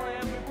want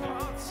every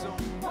part. So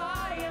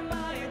why am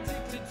I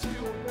addicted to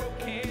a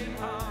broken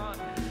heart?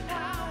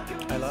 How can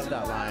we I love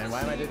that line.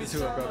 Why am I addicted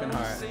to a broken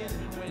heart?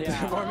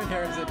 Yeah. Mormon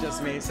hair, is it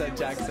just me? Said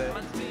Jackson.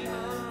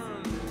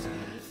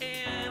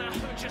 And I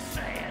heard you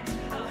say it,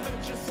 I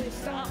heard you say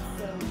stop.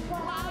 So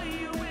why are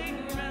you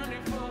waiting around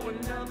here for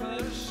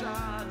another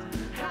shot?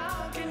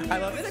 I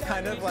love that it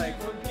kind of like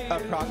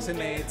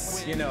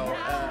approximates, you know,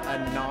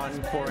 a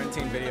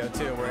non-quarantine video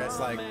too, where it's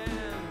like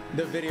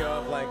the video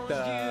of like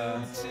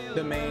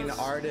the main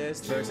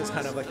artist versus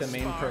kind of like the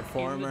main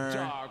performer.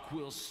 Dark,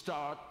 we'll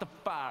start the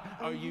fire.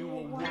 Are you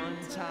a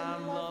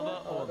one-time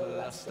lover or the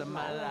lust of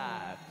my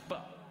life?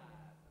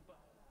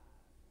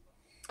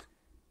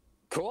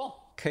 Cool.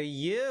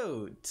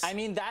 Cute. I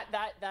mean,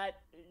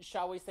 that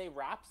shall we say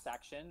rap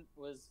section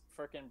was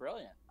freaking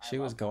brilliant. She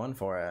was going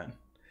for it.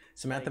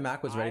 Samantha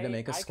Mack was ready to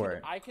make a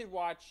squirt. I could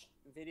watch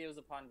videos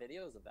upon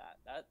videos of that.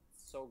 That's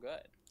so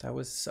good. That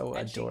was so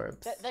adorable.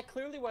 That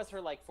clearly was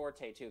her like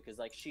forte too, because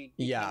like she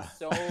became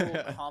so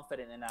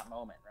confident in that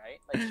moment, right?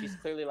 Like she's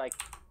clearly like,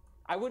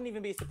 I wouldn't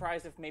even be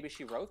surprised if maybe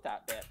she wrote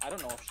that bit. I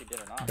don't know if she did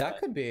or not. That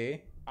could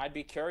be. I'd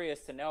be curious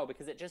to know,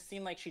 because it just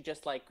seemed like she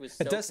just like was.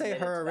 So it does say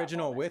her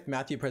original with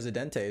Matthew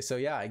Presidente, so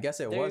yeah, I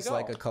guess it was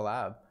like a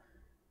collab.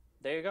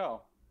 There you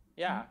go.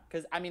 Yeah,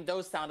 because I mean,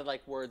 those sounded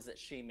like words that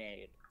she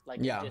made. Like,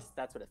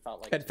 that's what it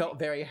felt like. It felt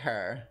very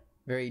her,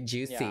 very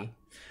juicy.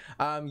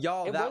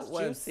 Y'all, it that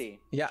was juicy.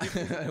 Yeah,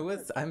 it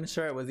was. I'm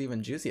sure it was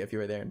even juicy if you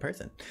were there in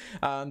person.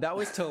 That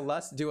was "Till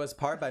Lust Do Us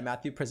Part" by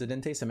Matthew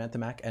Presidente, Samantha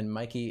Mack, and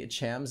Mikey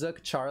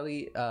Chamzuk.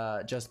 Charlie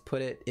just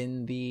put it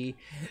in the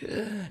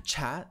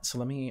chat, so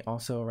let me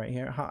also right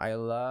here. I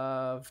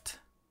loved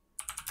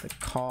the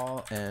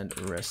call and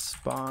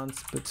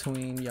response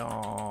between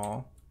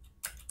y'all.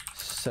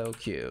 So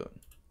cute,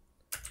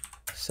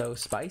 so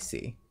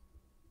spicy.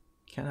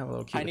 Can't have a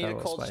little cute. I need a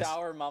cold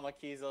shower, Mama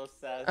Kisos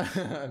says.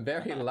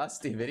 Very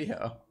lusty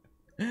video.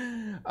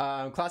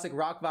 Classic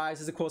rock vibes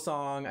is a cool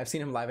song. I've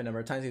seen him live a number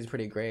of times. He's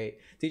pretty great.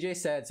 DJ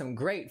said some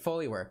great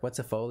Foley work. What's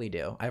a Foley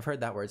do? I've heard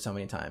that word so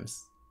many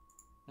times.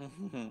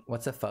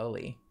 What's a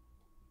Foley?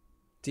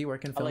 Do you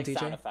work in film, like DJ?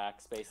 Sound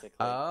effects, basically.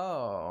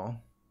 Oh,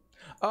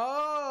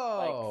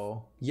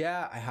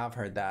 yeah, I have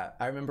heard that.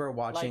 I remember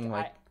watching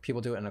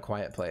people do it in a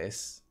quiet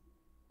place.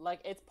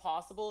 Like, it's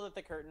possible that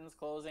the curtains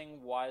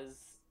closing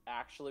was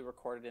actually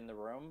recorded in the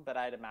room, but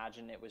I'd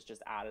imagine it was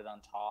just added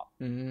on top.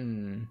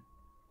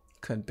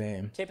 Could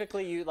be.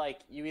 Typically you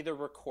either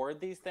record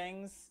these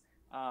things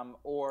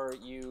or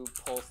you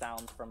pull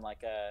sounds from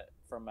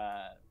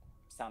a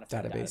sound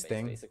effect database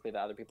thing, basically, that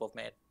other people have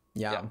made.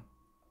 Yeah.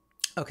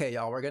 Okay,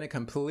 y'all, we're gonna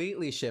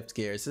completely shift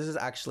gears. This is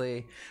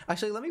actually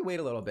let me wait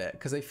a little bit,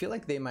 because I feel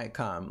like they might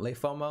come. Le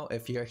FOMO,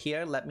 if you're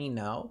here, let me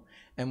know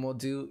and we'll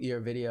do your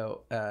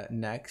video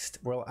next.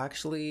 We'll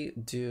actually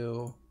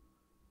do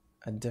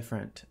a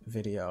different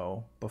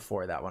video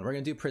before that one. We're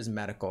gonna do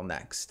Prismatical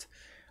next,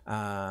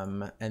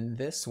 and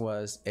this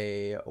was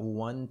a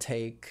one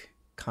take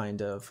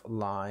kind of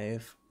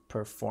live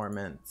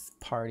performance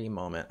party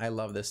moment. I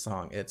love this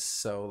song. It's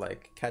so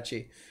like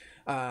catchy.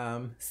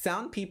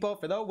 Sound people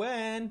for the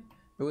win.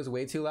 It was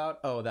way too loud.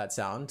 Oh, that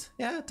sound.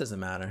 Yeah, it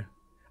doesn't matter.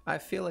 I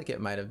feel like it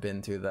might have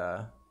been through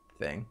the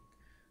thing.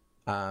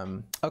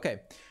 Okay,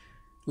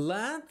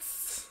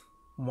 let's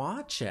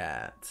watch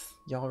it.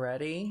 Y'all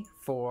ready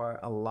for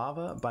a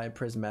Lava by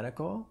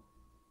Prismatical?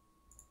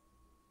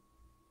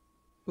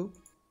 Oop.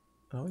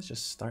 It always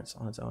just starts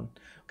on its own.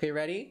 Okay,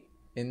 ready?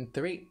 In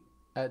 3,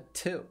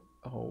 2,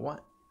 1,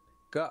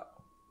 go.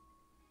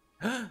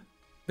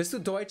 Bist du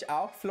Deutsch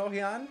auch,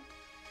 Florian?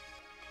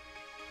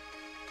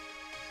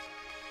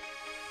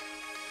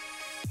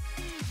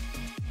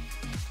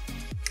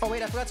 Oh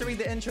wait, I forgot to read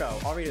the intro.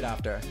 I'll read it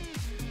after.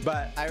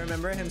 But I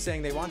remember him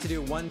saying they want to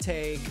do one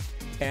take,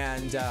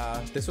 and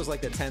this was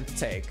like the 10th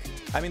take.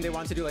 I mean, they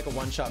want to do like a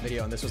one-shot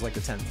video, and this was like the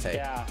 10th take.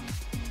 Yeah.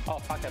 Oh,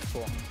 fuck, that's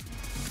cool.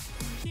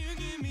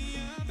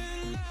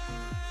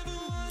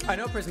 I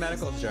know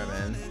Prismatical is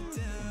German.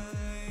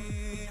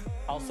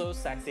 Also,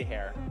 sexy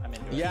hair. I'm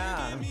into it.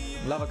 Yeah,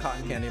 love a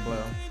cotton candy blue.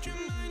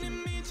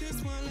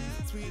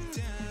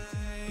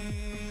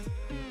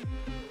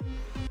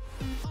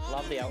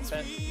 Love the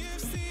outfit.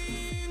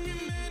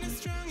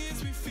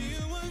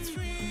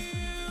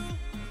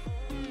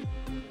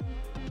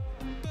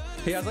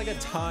 He has like a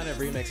ton of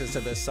remixes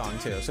to this song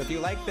too. So if you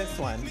like this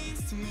one,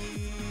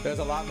 there's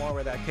a lot more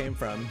where that came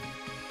from.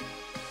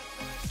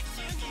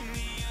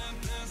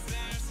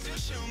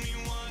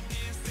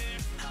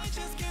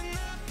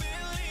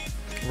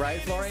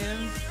 Right,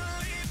 Florian?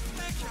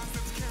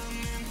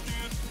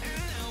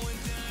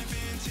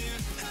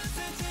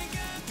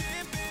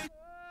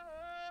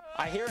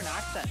 I hear an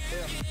accent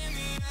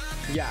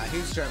too. Yeah,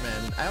 he's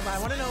German. I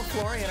want to know,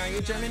 Florian, are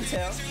you German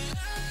too?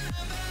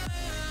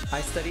 I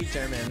studied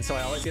German, so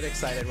I always get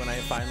excited when I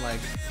find like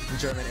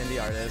German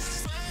indie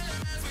artists.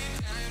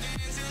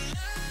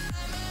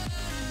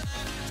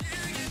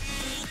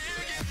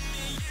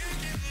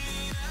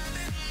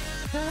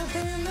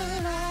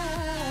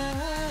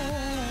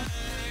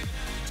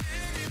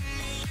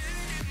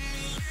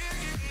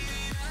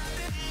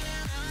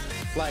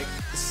 Like,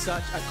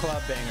 such a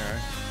club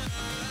banger.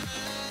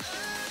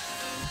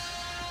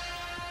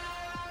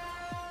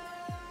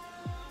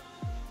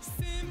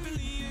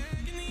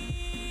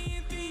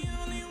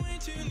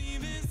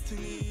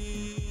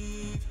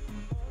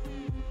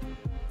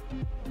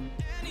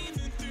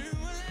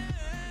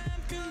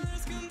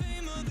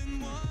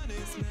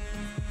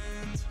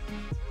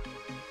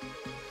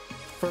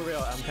 For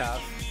real,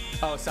 MCAF.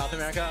 Oh, South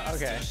America?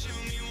 Okay.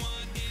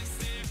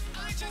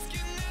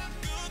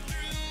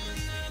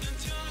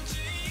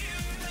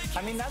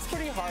 I mean, that's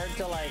pretty hard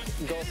to like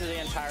go through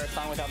the entire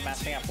song without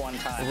messing up one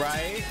time.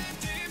 Right?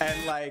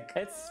 And like,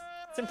 It's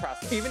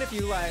impressive. even if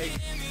you like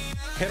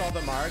hit all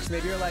the marks,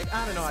 maybe you're like,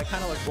 I don't know, I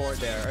kind of look bored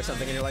there or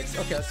something, and you're like,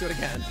 okay, let's do it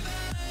again.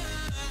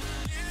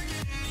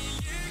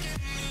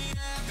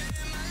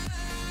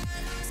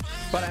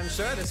 But I'm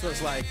sure this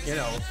was like, you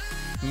know,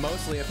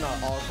 mostly if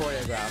not all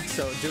choreographed.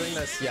 So doing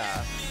this,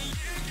 yeah,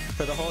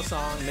 for the whole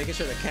song, making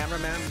sure the camera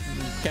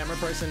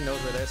person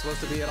knows where they're supposed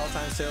to be at all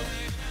times too.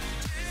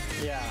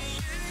 Yeah.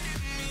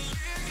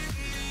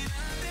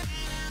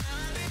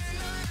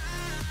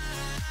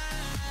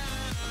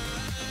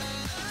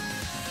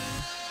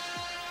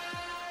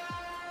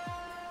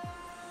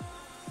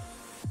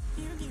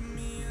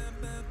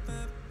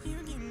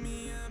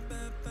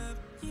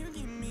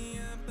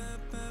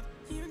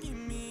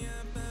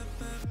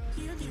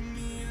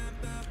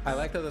 I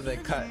like that they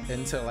cut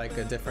into like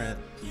a different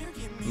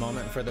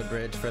moment for the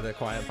bridge for the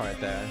quiet part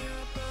there.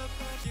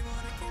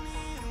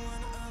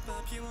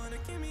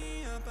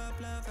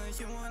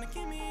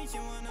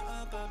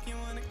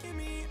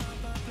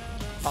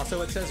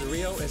 Also, it says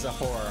Rio is a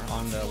whore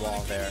on the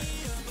wall there.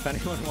 If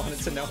anyone wanted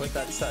to know what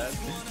that said.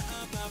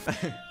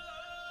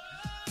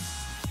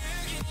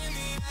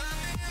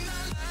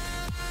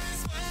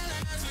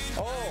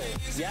 Oh,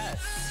 yes.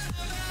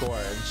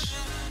 Gorge.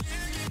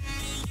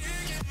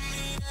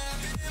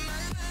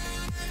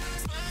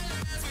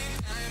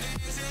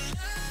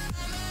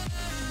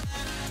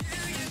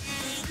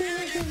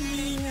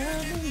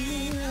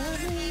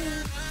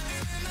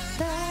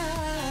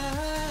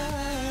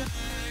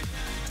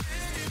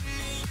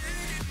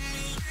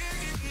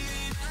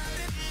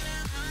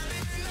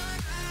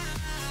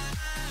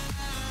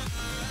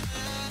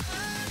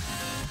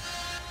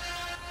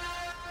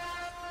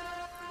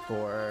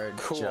 Gorge.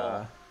 Cool.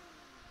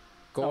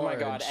 Gorge. Oh my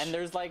god! And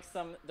there's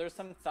some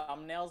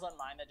thumbnails on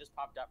mine that just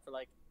popped up for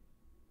like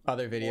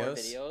Other more videos?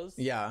 videos.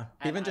 Yeah.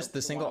 And Even just I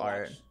the single wanna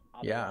art. watch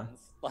other Yeah. ones.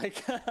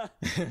 Like,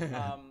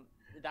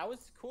 that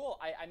was cool.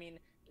 I mean,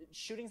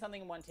 shooting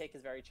something in one take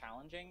is very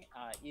challenging.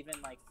 Even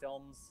like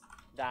films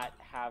that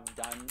have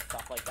done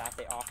stuff like that,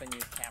 they often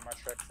use camera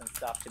tricks and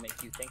stuff to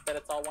make you think that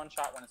it's all one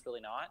shot when it's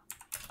really not.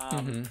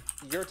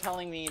 You're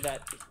telling me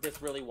that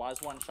this really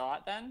was one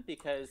shot then,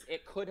 because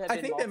it could have been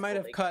I think they might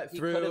have multiple. cut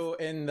through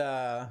in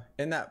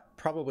that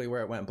probably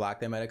where it went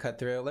black. They might have cut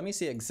through. Let me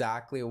see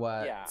exactly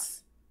what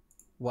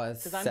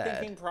was Because I'm said.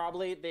 thinking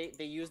probably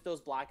they used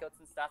those blackouts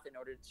and stuff in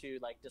order to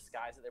like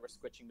disguise that they were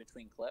switching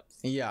between clips.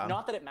 Yeah.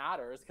 Not that it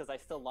matters, because I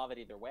still love it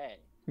either way.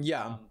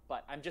 Yeah.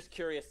 But I'm just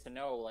curious to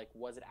know, like,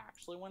 was it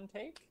actually one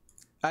take?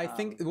 I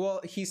think,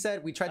 well, he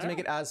said we tried to make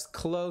it as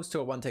close to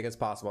a one take as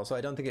possible, so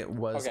I don't think it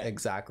was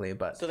exactly,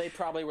 but... So they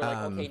probably were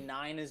like, okay,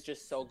 9 is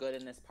just so good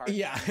in this part.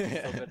 Yeah. 9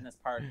 is so good in this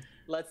part.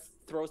 Let's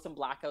throw some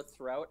blackouts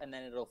throughout, and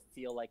then it'll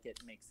feel like it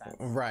makes sense.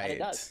 Right. And it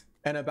does.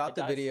 And about It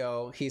the does.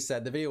 video, he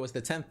said the video was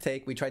the 10th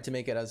take. We tried to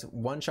make it as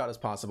one shot as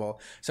possible.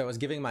 So I was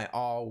giving my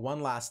all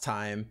one last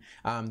time.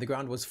 The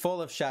ground was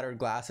full of shattered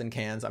glass and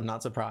cans. I'm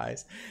not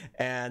surprised.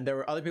 And there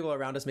were other people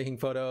around us making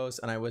photos.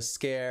 And I was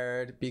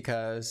scared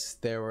because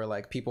there were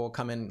like people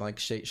coming, like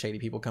shady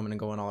people coming and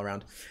going all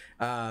around.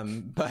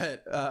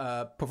 But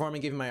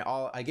performing, giving my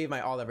all, I gave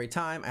my all every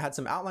time. I had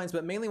some outlines,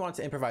 but mainly wanted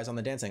to improvise on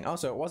the dancing.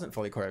 Also, it wasn't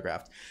fully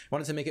choreographed.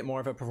 Wanted to make it more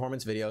of a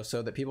performance video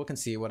so that people can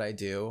see what I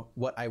do,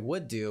 what I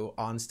would do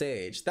on stage.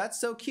 That's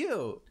so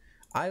cute.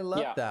 I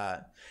love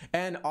that.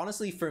 And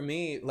honestly, for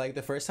me, like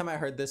the first time I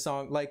heard this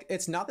song, like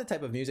it's not the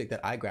type of music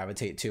that I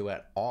gravitate to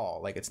at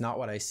all. Like it's not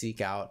what I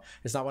seek out.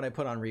 It's not what I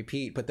put on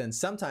repeat. But then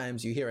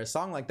sometimes you hear a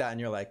song like that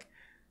and you're like,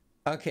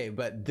 okay,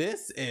 but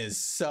this is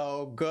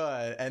so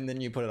good. And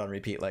then you put it on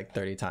repeat like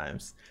 30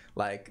 times.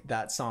 Like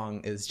that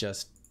song is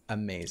just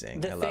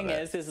amazing. The thing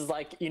is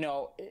like, you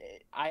know,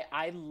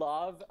 I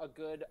love a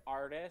good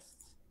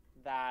artist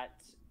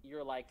that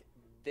you're like,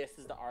 this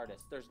is the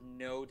artist. There's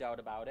no doubt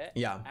about it.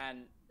 Yeah.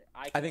 And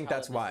I think tell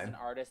that's that this why. is an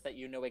artist that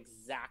you know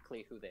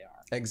exactly who they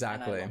are.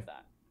 Exactly. And I love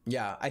that.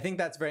 Yeah, I think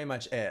that's very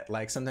much it.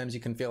 Like sometimes you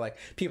can feel like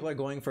people are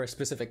going for a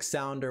specific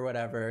sound or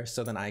whatever,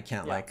 so then I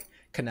can't like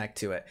connect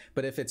to it.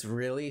 But if it's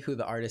really who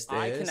the artist is,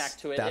 I connect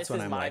to it. That's This when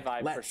is I'm my like, vibe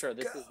for let's sure.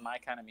 This go. is my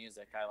kind of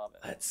music. I love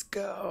it. Let's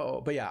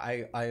go. But yeah,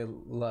 I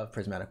love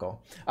Prismatical.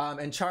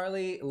 And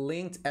Charlie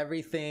linked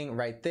everything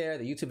right there,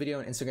 the YouTube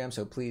video and Instagram,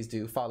 so please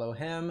do follow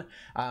him.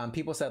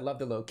 People said love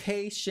the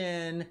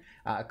location,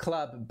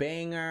 club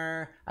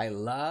banger. I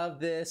love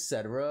this,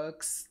 said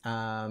Rooks.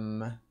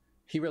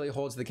 He really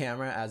holds the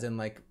camera, as in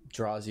like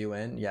draws you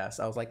in. Yes,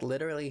 I was like,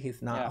 literally,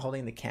 he's not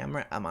holding the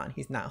camera. I'm on.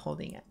 He's not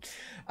holding it.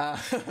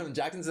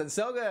 Jackson said,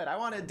 so good. I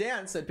want to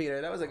dance, said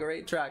Peter. That was a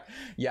great track.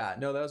 Yeah,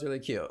 no, that was really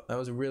cute. That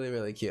was really,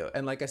 really cute.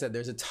 And like I said,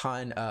 there's a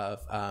ton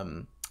of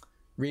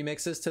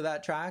remixes to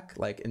that track,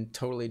 like in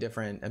totally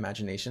different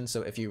imaginations.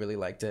 So if you really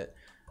liked it,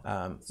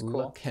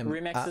 Look him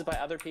Remixes up. by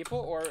other people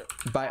or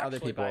By other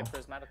actually people. by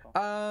Prismatical?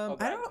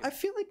 I don't. I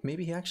feel like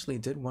maybe he actually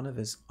did one of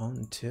his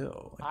own too.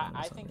 Like one of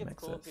I his own think it's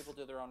cool when remixes. people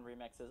do their own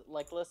remixes.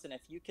 Like, listen,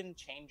 if you can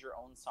change your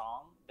own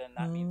song, then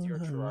that means you're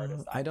a true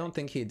artist. I don't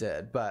think he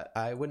did, but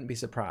I wouldn't be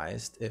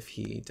surprised if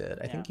he did.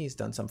 I think he's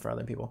done some for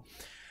other people.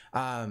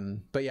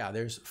 But yeah,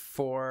 there's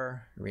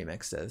 4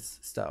 remixes.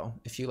 So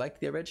if you like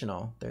the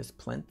original, there's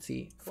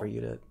plenty for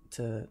you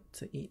to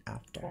eat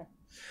after. Cool.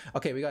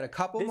 Okay, we got a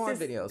couple more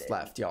videos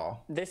left,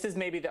 y'all. This is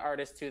maybe the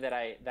artist too that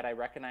I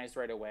recognized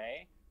right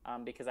away,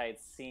 because I had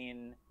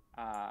seen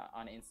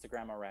on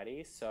Instagram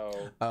already.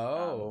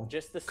 So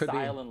just the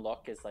style and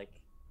look is like,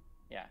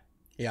 yeah.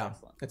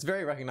 Excellent. It's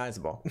very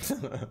recognizable.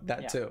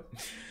 That too.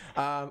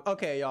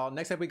 Okay, y'all.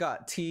 Next up, we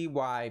got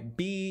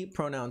TYB,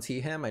 pronouns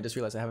he, him. I just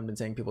realized I haven't been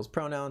saying people's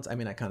pronouns. I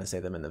mean, I kind of say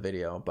them in the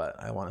video, but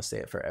I want to say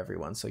it for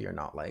everyone so you're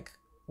not like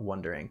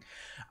wondering.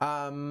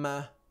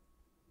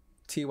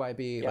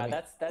 TYB.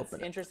 Yeah, that's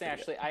interesting.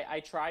 Actually, I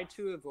try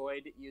to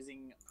avoid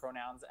using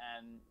pronouns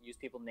and use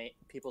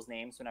people's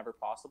names whenever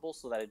possible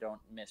so that I don't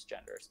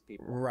misgender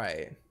people.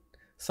 Right.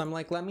 So I'm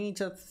like, let me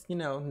just,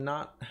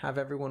 not have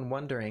everyone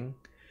wondering.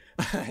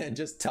 And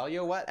just tell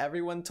you what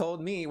everyone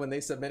told me when they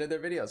submitted their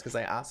videos, because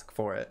I ask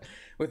for it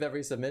with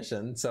every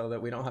submission so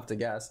that we don't have to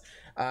guess.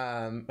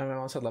 And I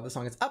also love the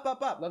song. It's Up,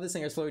 Up, Up. Love the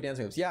singer's flowy dance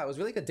moves. Yeah, it was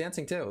really good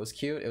dancing too. It was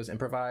cute. It was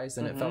improvised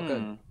and it felt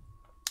good.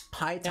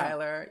 Hi,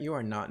 Tyler. You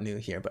are not new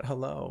here, but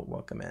hello.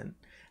 Welcome in.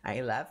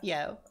 I love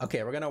you.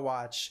 Okay, we're going to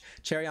watch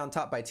Cherry on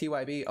Top by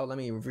TYB. Oh, let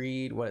me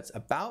read what it's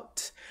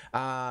about.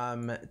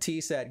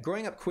 T said,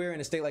 growing up queer in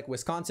a state like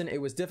Wisconsin,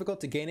 it was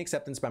difficult to gain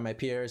acceptance by my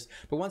peers.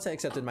 But once I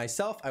accepted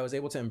myself, I was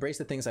able to embrace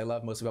the things I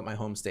love most about my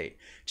home state.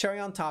 Cherry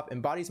on Top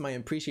embodies my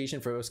appreciation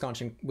for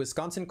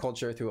Wisconsin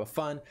culture through a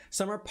fun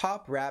summer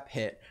pop rap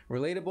hit,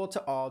 relatable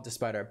to all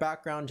despite our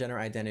background, gender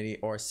identity,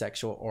 or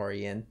sexual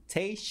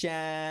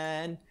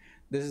orientation.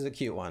 This is a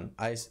cute one.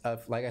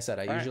 Like I said,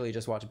 I usually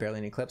just watch barely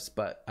any clips,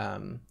 but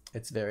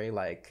it's very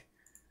like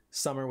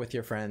summer with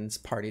your friends,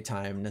 party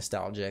time,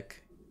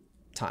 nostalgic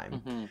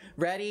time.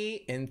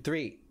 Ready? In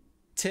 3,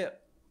 2,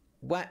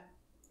 1,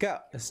 go.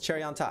 It's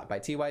Cherry on Top by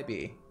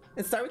TYB.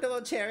 And start with the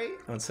little cherry.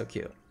 Oh, it's so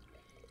cute.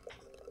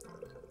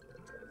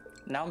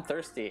 Now I'm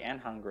thirsty and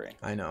hungry.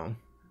 I know.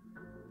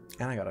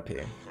 And I gotta pee.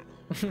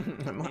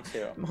 Me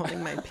too. I'm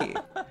holding my pee.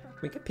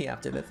 We could pee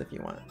after this if you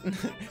want.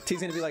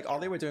 T's gonna be like, all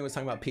they were doing was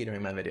talking about pee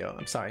during my video.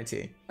 I'm sorry,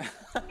 T.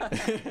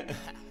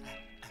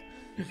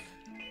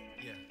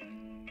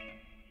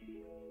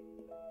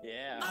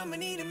 Yeah. I'ma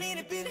need a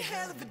minute, been a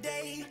hell of a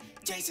day.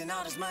 Chasing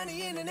all this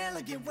money in an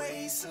elegant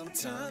way.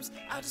 Sometimes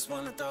I just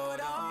wanna throw it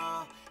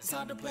all. It's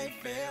hard to play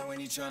fair when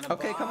you're trying to.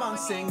 Okay, come on,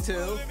 sing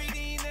too.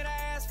 Everything that I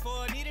asked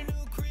for, need a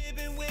new crib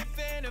and whip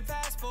and a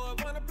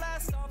passport. Wanna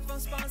blast off,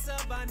 I'm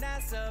sponsored by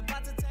NASA.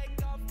 About to take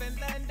off and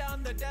land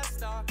on the Death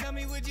Star. Tell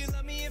me, would you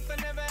love me if I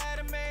never had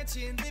a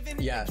mansion? Living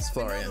in Yes, a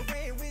cabin Florian. all the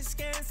way in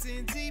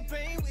Wisconsin.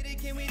 T-Pain with it,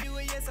 can we do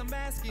it? Yes, I'm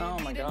asking. Oh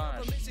my Need no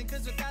gosh. permission,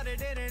 'cause without it,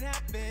 it ain't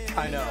happen.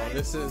 I know,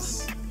 this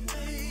is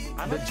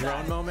the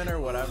drone moment or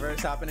whatever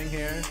is happening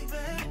here.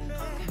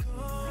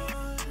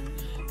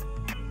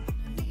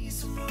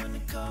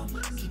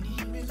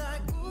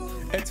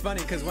 It's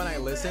funny because when I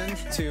listened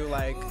to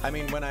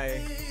when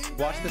I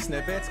watched the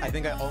snippets, I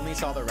think I only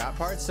saw the rap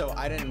parts, so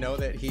I didn't know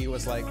that he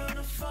was like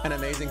an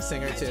amazing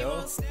singer too.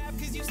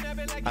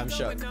 I'm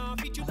shook. Even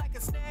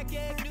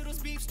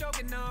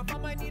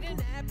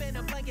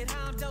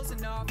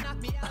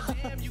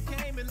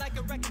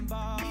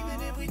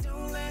if we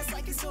don't last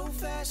like it's old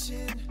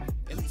fashioned,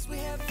 at least we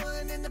have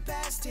fun in the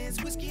past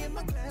tense. Whiskey in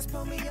my glass,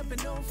 pull me up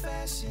in old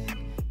fashioned.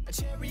 A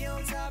cherry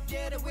on top,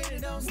 yeah, the way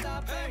that don't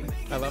stop.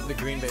 I love the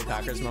Green Bay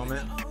Packers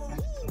moment.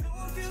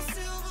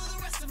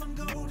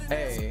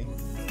 Hey.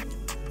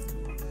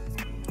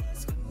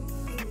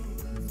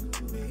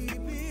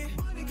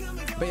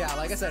 But yeah,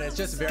 like I said, it's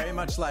just very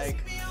much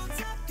like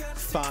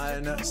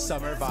fun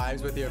summer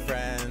vibes with your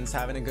friends,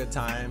 having a good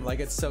time. Like,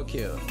 it's so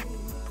cute.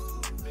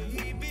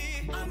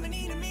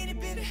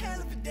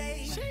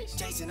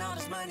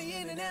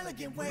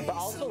 But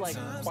also like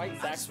quite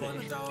sexy.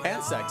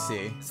 And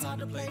sexy.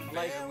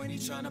 Like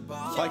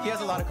he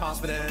has a lot of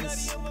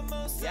confidence.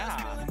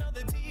 Yeah.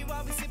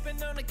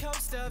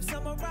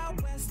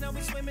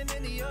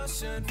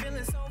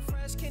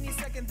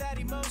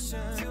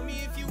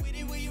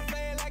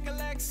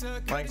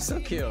 Like, so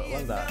cute.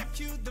 Love that.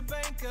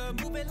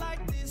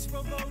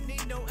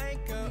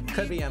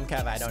 Could be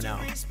MKev, I don't know.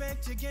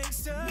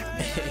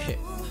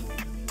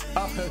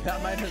 Oh,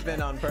 that might have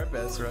been on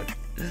purpose, Rook.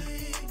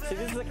 See,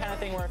 this is the kind of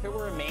thing where if it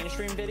were a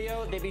mainstream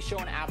video, they'd be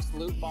showing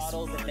Absolute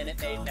bottles and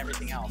Minute Maid and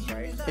everything else,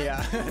 right?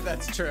 Yeah,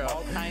 that's true.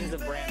 All kinds of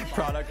brand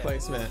product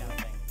placement.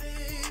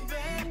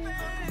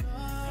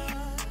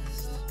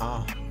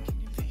 Oh.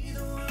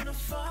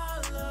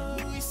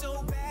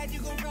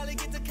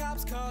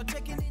 cops call.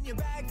 Checking in your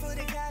bag for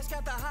the cash,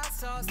 got the hot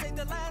sauce. Take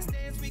the last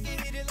dance, we can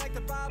hit it like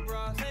the Bob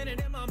Ross.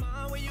 Planted in my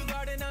mind when you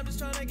guarding, I'm just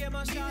trying to get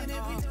my shot. Even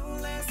if we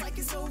don't last like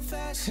it's old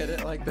fashioned. Hit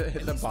it like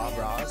the Bob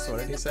Ross. What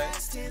did he say?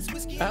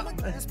 Oh,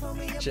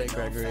 Jay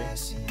Gregory.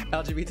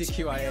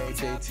 LGBTQIA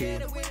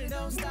JT.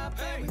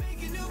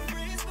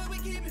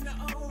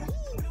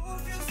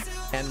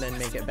 And then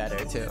make it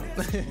better too.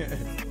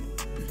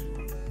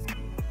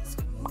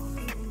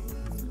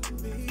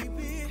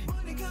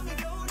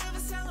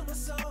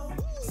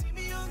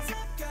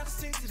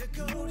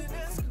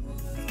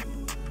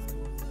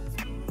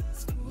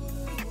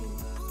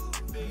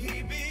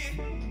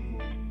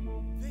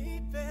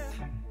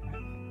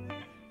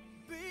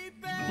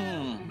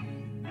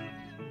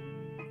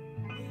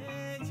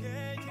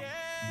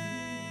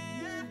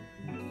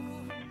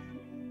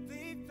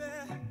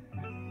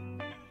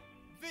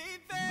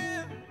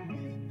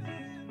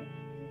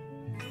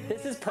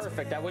 This is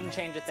perfect. I wouldn't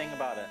change a thing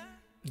about it.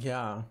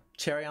 Yeah,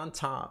 cherry on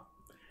top.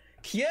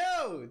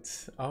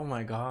 Cute. Oh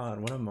my god,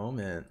 what a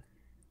moment.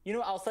 You know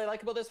what else I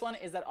like about this one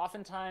is that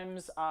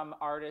oftentimes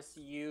artists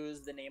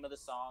use the name of the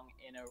song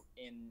in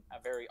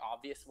a very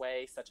obvious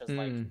way, such as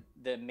like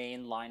the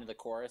main line of the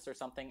chorus or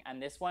something.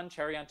 And this one,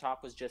 Cherry on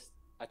Top, was just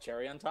a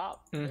cherry on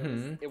top.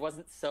 It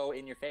wasn't so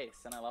in your face,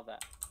 and I love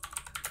that.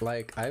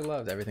 Like, I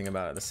loved everything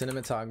about it. The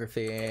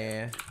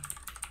cinematography,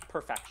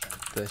 Perfection.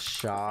 the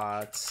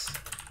shots,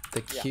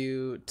 the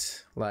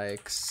cute,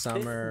 like,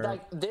 summer.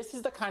 This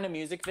is the kind of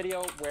music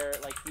video where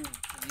like you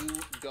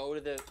go to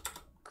the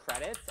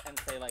credits and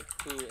say like,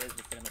 who is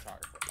the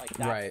cinematographer? Like,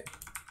 that's, right.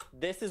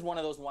 This is one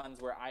of those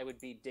ones where I would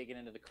be digging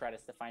into the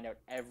credits to find out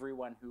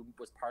everyone who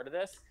was part of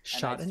this.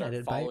 Shot and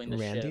edited by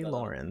Randy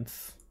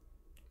Lawrence.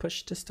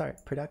 Push to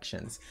start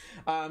productions.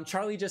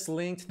 Charlie just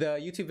linked the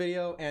YouTube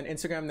video and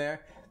Instagram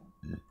there.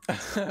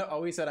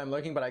 Always said I'm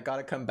looking, but I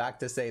gotta come back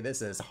to say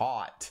this is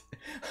hot.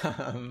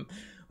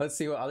 Let's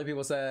see what other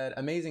people said.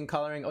 Amazing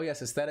coloring. Oh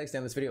yes, aesthetics.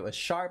 Damn, this video was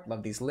sharp.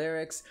 Love these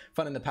lyrics.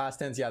 Fun in the past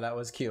tense. Yeah, that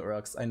was cute,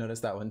 Rooks. I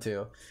noticed that one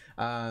too.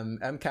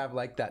 MCAV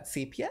liked that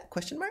sepia ?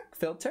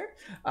 Filter.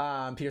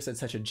 Peter said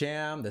such a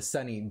jam. The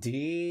Sunny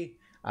D.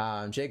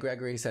 Jay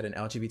Gregory said an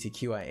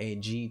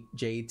LGBTQIA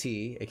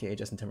JT, aka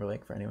Justin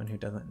Timberlake, for anyone who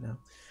doesn't know.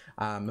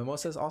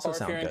 Mimosas also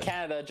sound good. Or if you're in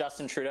Canada,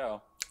 Justin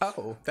Trudeau.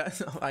 Oh,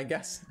 that's, I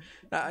guess.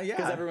 Yeah.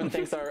 Because everyone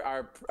thinks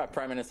our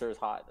prime minister is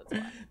hot. That's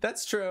why.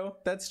 That's true.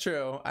 That's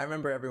true. I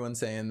remember everyone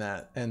saying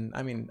that. And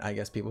I mean, I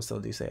guess people still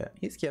do say it.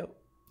 He's cute.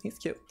 He's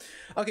cute.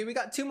 Okay, we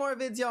got 2 more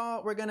vids,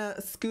 y'all. We're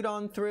gonna scoot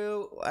on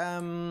through.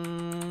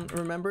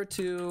 Remember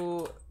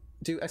to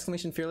do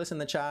 !Fearless in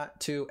the chat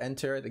to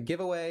enter the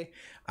giveaway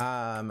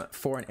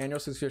for an annual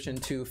subscription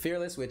to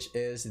Fearless, which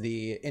is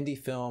the indie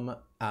film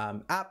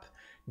app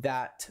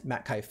that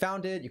Matkai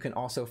founded. You can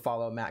also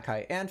follow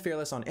Matkai and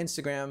Fearless on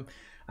Instagram.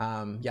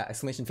 Yeah,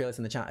 !Fearless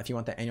in the chat if you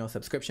want the annual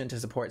subscription to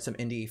support some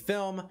indie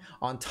film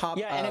on top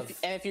of... and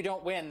if you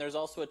don't win, there's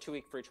also a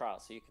 2-week free trial,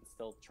 so you can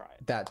still try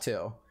it. That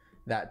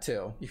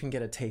too. You can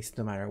get a taste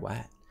no matter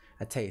what.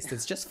 A taste.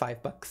 It's just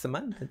 $5 a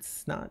month.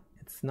 It's not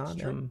it's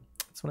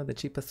one of the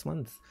cheapest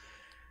ones.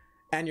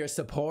 And you're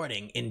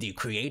supporting indie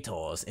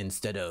creators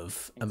instead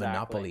of a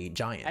monopoly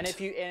giant. And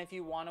if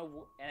you want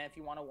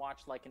to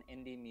watch like an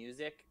indie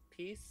music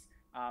piece,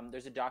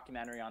 there's a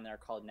documentary on there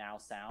called Now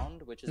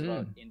Sound, which is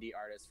about indie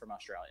artists from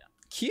Australia.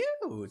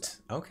 Cute.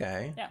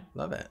 Okay. Yeah.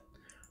 Love it.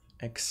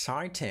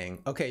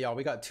 Exciting. Okay, y'all,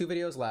 we got 2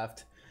 videos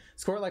left.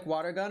 Squirt like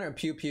water gun or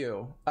pew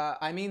pew?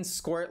 I mean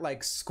squirt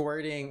like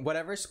squirting.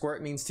 Whatever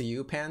squirt means to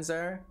you,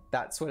 Panzer,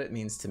 that's what it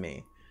means to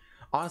me.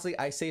 Honestly,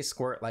 I say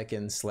squirt like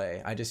in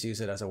slay. I just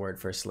use it as a word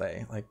for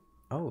slay. Like,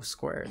 oh,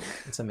 squirt.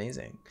 It's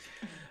amazing.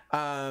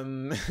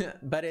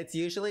 But it's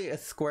usually a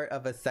squirt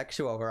of a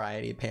sexual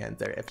variety,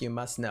 Panther, if you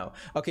must know.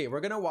 Okay,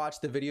 we're gonna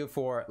watch the video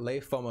for Le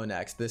FOMO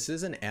next. This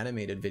is an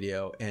animated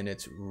video and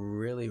it's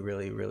really,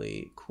 really,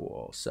 really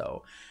cool.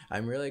 So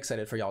I'm really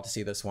excited for y'all to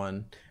see this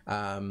one.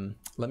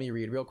 Let me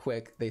read real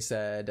quick. They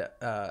said,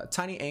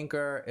 Tiny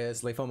Anchor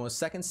is Le FOMO's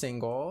 2nd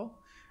single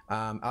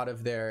out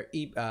of their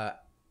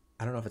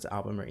I don't know if it's an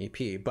album or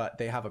EP, but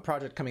they have a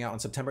project coming out on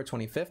September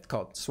 25th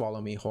called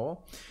Swallow Me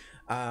Whole.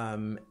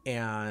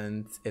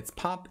 And it's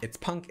pop, it's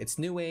punk, it's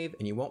new wave,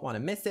 and you won't want to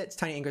miss it.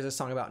 Tiny Anchor is a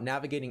song about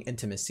navigating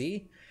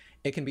intimacy.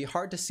 It can be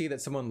hard to see that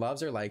someone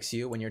loves or likes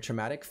you when your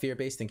traumatic,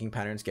 fear-based thinking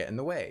patterns get in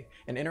the way.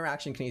 An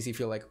interaction can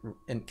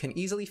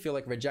easily feel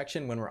like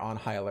rejection when we're on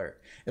high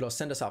alert. It'll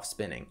send us off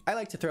spinning. I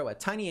like to throw a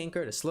tiny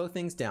anchor to slow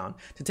things down,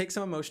 to take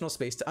some emotional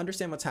space, to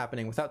understand what's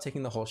happening without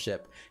taking the whole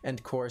ship,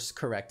 and course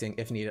correcting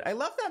if needed. I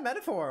love that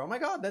metaphor. Oh my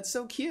god, that's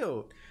so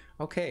cute.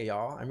 Okay,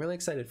 y'all, I'm really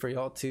excited for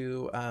y'all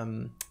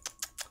to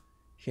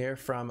hear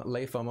from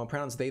Le FOMO.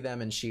 Pronouns they, them,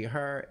 and she,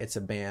 her. It's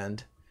a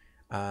band.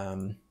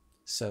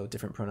 So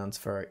different pronouns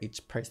for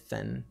each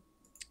person.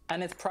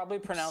 And it's probably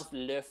pronounced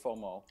Le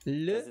FOMO.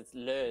 Le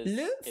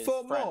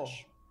FOMO.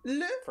 French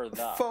Le for the.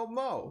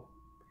 FOMO.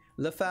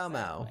 Le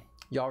FOMO. Exactly.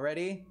 Y'all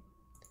ready?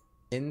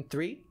 In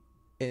 3,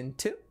 in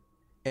 2,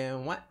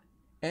 and 1,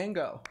 and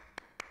go.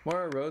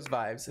 More Rose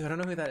vibes. I don't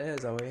know who that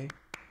is, Zoe.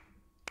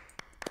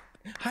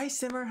 Hi,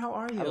 Simmer. How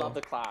are you? I love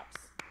the claps.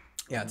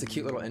 Yeah, it's a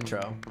cute little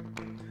intro.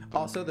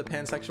 Also, the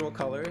pansexual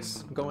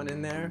colors going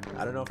in there.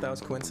 I don't know if that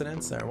was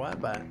coincidence or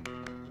what, but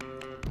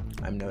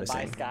I'm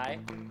noticing. Bye, Sky.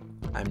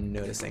 I'm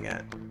noticing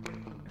it.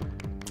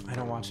 I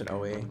don't watch it,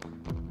 OE.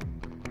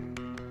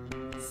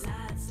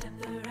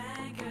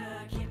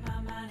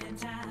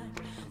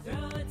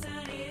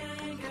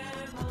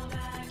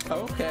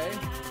 Okay.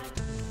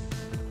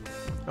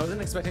 I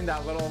wasn't expecting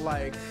that little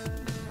like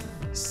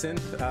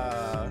synth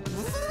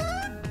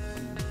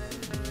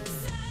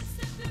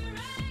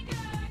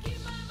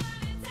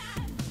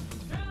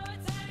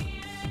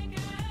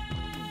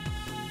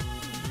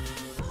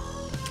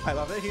I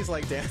love that he's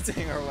like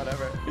dancing or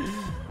whatever.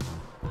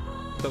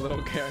 The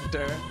little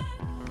character.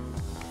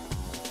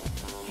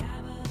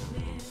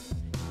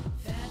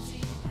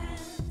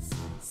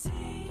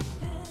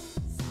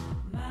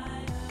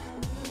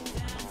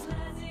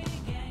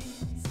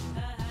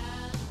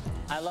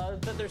 I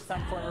love that there's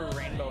some form of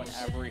rainbow in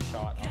every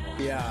shot. Almost.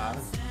 Yeah.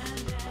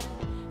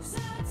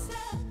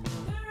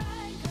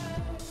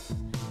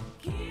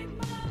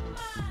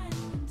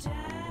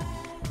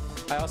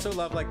 I also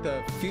love like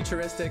the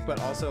futuristic but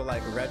also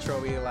like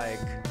retro-y, like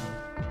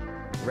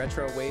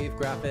retro wave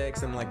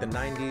graphics and like the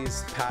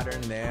 90s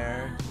pattern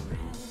there.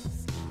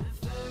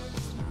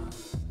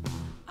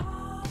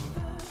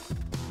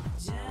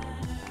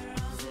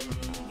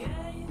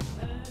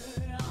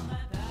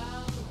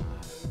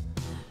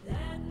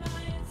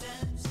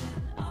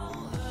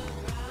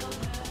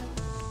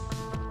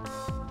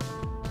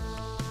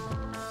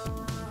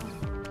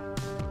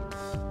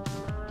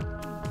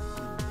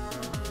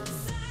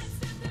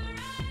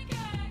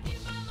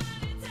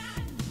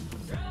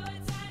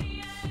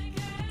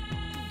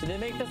 Did they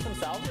make this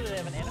themselves or do they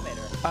have an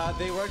animator?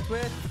 They worked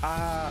with,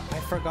 I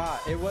forgot.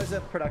 It was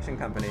a production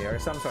company or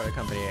some sort of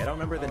company. I don't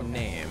remember the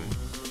name.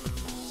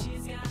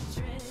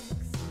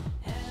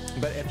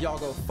 But if y'all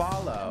go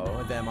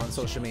follow them on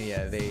social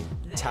media, they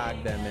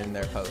tag them in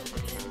their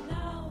posts.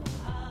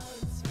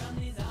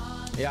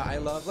 Yeah, I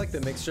love like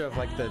the mixture of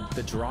like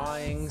the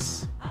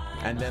drawings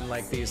and then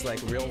like these like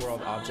real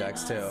world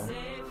objects too.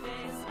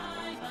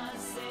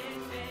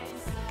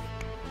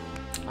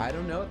 I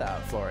don't know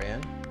that,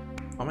 Florian.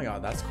 Oh my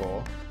god, that's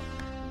cool.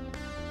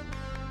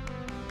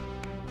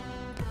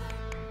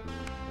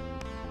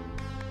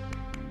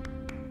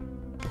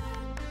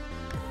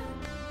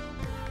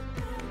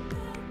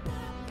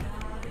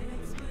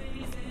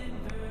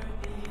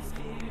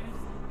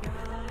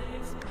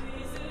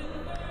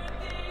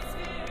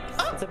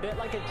 It's a bit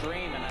like a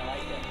dream and I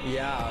like it.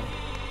 Yeah.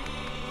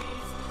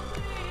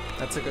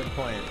 That's a good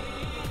point.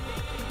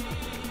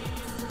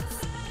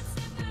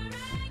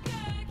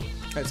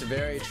 It's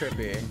very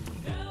trippy.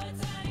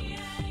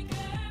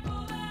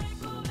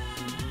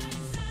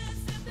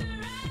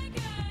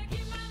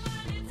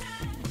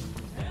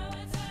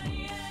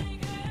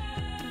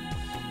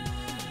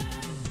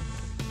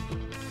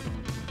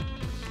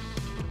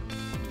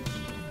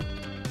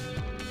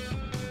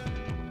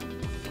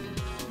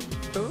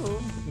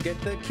 Ooh, get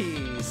the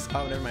keys.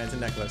 Oh, never mind, it's a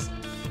necklace.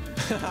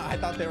 I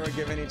thought they were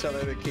giving each other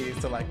the keys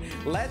to like,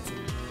 let's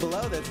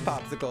blow this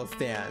popsicle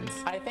stand.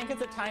 I think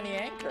it's a tiny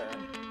anchor.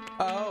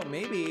 Oh,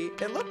 maybe.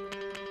 It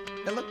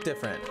looked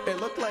different. It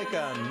looked like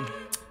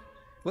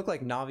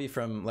Navi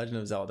from Legend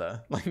of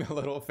Zelda, like the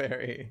little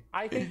fairy.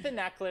 I think the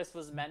necklace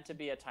was meant to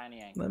be a tiny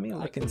anchor. Let me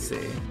look and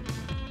see.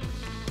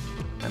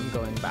 I'm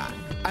going back.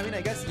 I mean,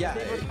 I guess, yeah,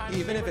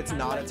 even if it's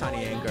not a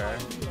tiny anchor,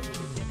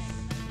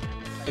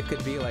 it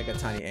could be like a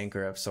tiny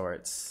anchor of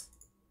sorts.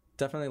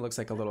 Definitely looks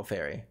like a little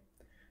fairy.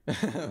 But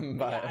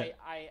Yeah,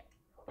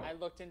 I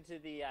looked into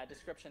the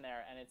description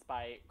there, and it's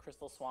by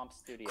Crystal Swamp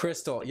Studios.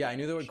 Crystal, yeah, I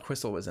knew the word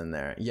crystal was in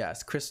there.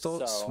 Yes,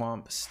 Crystal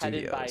Swamp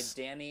Studios. Headed by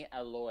Danny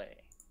Alloy.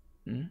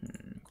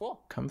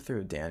 Cool. Come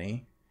through,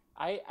 Danny.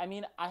 I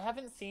mean, I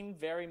haven't seen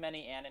very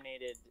many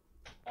animated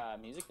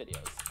music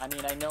videos. I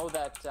mean, I know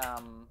that.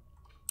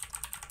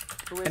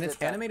 And it's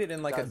animated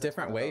in like a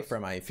different way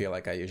from I feel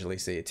like I usually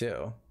see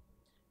too.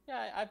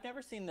 Yeah, I've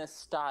never seen this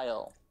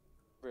style.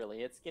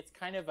 Really, it's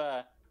kind of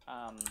a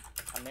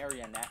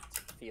marionette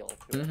feel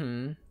to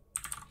it.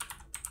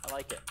 I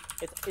like it.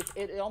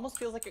 It almost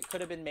feels like it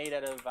could have been made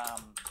out of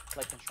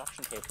like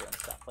construction paper and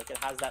stuff. Like it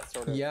has that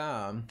sort of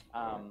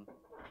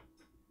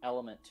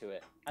element to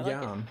it. I like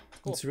it.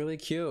 Cool. It's really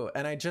cute.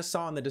 And I just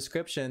saw in the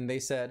description they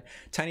said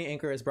Tiny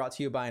Anchor is brought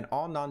to you by an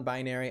all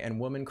non-binary and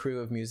woman crew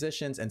of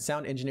musicians and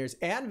sound engineers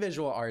and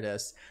visual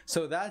artists.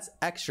 So that's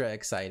extra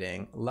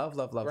exciting. Love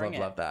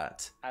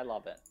that. I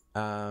love it.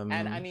 And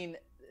I mean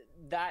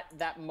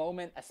that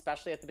moment,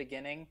 especially at the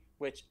beginning,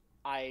 which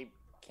I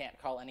can't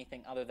call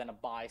anything other than a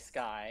bi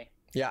sky.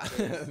 Yeah,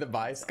 the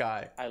bi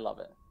sky. I love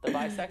it. The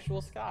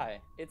bisexual sky.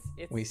 It's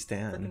we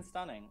stand. Freaking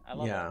stunning. I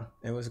love it. Yeah,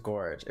 it was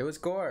gorge. It was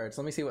gorge.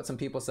 Let me see what some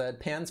people said.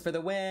 Pans for the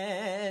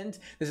wind.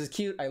 This is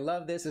cute. I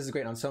love this. This is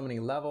great on so many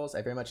levels.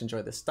 I very much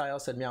enjoy the style,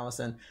 said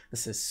Meowlison.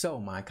 This is so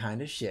my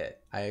kind of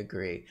shit. I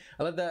agree.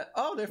 I love that.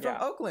 Oh, they're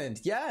from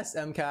Oakland. Yes,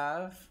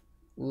 MCAV.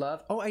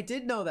 Love. Oh, I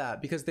did know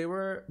that because they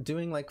were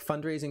doing like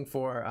fundraising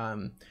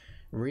for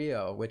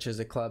Rio, which is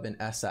a club in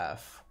SF.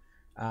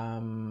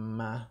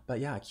 But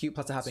yeah, cute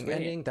plus a happy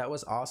ending. That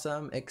was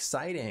awesome.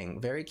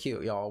 Exciting. Very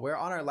cute, y'all. We're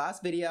on our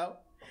last video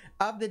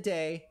of the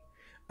day.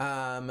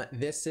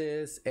 This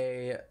is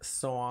a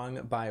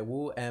song by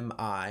Wu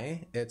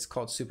Mi. It's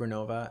called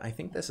Supernova. I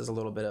think this is a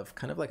little bit of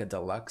kind of like a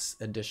deluxe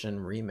edition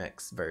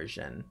remix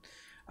version.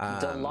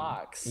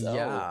 Deluxe.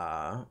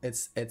 Yeah,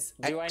 it's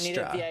Do I need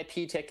a extra.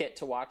 VIP ticket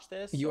to watch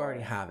this? You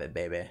already have it,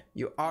 baby.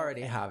 You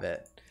already have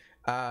it.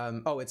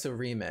 Oh, it's a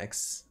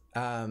remix.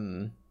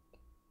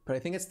 But I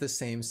think it's the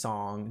same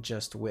song,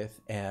 just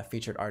with a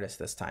featured artist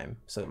this time,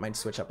 so it might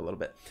switch up a little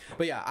bit.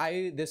 But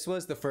yeah, this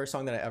was the first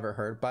song that I ever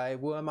heard by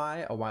Wu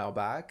Mi a while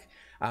back,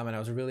 and I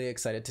was really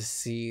excited to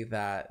see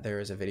that there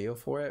is a video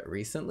for it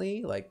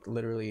recently, like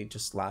literally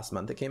just last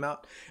month it came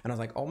out, and I was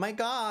like, oh my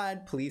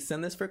god, please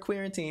send this for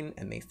Queerantine,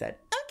 and they said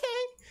okay.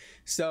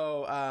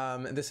 So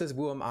this is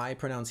Wu Mi,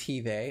 pronounced he,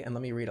 they, and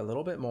let me read a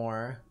little bit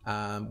more.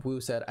 Wu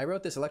said, I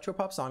wrote this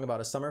electropop song about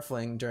a summer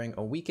fling during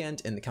a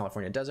weekend in the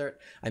California desert.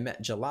 I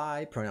met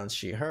July, pronounced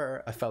she,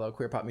 her, a fellow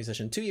queer pop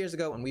musician 2 years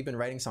ago, and we've been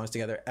writing songs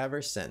together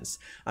ever since.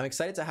 I'm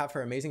excited to have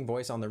her amazing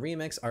voice on the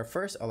remix, our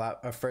first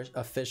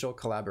official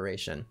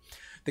collaboration.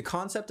 The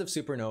concept of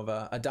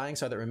Supernova, a dying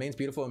star that remains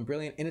beautiful and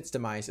brilliant in its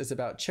demise, is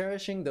about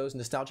cherishing those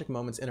nostalgic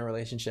moments in a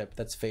relationship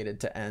that's fated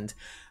to end.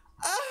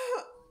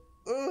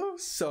 Oh,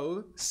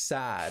 so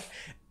sad.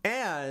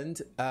 And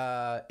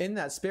in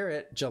that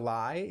spirit,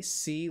 July,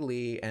 C,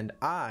 Lee, and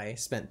I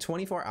spent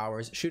 24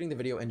 hours shooting the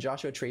video in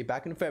Joshua Tree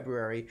back in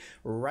February,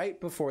 right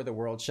before the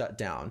world shut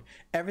down.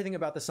 Everything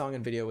about the song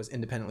and video was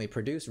independently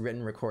produced,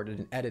 written, recorded,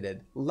 and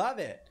edited. Love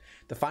it!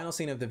 The final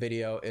scene of the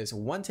video is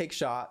one take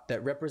shot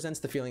that represents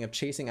the feeling of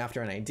chasing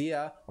after an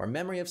idea or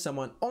memory of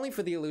someone, only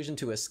for the illusion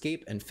to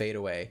escape and fade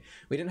away.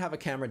 We didn't have a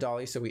camera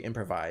dolly, so we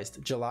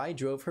improvised. July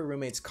drove her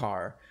roommate's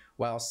car,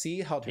 while C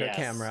held her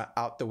camera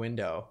out the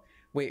window.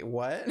 Wait,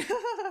 what?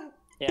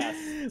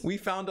 Yes. We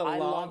found a I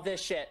love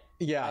this shit.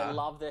 Yeah. I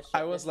love this shit.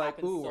 I was This like,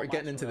 happens ooh, so we're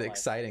getting much into in the real life.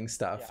 exciting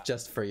stuff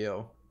just for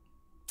you.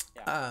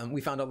 Yeah.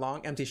 We found a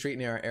long empty street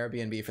near our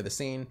Airbnb for the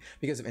scene.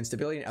 Because of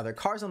instability and other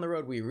cars on the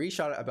road, we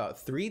reshot it about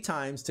 3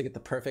 times to get the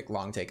perfect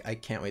long take. I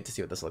can't wait to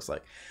see what this looks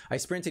like. I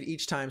sprinted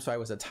each time, so I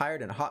was a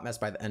tired and a hot mess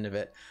by the end of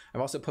it. I've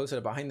also posted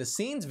a behind the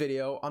scenes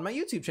video on my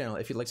YouTube channel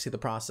if you'd like to see the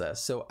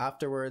process. So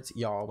afterwards,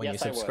 y'all, when you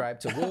subscribe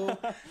to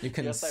Woo, you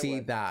can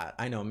see that.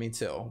 I know, me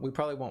too. We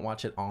probably won't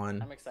watch it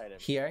on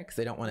here because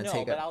they don't want to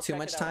take up too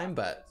much time,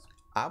 but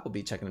I will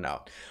be checking it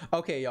out.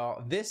 Okay,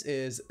 y'all, this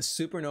is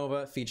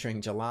Supernova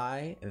featuring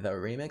July, the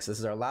remix. This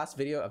is our last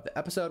video of the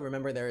episode.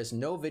 Remember, there is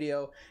no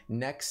video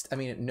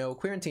no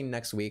Queerantine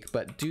next week,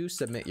 but do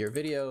submit your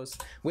videos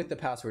with the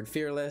password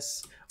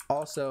fearless.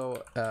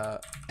 Also,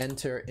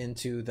 enter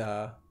into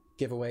the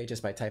giveaway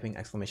just by typing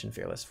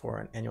 !fearless for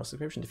an annual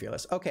subscription to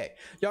Fearless. Okay,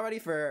 y'all ready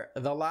for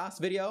the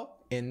last video?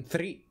 In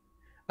 3,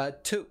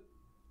 2,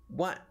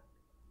 1,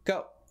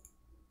 go.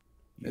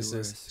 This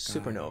is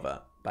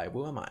Supernova by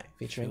Wu Mi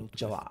featuring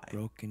July.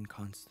 Broken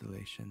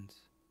constellations.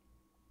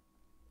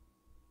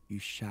 You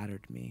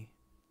shattered me,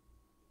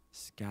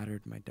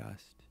 scattered my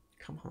dust.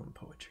 Come on,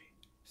 poetry.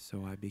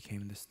 So I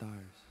became the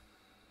stars.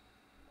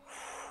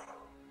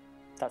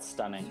 That's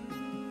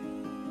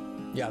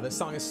stunning. Yeah, this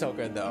song is so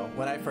good though.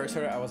 When I first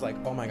heard it, I was like,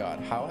 oh my god,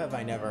 how have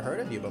I never heard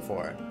of you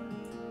before?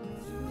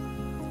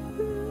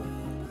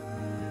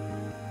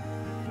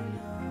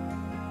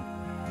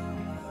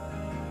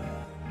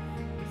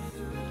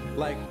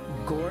 Like,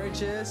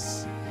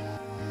 gorgeous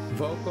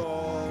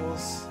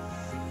vocals,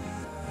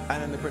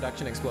 and then the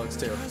production explodes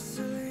too.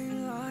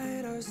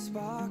 Light a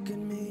spark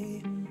in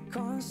me,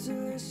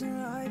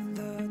 constellation light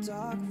the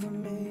dark for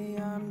me.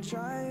 I'm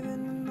driving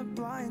in the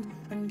blind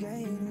and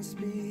gaining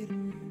speed,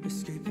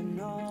 escaping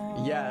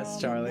all. Yes,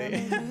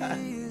 Charlie.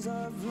 memories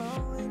of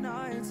lonely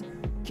nights,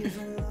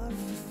 giving love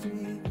for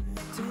free,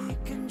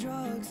 taking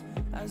drugs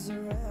as a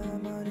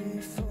remedy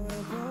for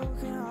a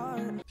broken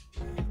heart,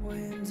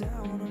 weighing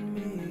down on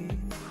me.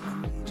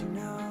 I need you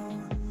now,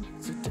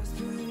 so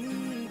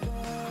desperately, boy.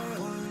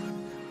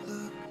 One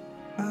look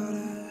out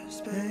of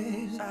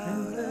space,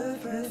 out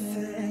of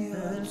everything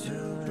you're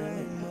to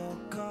bring more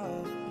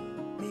call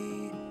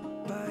me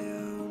by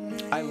your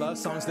name. I love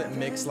songs that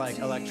mix like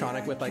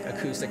electronic with like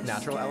acoustic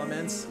natural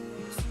elements.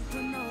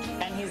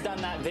 And he's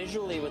done that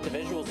visually with the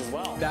visuals as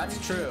well.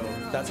 That's true.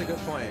 That's a good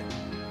point.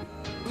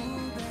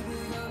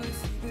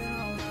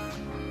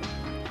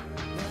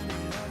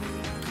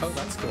 Oh,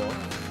 that's cool.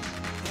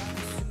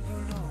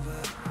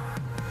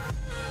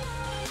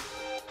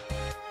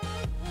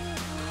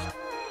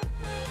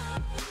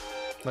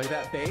 Like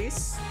that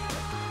bass?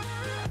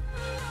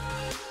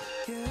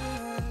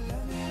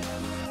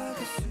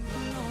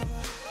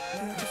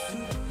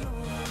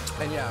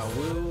 And yeah,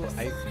 Wu,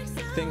 I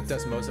think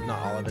does most, if not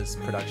all, of his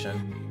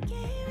production.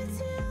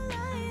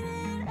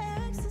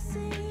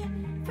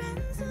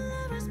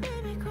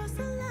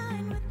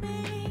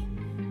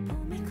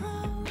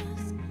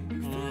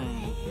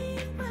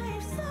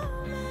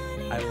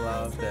 I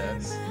love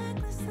this.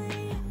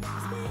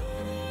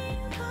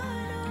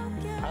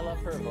 I love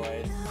her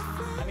voice.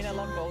 I mean, I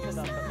love both of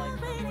them, but like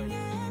her voice.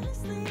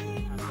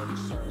 I'm really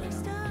sure.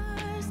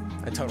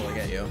 I totally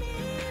get you.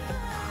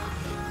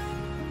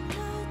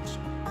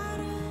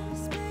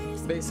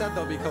 They said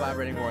they'll be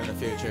collaborating more in the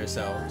future,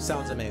 so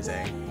sounds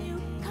amazing.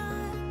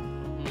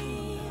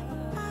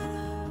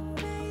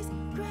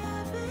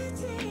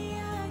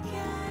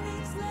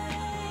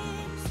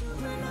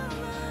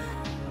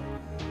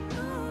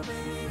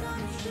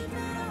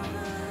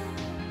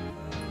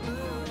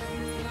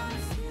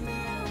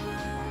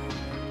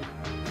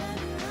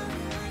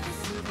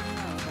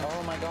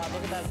 Oh my god,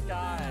 look at that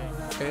sky.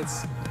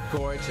 It's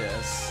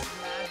gorgeous.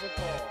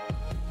 Magical.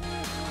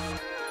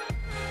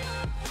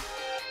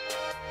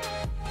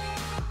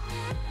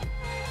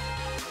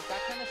 Like,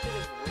 that kind of shit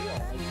is real.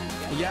 Like,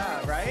 you get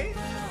Yeah, right?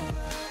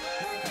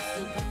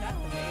 that's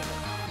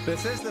amazing.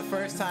 This is the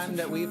first time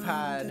that we've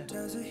had,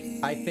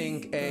 I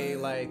think, a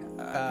like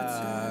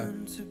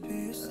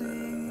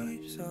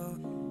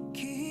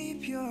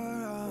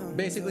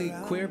basically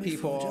queer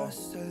people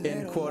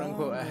in quote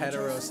unquote a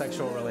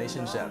heterosexual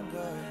relationship.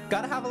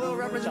 Gotta have a little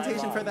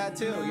representation for that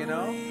too, you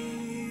know?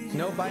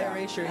 No bi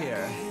erasure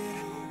here.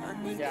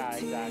 Yeah,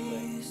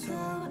 exactly.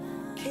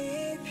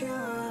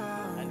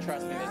 And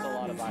trust me, there's a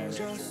lot of Irish.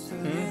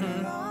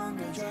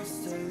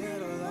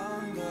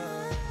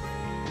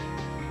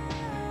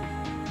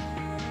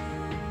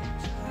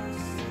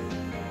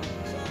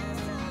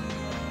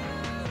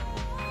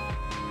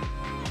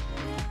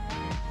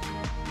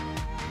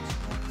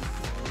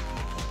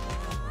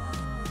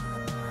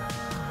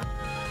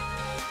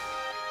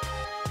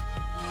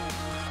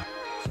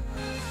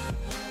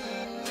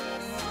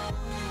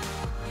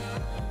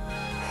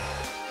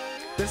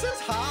 This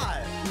is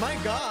hot. My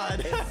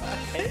God.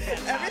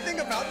 Everything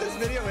about this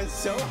video is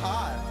so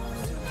hot.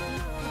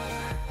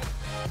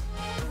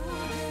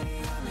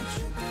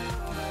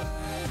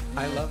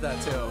 I love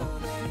that too.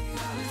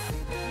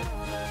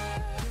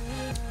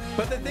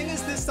 But the thing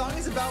is, this song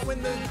is about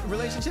when the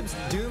relationship's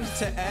doomed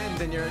to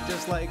end and you're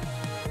just like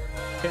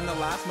in the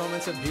last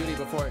moments of beauty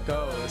before it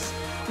goes.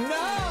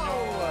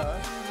 No!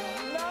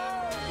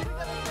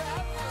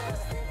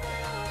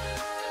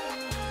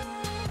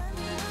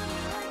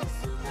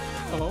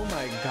 Oh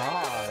my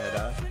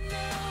God.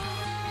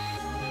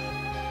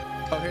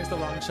 Oh, here's the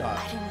long shot.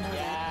 I didn't know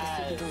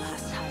that this would be the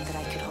last time that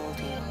I could hold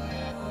you.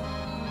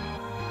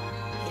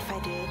 If I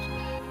did,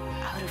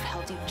 I would have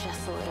held you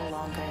just a little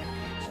longer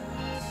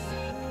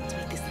to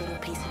make this little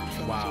piece of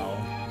infinity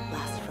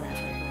last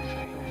forever.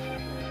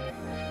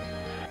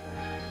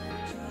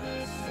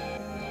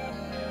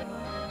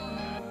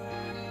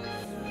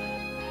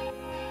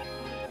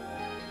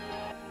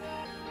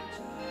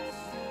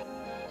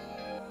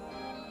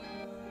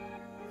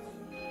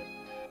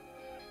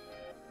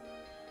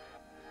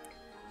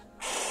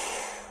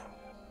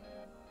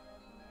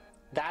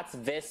 That's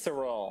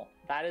visceral.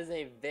 That is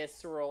a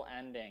visceral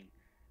ending.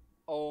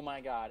 Oh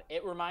my god.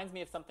 It reminds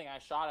me of something I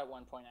shot at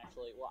one point,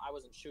 actually. Well, I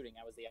wasn't shooting.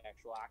 I was the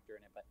actual actor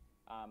in it. But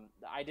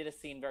I did a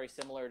scene very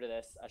similar to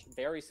this. A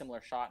very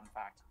similar shot, in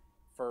fact,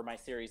 for my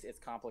series, It's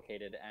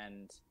Complicated.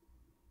 And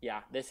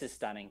yeah, this is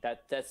stunning.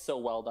 That's so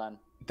well done.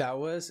 That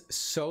was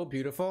so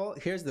beautiful.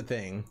 Here's the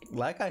thing.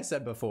 Like I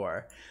said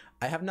before,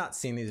 I have not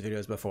seen these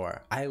videos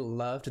before. I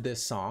loved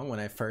this song when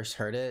I first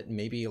heard it,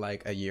 maybe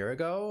like a year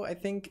ago, I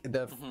think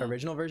the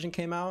original version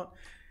came out.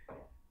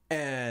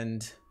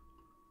 And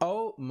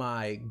oh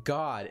my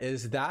God,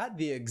 is that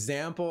the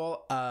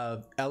example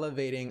of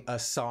elevating a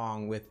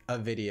song with a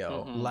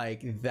video?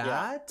 Like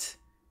that?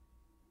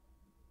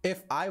 Yeah.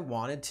 If I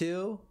wanted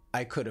to,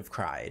 I could have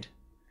cried.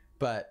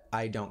 But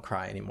I don't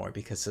cry anymore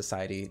because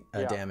society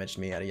damaged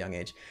me at a young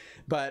age.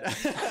 But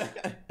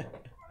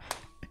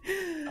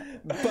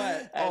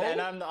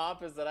and I'm the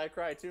opposite. I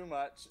cry too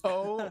much.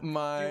 Oh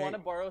my! Do you want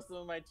to borrow some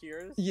of my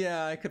tears?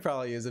 Yeah, I could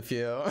probably use a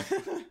few.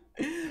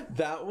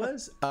 That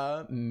was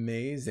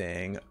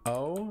amazing.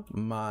 Oh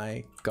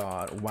my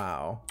God!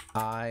 Wow.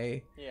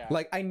 I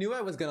knew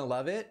I was gonna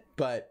love it,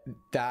 but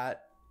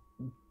that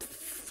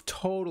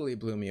totally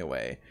blew me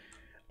away.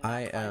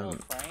 Final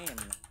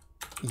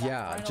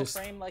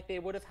frame, like they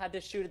would have had to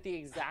shoot at the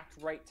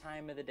exact right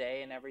time of the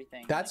day and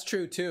everything. That's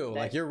true too.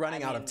 Like you're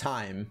running out of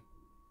time.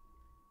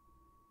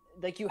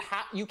 Like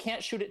you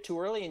can't shoot it too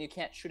early and you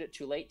can't shoot it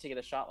too late to get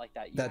a shot like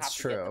that. You That's have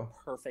to true. Get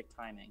the perfect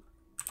timing.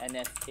 And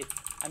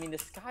I mean, the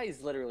sky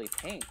is literally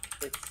pink.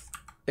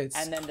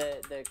 And then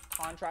the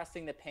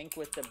contrasting the pink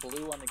with the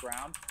blue on the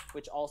ground,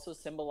 which also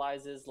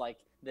symbolizes like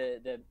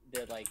the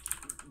like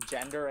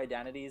gender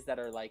identities that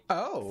are like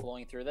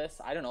flowing through this.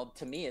 I don't know.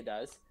 To me, it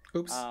does.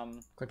 Oops.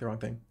 Clicked the wrong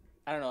thing.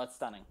 I don't know. It's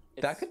stunning.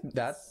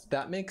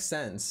 That makes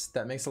sense.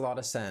 That makes a lot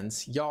of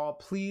sense. Y'all,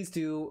 please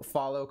do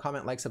follow,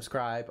 comment, like,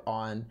 subscribe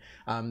on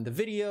the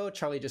video.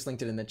 Charlie just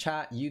linked it in the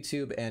chat,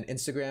 YouTube and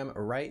Instagram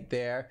right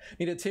there.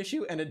 Need a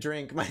tissue and a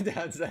drink, my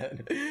dad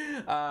said.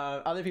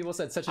 Other people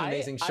said such an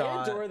amazing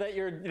shot. I adore that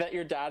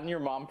your dad and your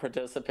mom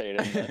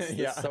participated in this.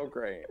 Yeah. It's so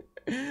great.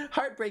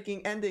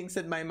 Heartbreaking ending,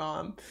 said my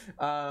mom.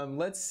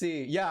 Let's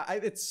see. Yeah,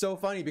 it's so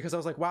funny because I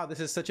was like, wow,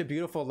 this is such a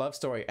beautiful love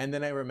story. And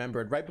then I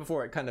remembered right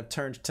before it kind of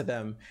turned to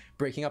them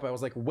breaking up, I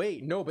was like,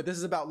 wait, no, but this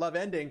is about love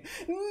ending.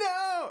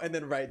 No! And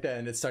then right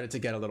then it started to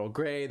get a little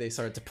gray. They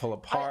started to pull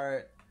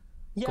apart.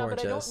 Yeah,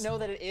 gorgeous. but I don't know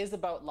that it is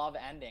about love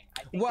ending.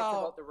 I think it's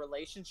about the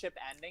relationship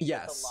ending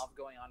with the love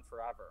going on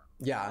forever.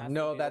 Yeah,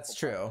 no, that's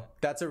true.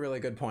 That's a really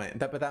good point.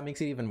 But that makes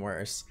it even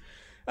worse.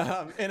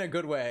 In a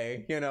good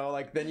way, you know,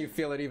 like then you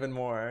feel it even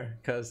more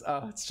because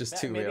it's just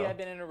too real. Maybe I've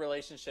been in a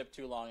relationship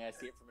too long. I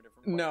see it from a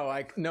different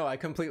point. No, I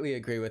completely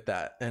agree with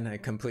that, and I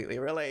completely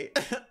relate.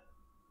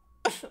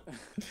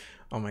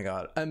 Oh my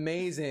god,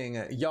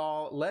 amazing,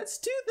 y'all! Let's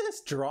do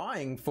this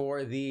drawing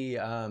for the.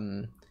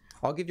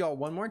 I'll give y'all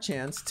one more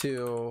chance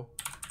to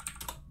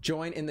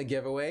join in the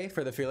giveaway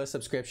for the Fearless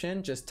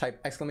subscription. Just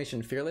type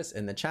 !fearless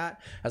in the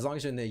chat. As long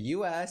as you're in the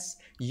US,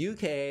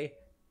 UK,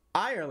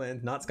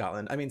 Ireland, not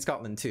Scotland. I mean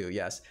Scotland too,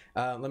 yes.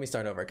 Let me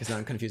start over because now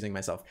I'm confusing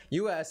myself.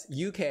 US,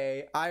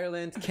 UK,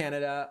 Ireland,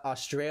 Canada,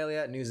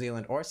 Australia, New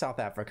Zealand, or South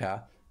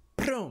Africa.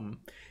 Boom!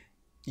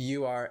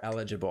 You are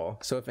eligible.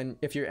 So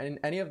if you're in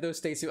any of those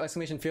states, do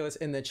 !fearless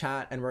in the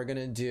chat, and we're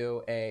gonna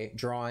do a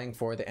drawing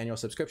for the annual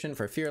subscription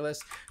for Fearless.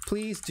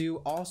 Please do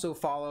also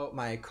follow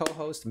my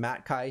co-host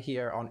Matkai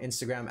here on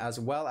Instagram,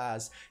 as well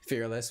as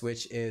Fearless,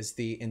 which is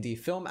the indie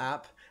film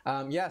app.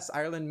 Yes,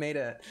 Ireland made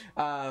it,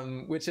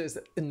 which is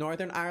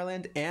Northern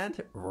Ireland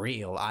and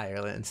real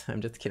Ireland. I'm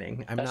just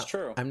kidding. That's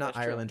true. I'm not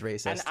Ireland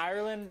racist. And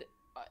Ireland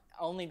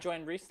only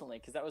joined recently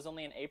because that was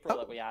only in April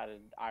that we added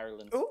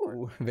Ireland.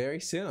 Oh, very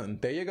soon.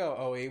 There you go,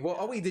 Owie. Well,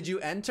 Owie, did you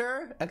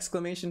enter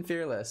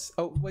 !fearless?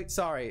 Oh, wait,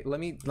 sorry. Let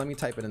me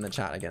type it in the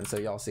chat again so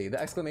y'all see. The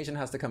exclamation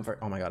has to come first.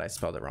 Oh my god, I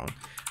spelled it wrong.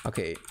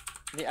 Okay.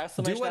 The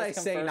exclamation do what I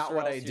say, not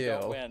what I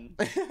do.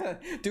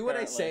 Do what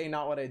I say,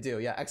 not what I do.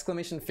 Yeah,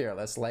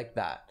 !fearless like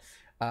that.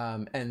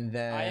 And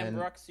then I am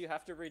Brooks. You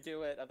have to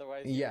redo it,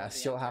 otherwise.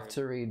 Yes, you'll have to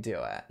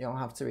redo it. You'll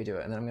have to redo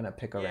it, and then I'm gonna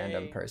pick a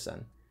random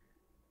person.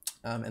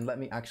 And let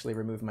me actually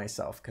remove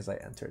myself because I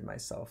entered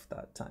myself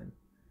that time.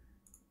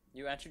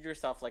 You entered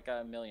yourself like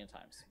a million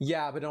times.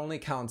 Yeah, but it only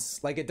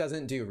counts, like it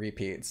doesn't do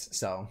repeats,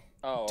 so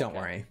don't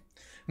worry.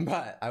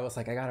 But I was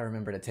like, I gotta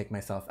remember to take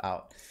myself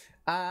out.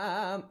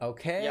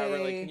 Okay. Yeah,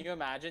 really. Can you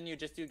imagine? You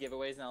just do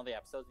giveaways in all the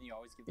episodes, and you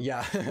always give.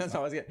 Yeah, that's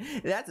always good.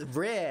 That's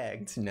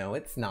rigged. No,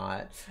 it's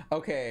not.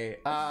 Okay.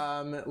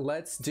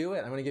 Let's do it.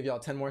 I'm gonna give y'all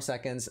 10 more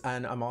seconds,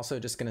 and I'm also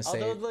just gonna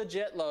say. Although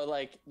legit, though,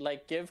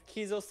 like give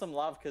Kisos some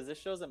love because this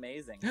show's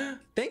amazing. Like,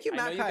 thank you, Matkai.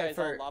 I know you guys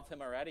all love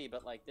him already,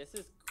 but like this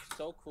is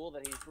so cool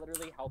that he's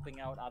literally helping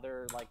out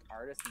other like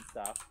artists and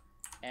stuff,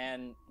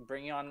 and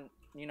bringing on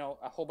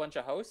a whole bunch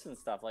of hosts and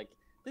stuff. Like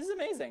this is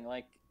amazing.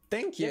 Like.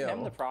 Thank you. Give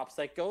him the props.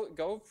 Like,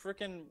 go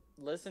freaking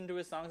listen to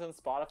his songs on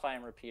Spotify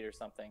and repeat or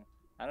something.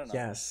 I don't know.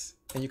 Yes,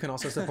 and you can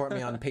also support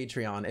me on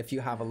Patreon if you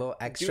have a little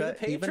extra,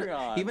 even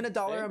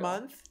 $1 a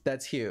month.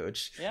 That's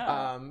huge.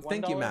 Yeah.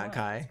 Thank you,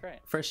 Matkai,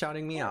 for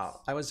shouting me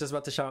out. I was just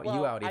about to shout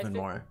you out even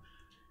more.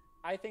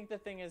 I think the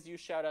thing is you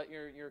shout out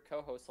your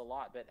co-hosts a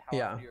lot, but how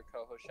often do your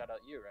co-hosts shout out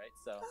you, right?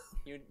 So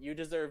you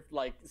deserve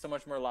like so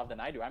much more love than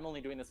I do. I'm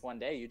only doing this one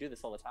day. You do this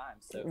all the time,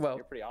 so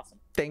you're pretty awesome.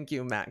 Thank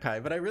you,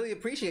 Matkai. But I really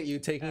appreciate you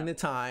taking the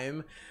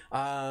time,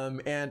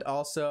 and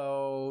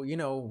also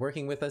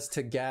working with us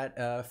to get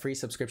a free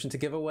subscription to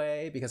give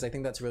away, because I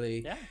think that's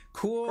really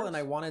cool, and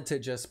I wanted to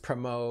just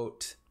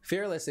promote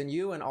Fearless and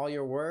you and all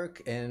your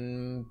work,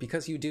 and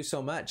because you do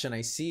so much, and I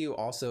see you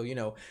also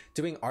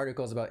doing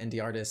articles about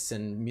indie artists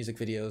and music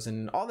videos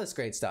and all this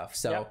great stuff.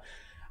 So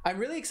I'm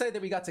really excited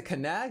that we got to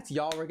connect,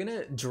 y'all. We're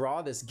gonna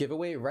draw this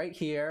giveaway right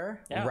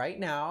here right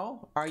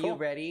now. Are you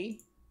ready?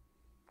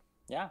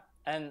 Yeah,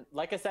 and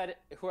like I said,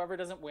 whoever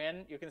doesn't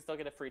win, you can still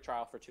get a free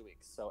trial for 2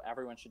 weeks, so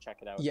everyone should check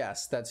it out.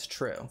 Yes, that's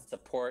true.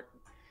 Support.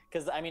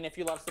 Because, I mean, if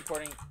you love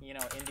supporting,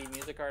 indie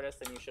music artists,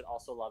 then you should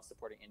also love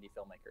supporting indie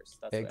filmmakers.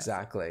 That's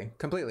exactly.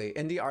 Completely.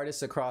 Indie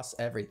artists across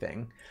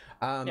everything.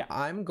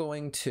 I'm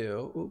going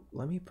to...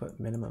 let me put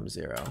minimum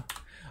 0.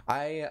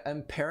 I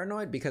am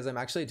paranoid because I'm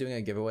actually doing a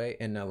giveaway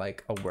in a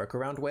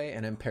workaround way,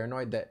 and I'm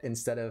paranoid that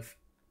instead of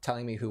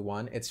telling me who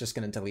won, it's just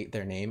going to delete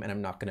their name, and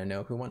I'm not going to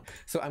know who won.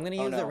 So I'm going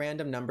to use the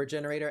random number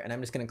generator, and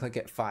I'm just going to click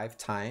it 5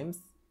 times.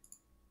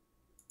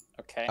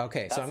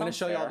 Okay, so I'm going to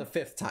show you all the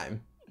 5th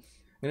time.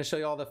 I'm going to show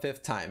you all the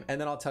 5th time, and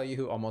then I'll tell you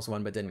who almost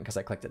won but didn't because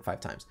I clicked it 5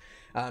 times.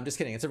 Just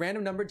kidding. It's a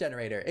random number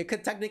generator. It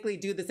could technically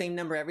do the same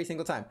number every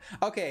single time.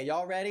 Okay,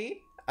 y'all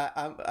ready?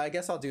 I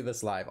guess I'll do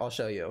this live. I'll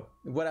show you.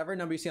 Whatever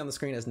number you see on the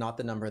screen is not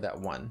the number that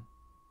won.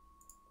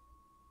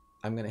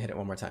 I'm going to hit it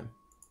one more time.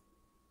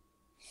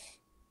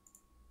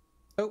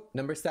 Oh,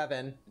 number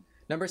 7.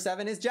 Number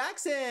 7 is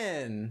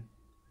Jackson.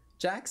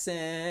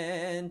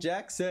 Jackson.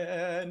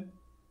 So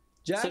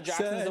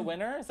Jackson's the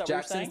winner? Is that what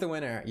you're saying? Jackson's the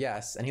winner,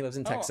 yes. And he lives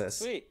in Texas.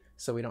 Sweet.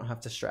 So we don't have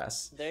to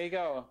stress. There you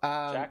go.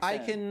 I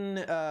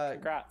can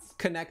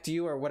connect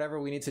you or whatever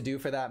we need to do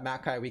for that.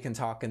 Matkai, we can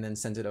talk and then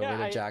send it over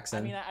to Jackson.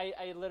 I mean,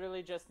 I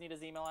literally just need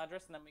his email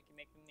address and then we can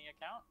make him the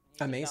account.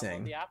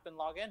 Amazing. Download the app and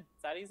log in.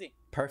 It's that easy.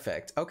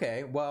 Perfect.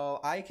 Okay.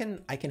 Well, I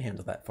can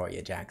handle that for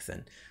you,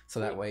 Jackson.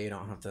 So that way you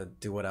don't have to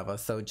do whatever.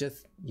 So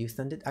just you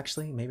send it.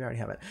 Actually, maybe I already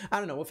have it. I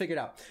don't know. We'll figure it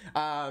out.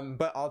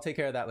 But I'll take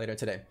care of that later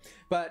today.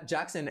 But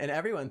Jackson and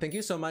everyone, thank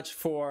you so much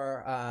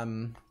for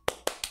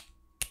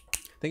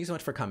thank you so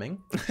much for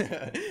coming.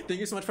 Thank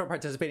you so much for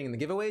participating in the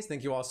giveaways.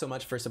 Thank you all so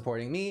much for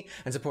supporting me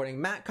and supporting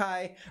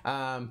Matkai.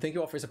 Thank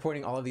you all for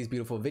supporting all of these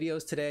beautiful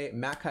videos today.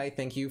 Matkai,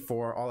 thank you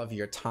for all of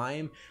your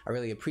time. I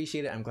really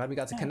appreciate it. I'm glad we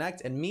got to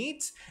connect and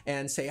meet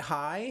and say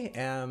hi.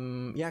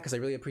 Yeah, because I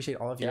really appreciate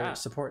all of your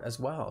support as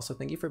well. So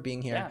thank you for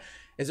being here.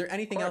 Is there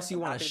anything else you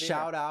want to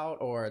shout out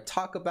or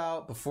talk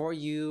about before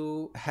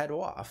you head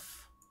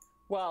off?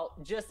 Well,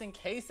 just in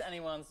case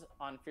anyone's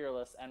on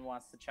Fearless and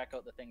wants to check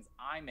out the things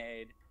I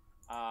made,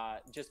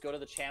 just go to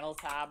the channel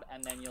tab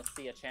and then you'll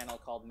see a channel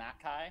called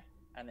Matkai,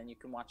 and then you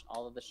can watch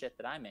all of the shit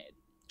that I made.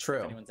 True.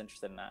 If anyone's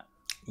interested in that.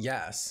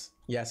 Yes.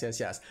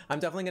 I'm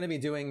definitely going to be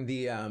doing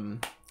the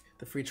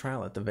free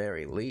trial at the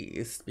very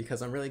least,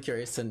 because I'm really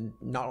curious to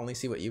not only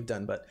see what you've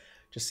done, but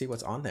just see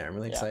what's on there. I'm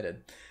really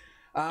excited.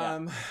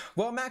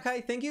 Well,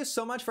 Matkai, thank you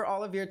so much for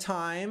all of your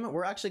time.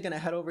 We're actually going to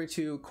head over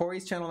to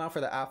Corey's channel now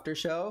for the after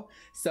show,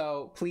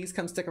 so please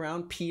come stick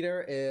around.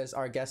 Peter is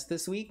our guest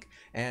this week,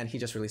 and he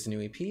just released a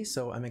new EP,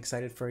 so I'm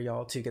excited for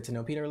y'all to get to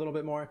know Peter a little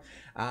bit more.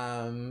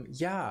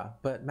 Yeah,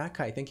 but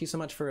Matkai, thank you so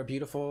much for a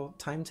beautiful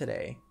time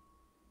today.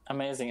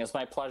 Amazing. It's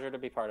my pleasure to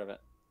be part of it.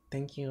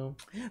 Thank you.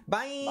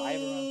 Bye. Bye,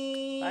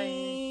 everyone.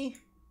 Bye.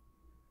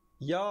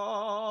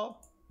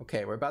 Y'all.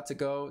 Okay, we're about to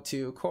go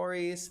to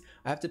Corey's.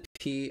 I have to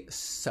pee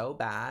so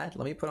bad.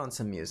 Let me put on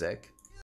some music.